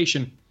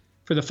purification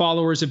for the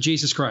followers of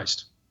Jesus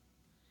Christ.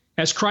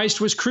 As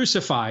Christ was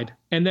crucified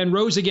and then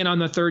rose again on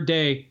the third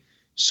day,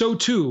 so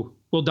too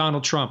will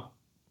Donald Trump.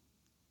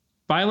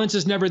 Violence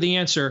is never the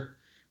answer.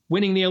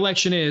 Winning the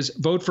election is.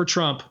 Vote for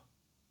Trump.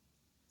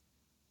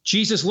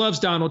 Jesus loves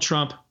Donald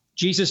Trump.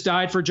 Jesus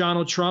died for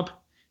Donald Trump.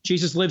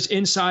 Jesus lives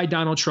inside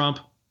Donald Trump.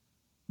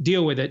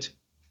 Deal with it.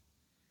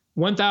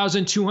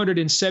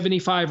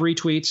 1,275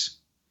 retweets,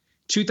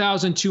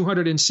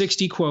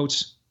 2,260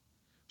 quotes,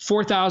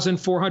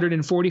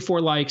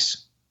 4,444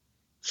 likes,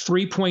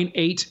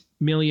 3.8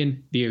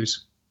 million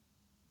views.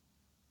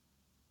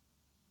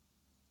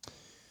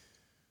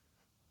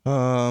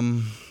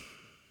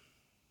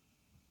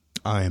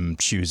 I'm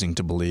choosing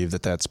to believe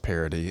that that's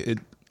parody.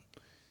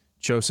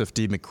 Joseph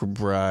D.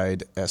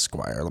 McBride,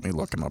 Esquire. Let me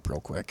look him up real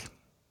quick.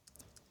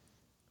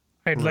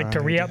 I'd like to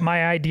re-up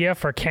my idea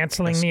for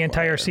canceling the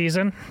entire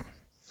season.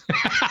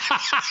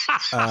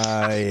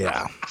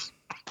 Yeah.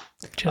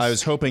 I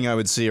was hoping I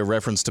would see a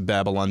reference to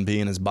Babylon Bee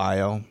in his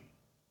bio,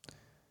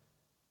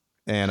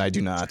 and I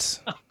do not.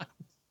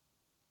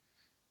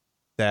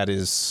 That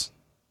is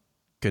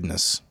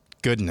goodness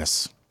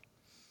gracious.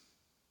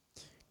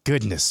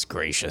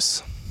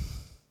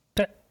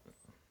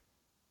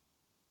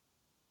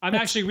 I'm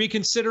actually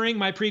reconsidering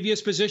my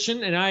previous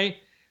position, and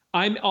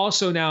I'm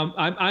also now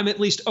I'm at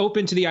least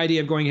open to the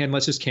idea of going ahead and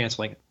let's just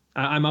canceling it.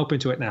 I'm open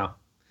to it now.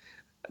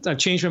 I've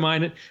changed my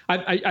mind.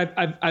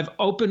 I've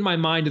opened my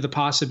mind to the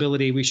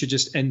possibility we should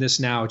just end this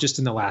now, just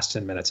in the last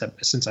 10 minutes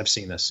since I've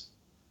seen this.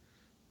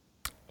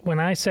 When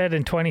I said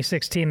in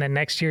 2016 that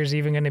next year's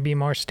even going to be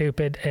more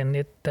stupid,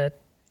 and that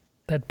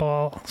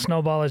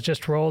snowball has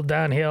just rolled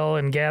downhill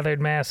and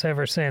gathered mass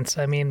ever since.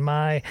 I mean,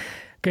 my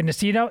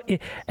goodness,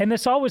 and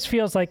this always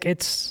feels like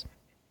it's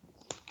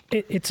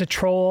a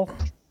troll.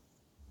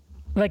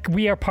 Like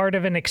we are part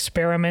of an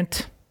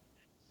experiment.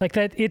 Like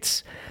that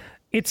it's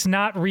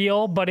not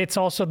real, but it's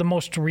also the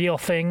most real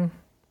thing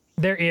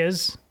there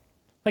is.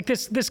 Like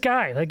this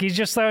guy, like he's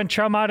just throwing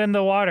chum out in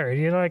the water.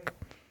 You're like,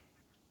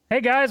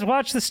 hey guys,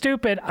 watch the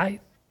stupid. I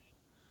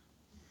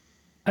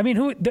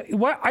mean,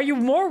 what are you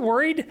more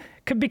worried?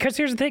 Because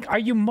here's the thing: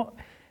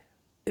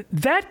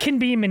 that can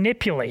be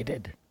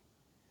manipulated.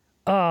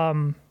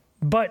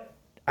 But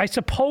I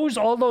suppose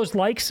all those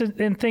likes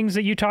and things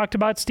that you talked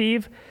about,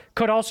 Steve,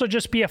 could also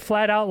just be a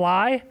flat out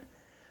lie.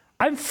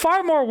 I'm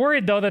far more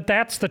worried though that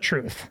that's the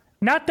truth.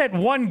 Not that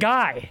one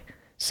guy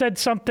said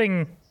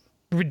something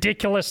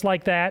ridiculous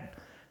like that,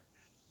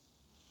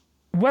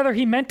 whether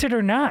he meant it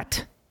or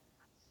not.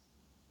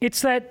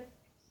 It's that,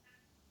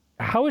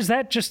 how is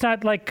that just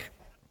not like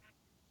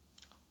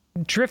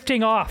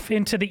drifting off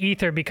into the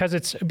ether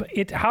because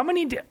how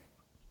many,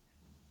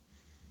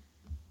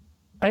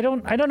 I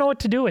don't know what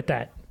to do with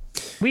that.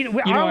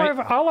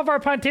 All of our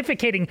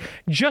pontificating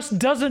just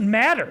doesn't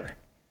matter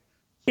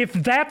if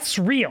that's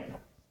real,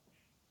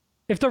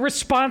 if the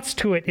response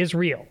to it is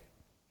real.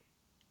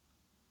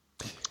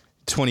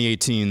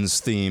 2018's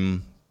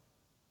theme,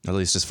 at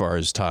least as far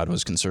as Todd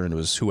was concerned,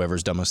 was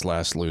whoever's dumbest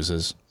last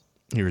loses.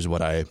 Here's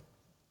what I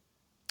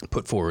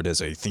put forward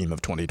as a theme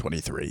of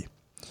 2023.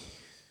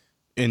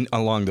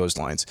 Along those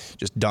lines,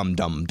 just dumb.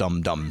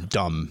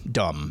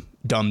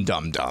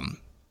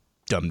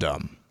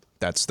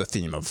 That's the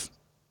theme of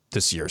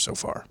this year so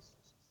far.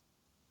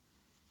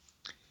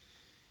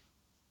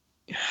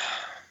 Do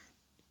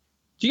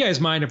you guys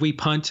mind if we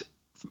punt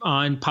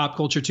on Pop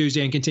Culture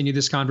Tuesday and continue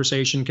this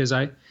conversation? Because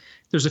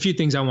there's a few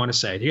things I want to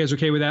say. You guys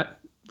okay with that?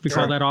 We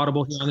call that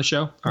audible here on the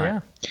show? All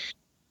right.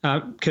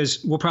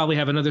 Because we'll probably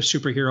have another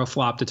superhero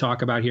flop to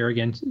talk about here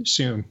again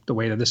soon, the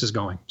way that this is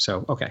going.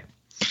 So, okay.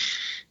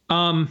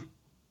 One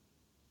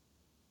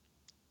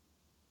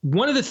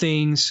of the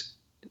things,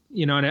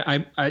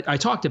 and I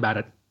talked about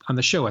it on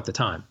the show at the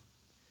time.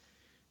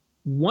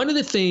 One of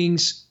the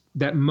things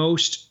that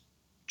most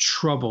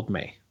troubled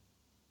me,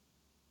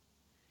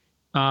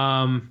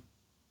 I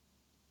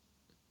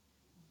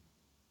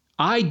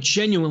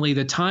genuinely,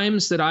 the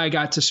times that I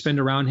got to spend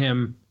around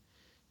him,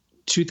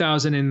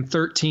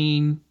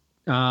 2013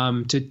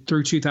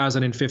 through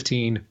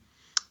 2015,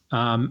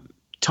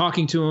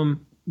 talking to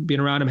him, being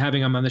around him,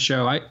 having him on the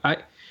show,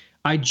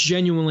 I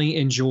genuinely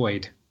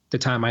enjoyed the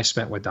time I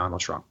spent with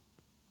Donald Trump.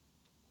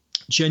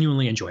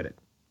 Genuinely enjoyed it.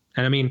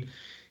 And I mean,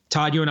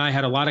 Todd, you and I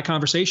had a lot of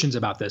conversations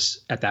about this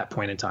at that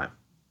point in time.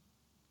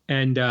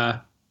 And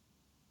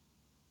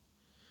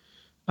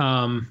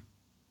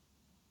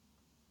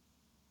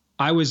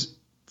I was,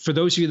 for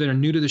those of you that are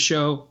new to the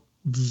show,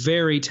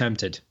 very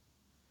tempted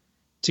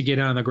to get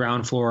on the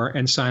ground floor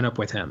and sign up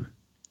with him.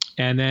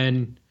 And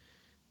then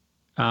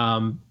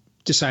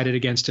decided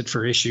against it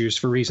for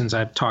reasons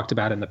I've talked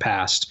about in the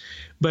past.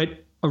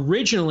 But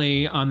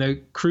originally on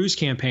the Cruz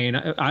campaign,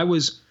 I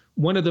was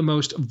one of the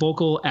most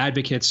vocal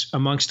advocates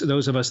amongst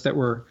those of us that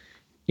were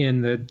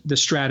in the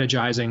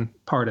strategizing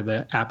part of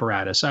the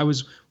apparatus. I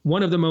was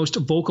one of the most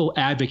vocal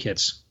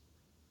advocates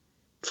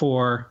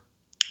for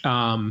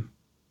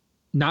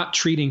not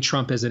treating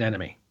Trump as an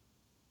enemy,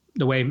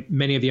 the way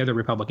many of the other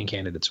Republican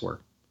candidates were,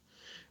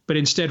 but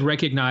instead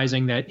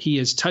recognizing that he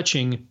is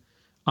touching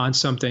on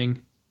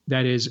something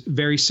that is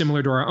very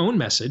similar to our own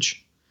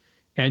message.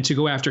 And to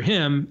go after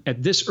him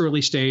at this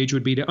early stage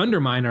would be to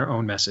undermine our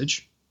own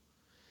message.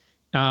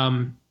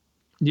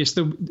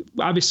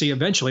 Obviously,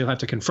 eventually, you'll have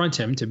to confront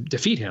him to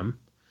defeat him.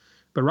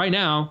 But right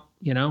now,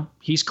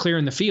 he's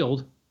clearing the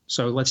field.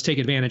 So let's take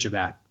advantage of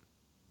that.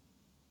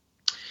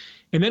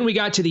 And then we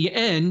got to the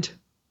end.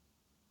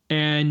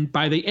 And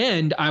by the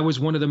end, I was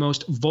one of the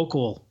most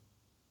vocal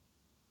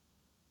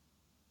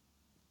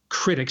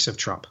critics of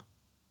Trump.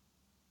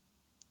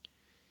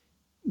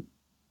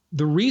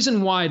 the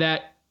reason why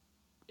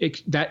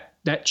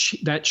that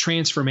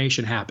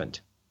transformation happened.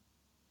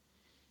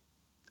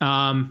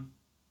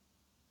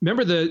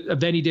 Remember the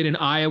event he did in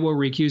Iowa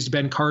where he accused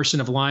Ben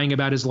Carson of lying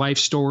about his life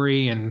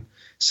story and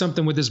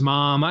something with his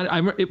mom?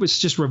 It was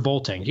just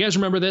revolting. You guys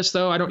remember this,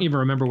 though? I don't even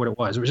remember what it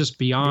was. It was just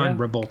beyond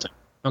revolting.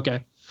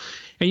 Okay.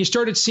 And you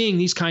started seeing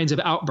these kinds of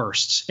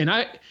outbursts. And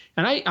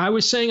I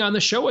was saying on the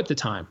show at the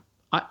time,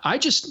 I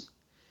just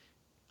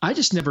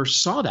never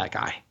saw that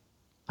guy.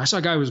 I saw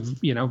a guy who was,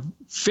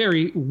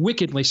 very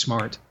wickedly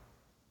smart,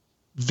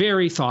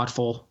 very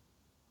thoughtful,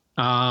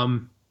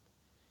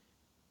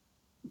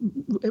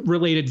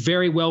 related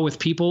very well with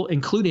people,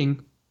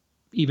 including,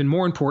 even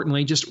more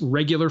importantly, just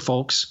regular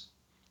folks.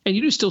 And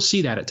you do still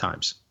see that at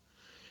times.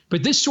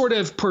 But this sort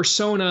of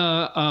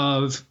persona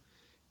of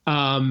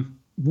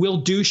will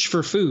douche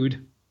for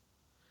food,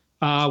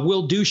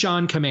 will douche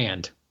on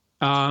command.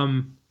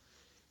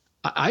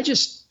 I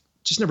just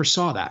never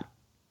saw that.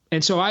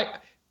 And so I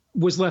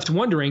was left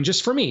wondering,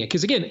 just for me,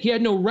 because again, he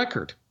had no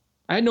record.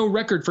 I had no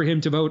record for him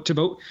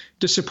to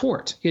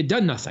support. He had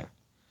done nothing.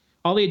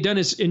 All he had done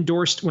is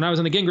endorsed, when I was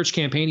on the Gingrich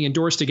campaign, he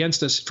endorsed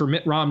against us for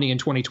Mitt Romney in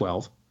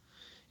 2012.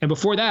 And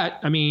before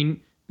that, the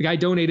guy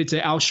donated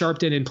to Al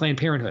Sharpton and Planned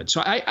Parenthood.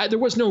 So there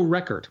was no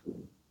record.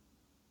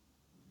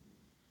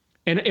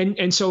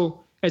 And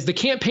so as the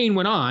campaign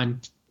went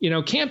on,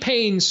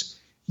 campaigns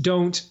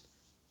don't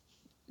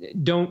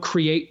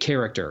create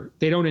character.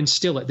 They don't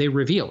instill it. They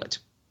reveal it.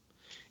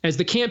 As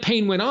the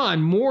campaign went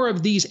on, more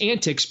of these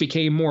antics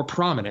became more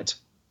prominent.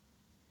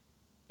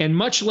 And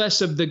much less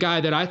of the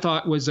guy that I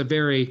thought was a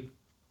very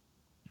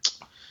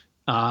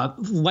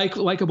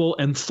likable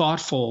and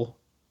thoughtful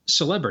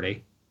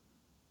celebrity.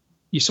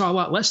 You saw a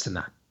lot less than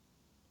that.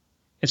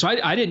 And so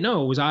I didn't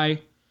know, I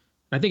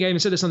think I even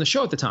said this on the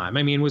show at the time.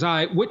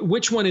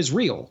 Which one is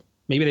real?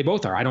 Maybe they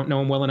both are. I don't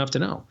know him well enough to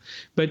know.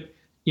 But,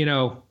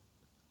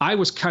 I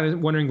was kind of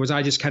wondering, was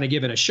I just kind of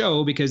given a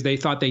show because they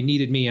thought they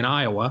needed me in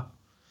Iowa?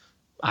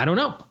 I don't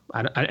know.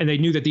 And they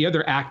knew that the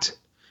other act,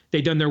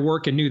 they'd done their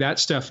work and knew that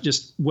stuff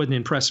just wouldn't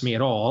impress me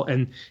at all.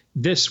 And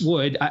this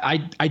would.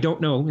 I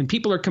don't know. And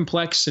people are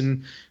complex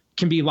and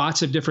can be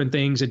lots of different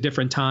things at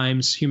different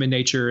times. Human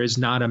nature is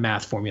not a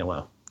math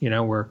formula.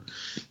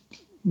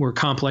 We're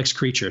complex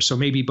creatures. So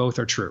maybe both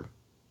are true.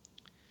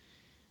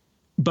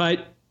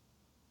 But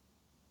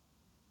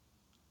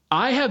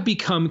I have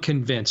become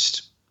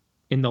convinced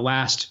in the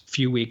last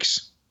few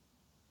weeks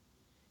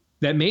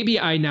that maybe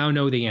I now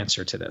know the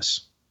answer to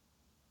this.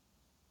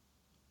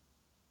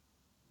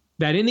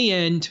 That in the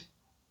end,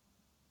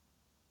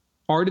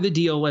 art of the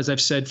deal, as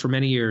I've said for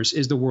many years,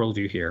 is the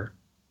worldview here.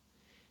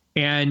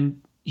 And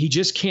he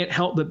just can't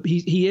help but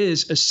he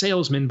is a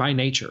salesman by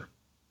nature.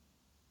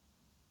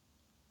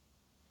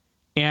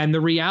 And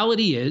the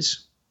reality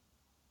is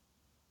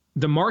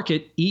the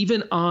market,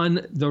 even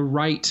on the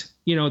right,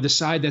 the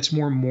side that's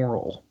more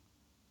moral,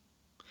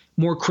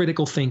 more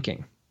critical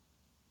thinking,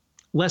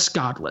 less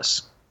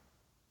godless,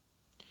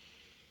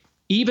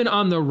 even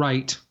on the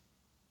right,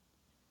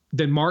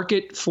 the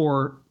market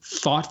for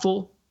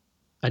thoughtful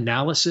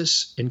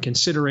analysis and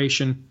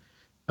consideration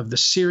of the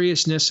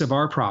seriousness of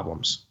our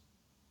problems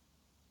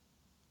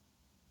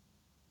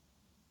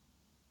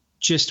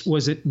just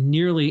wasn't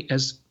nearly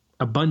as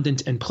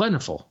abundant and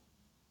plentiful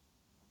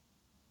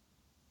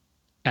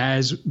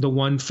as the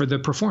one for the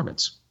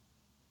performance.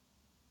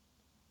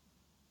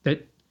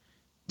 That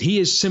he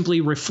is simply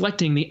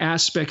reflecting the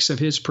aspects of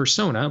his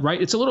persona,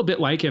 right? It's a little bit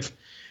like if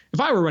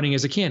I were running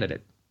as a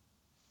candidate,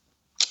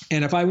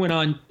 and if I went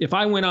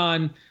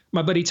on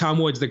my buddy Tom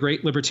Woods, the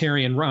great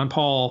libertarian Ron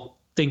Paul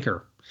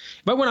thinker,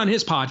 if I went on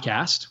his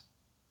podcast,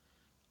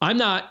 I'm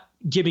not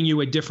giving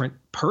you a different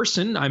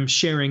person. I'm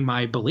sharing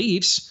my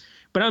beliefs,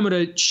 but I'm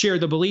going to share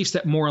the beliefs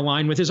that more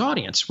align with his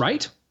audience,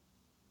 right?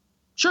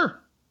 Sure.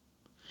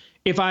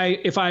 If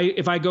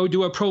I go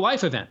do a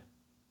pro-life event,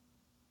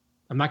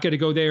 I'm not going to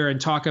go there and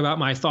talk about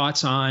my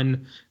thoughts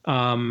on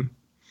the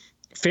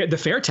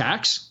fair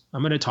tax.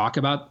 I'm going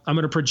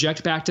to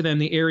project back to them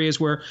the areas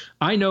where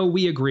I know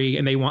we agree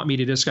and they want me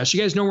to discuss.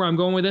 You guys know where I'm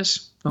going with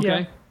this?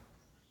 Okay.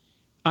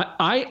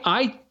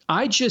 Yeah.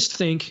 I just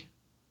think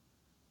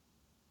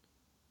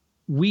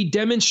we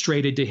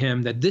demonstrated to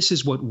him that this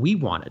is what we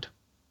wanted.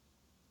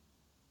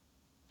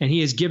 And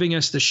he is giving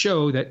us the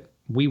show that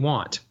we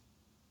want.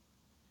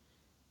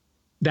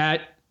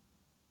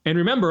 And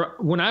remember,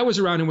 when I was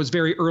around, it was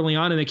very early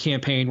on in the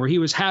campaign where he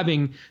was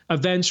having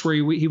events where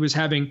he was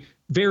having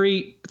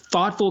very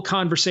thoughtful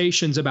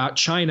conversations about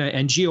China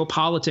and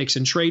geopolitics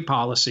and trade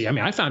policy.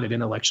 I found it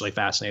intellectually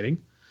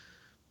fascinating.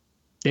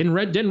 Didn't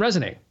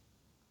resonate.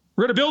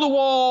 We're going to build a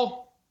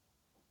wall,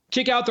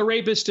 kick out the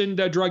rapists and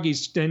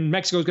druggies, and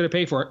Mexico's going to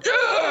pay for it.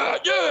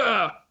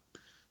 Yeah.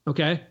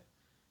 Okay.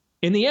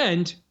 In the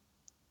end,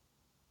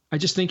 I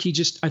think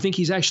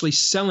he's actually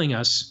selling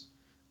us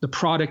the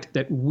product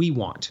that we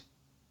want.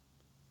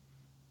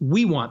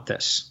 We want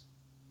this.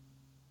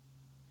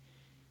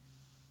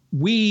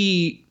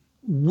 We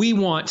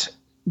want,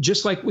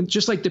 just like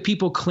the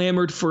people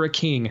clamored for a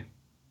king.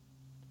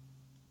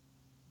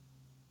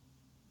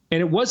 And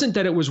it wasn't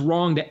that it was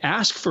wrong to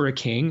ask for a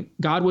king.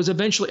 God was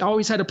eventually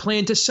always had a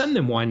plan to send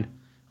them one,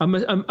 a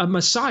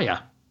Messiah,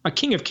 a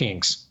King of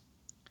Kings.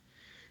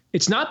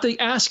 It's not the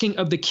asking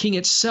of the king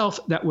itself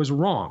that was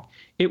wrong.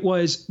 It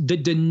was the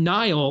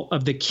denial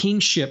of the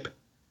kingship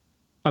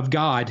of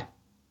God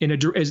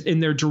in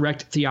their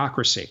direct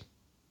theocracy.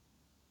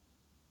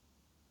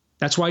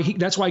 That's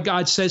why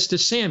God says to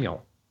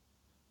Samuel,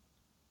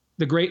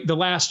 the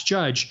last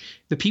judge,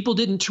 the people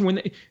didn't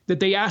that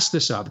they asked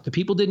this of. The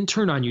people didn't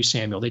turn on you,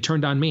 Samuel. They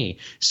turned on me.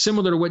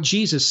 Similar to what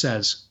Jesus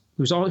says,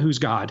 who's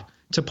God,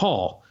 to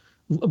Paul.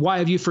 Why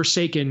have you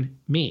forsaken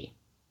me?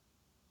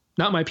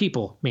 Not my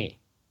people, me.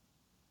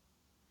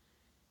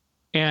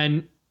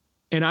 And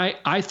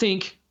I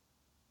think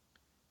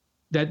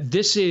that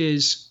this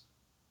is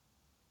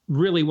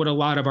really what a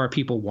lot of our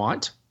people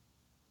want.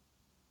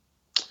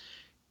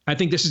 I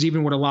think this is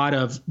even what a lot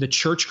of the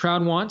church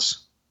crowd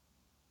wants.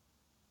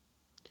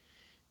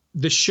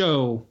 The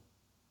show,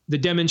 the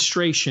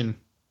demonstration.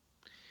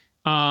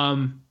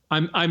 I'm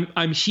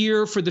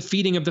here for the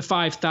feeding of the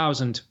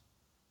 5,000.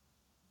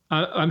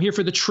 I'm here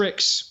for the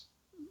tricks,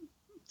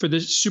 for the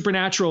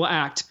supernatural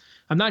act.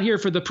 I'm not here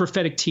for the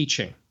prophetic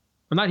teaching.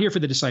 I'm not here for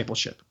the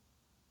discipleship.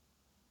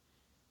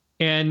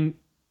 And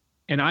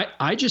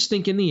I just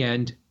think in the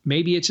end,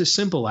 maybe it's as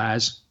simple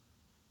as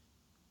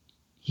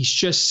he's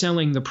just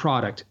selling the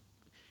product.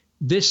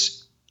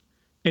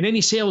 And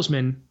any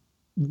salesman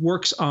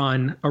works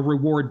on a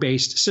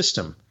reward-based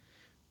system.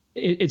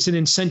 It's an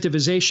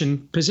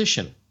incentivization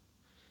position.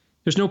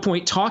 There's no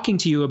point talking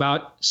to you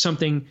about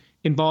something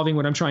involving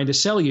what I'm trying to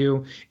sell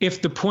you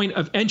if the point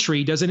of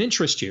entry doesn't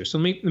interest you. So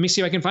let me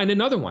see if I can find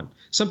another one,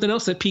 something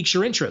else that piques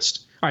your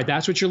interest. All right,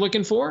 that's what you're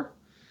looking for?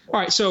 All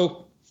right,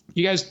 so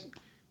you guys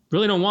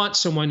really don't want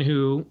someone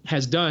who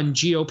has done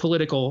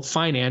geopolitical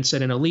finance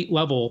at an elite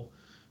level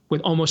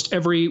with almost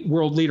every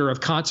world leader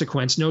of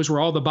consequence, knows where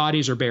all the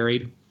bodies are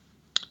buried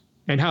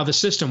and how the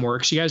system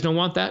works. You guys don't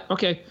want that?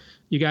 Okay.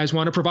 You guys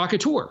want a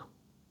provocateur.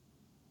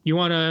 You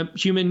want a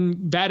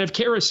human vat of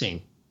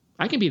kerosene.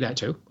 I can be that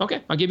too.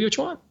 Okay, I'll give you what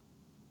you want.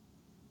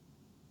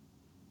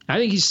 I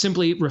think he's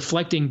simply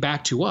reflecting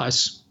back to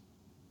us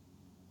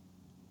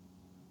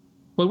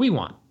what we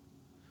want.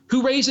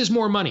 Who raises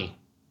more money?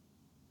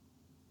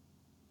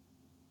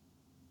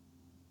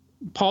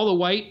 Paula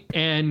White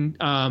and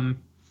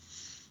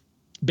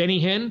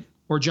Benny Hinn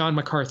or John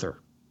MacArthur?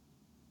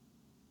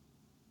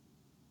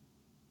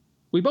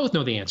 We both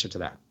know the answer to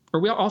that.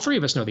 Or all three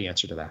of us know the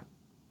answer to that.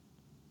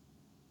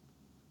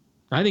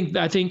 I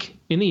think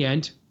in the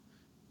end,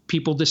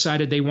 people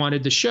decided they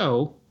wanted the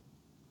show.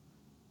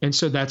 And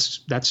so that's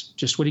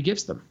just what he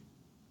gives them.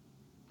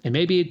 And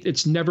maybe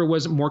it's never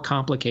was more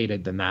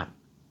complicated than that.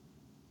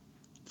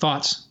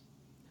 Thoughts?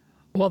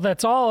 Well,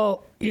 that's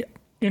all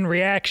in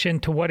reaction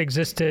to what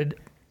existed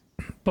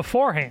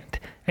beforehand.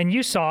 And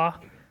you saw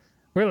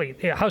really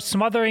how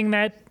smothering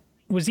that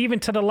was, even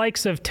to the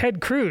likes of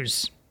Ted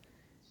Cruz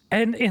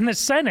and in the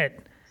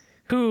Senate,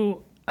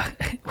 who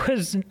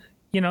was,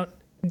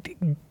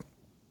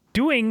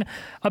 doing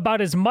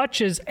about as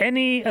much as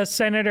any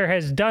senator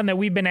has done that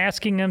we've been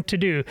asking them to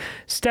do,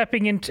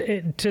 stepping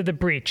into the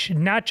breach,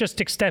 not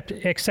just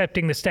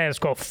accepting the status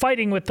quo,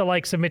 fighting with the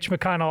likes of Mitch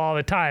McConnell all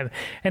the time.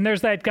 And there's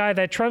that guy,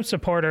 that Trump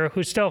supporter,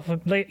 who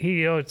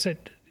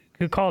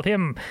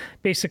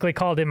basically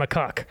called him a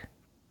cuck.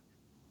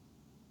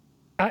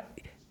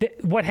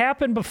 What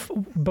happened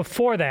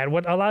before that,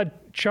 what allowed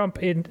Trump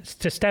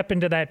to step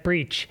into that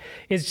breach,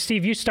 is,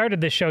 Steve, you started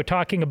this show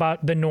talking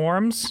about the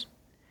norms.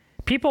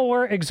 People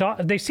were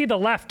exhausted. They see the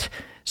left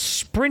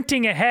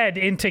sprinting ahead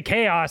into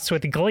chaos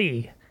with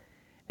glee,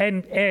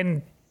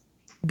 and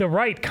the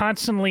right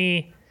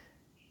constantly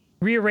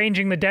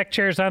rearranging the deck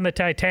chairs on the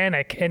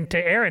Titanic. And to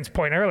Aaron's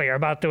point earlier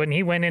about when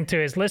he went into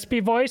his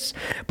lispy voice,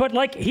 but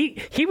like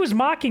he was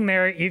mocking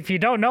there. If you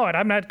don't know it,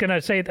 I'm not going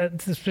to say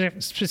the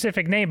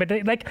specific name, but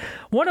like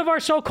one of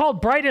our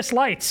so-called brightest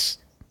lights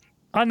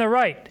on the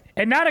right,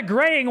 and not a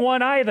graying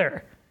one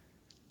either.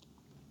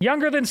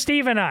 Younger than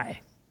Steve and I.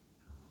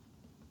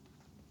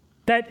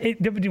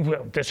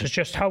 This is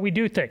just how we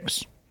do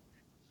things.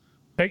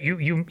 That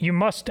you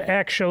must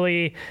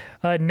actually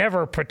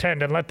never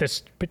pretend and let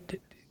this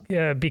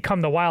become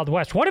the Wild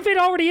West. What if it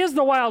already is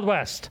the Wild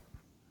West?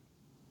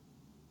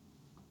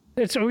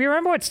 You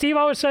remember what Steve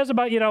always says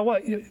about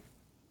what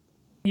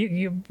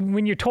you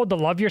when you're told to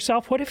love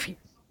yourself. What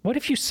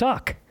if you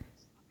suck?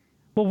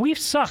 Well, we've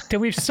sucked,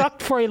 and we've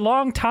sucked for a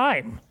long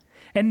time,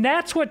 and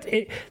that's what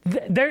he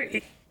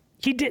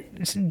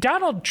did.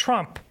 Donald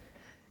Trump.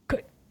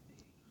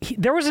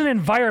 There was an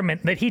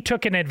environment that he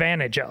took an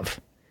advantage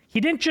of.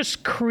 He didn't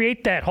just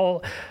create that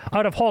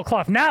out of whole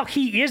cloth. Now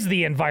he is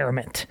the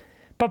environment.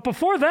 But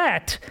before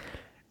that,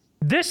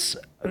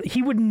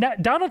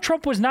 Donald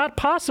Trump was not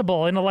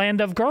possible in a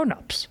land of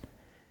grown-ups.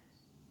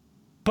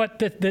 But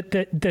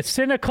the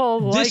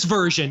cynical this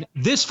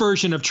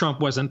version of Trump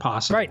wasn't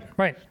possible.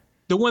 Right.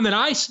 The one that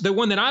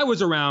I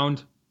was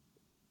around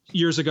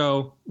years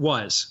ago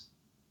was.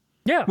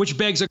 Yeah. Which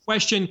begs a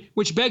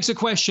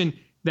question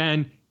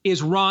then.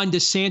 Is Ron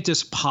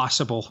DeSantis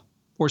possible?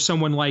 or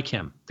someone like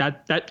him?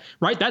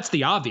 Right? That's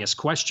the obvious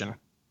question,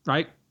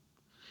 right?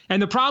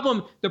 And the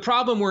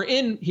problem we're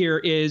in here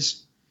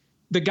is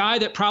the guy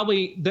that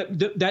probably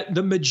that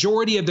the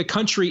majority of the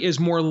country is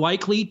more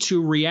likely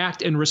to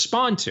react and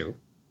respond to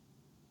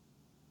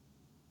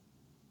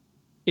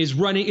is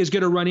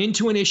going to run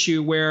into an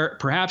issue where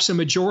perhaps a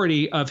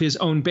majority of his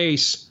own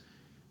base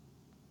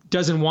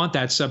doesn't want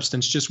that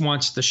substance, just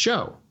wants the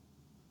show.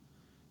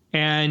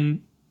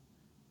 And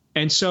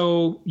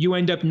so you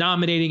end up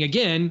nominating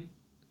again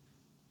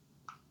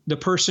the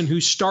person who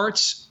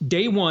starts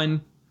day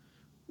one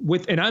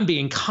with, and I'm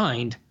being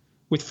kind,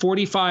 with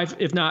 45,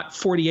 if not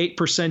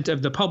 48%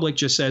 of the public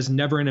just says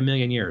never in a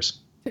million years.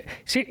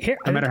 See, here,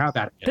 no matter how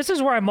bad it is. This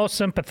is where I'm most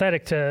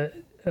sympathetic to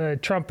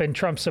Trump and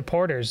Trump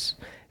supporters.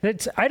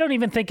 I don't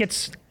even think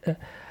it's...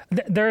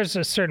 there's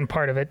a certain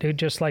part of it who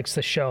just likes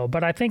the show,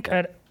 but I think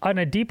on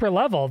a deeper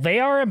level, they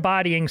are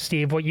embodying,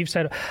 Steve, what you've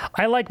said.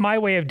 I like my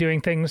way of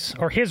doing things,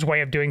 or his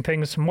way of doing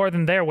things, more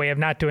than their way of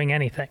not doing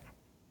anything.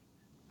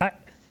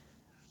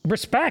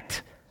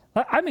 Respect.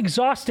 I'm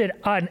exhausted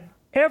on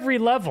every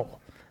level.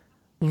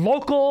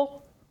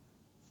 Local,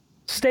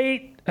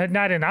 state,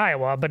 not in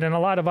Iowa, but in a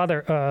lot of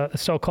other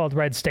so-called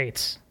red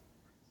states.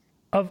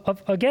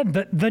 Of again,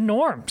 the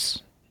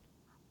norms.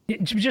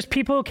 Just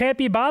people who can't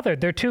be bothered.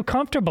 They're too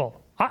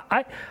comfortable.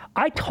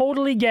 I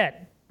totally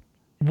get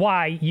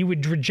why you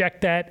would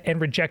reject that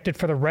and reject it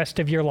for the rest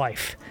of your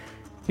life.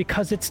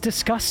 Because it's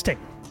disgusting.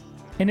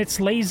 And it's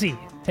lazy.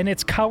 And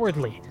it's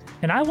cowardly.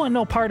 And I want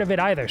no part of it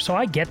either, so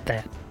I get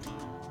that.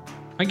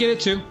 I get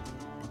it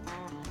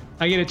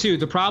too.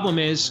 The problem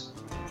is,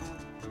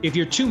 if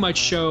you're too much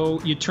show,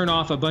 you turn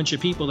off a bunch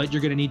of people that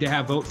you're going to need to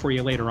have vote for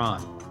you later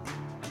on.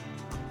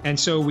 And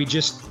so we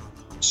just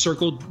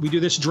we do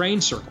this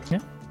drain circle. Yeah,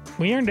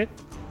 we earned it.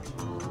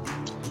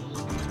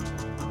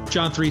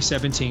 John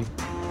 3:17.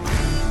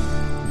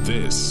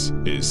 This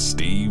is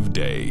Steve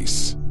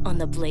Deace on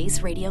the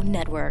Blaze Radio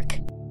Network.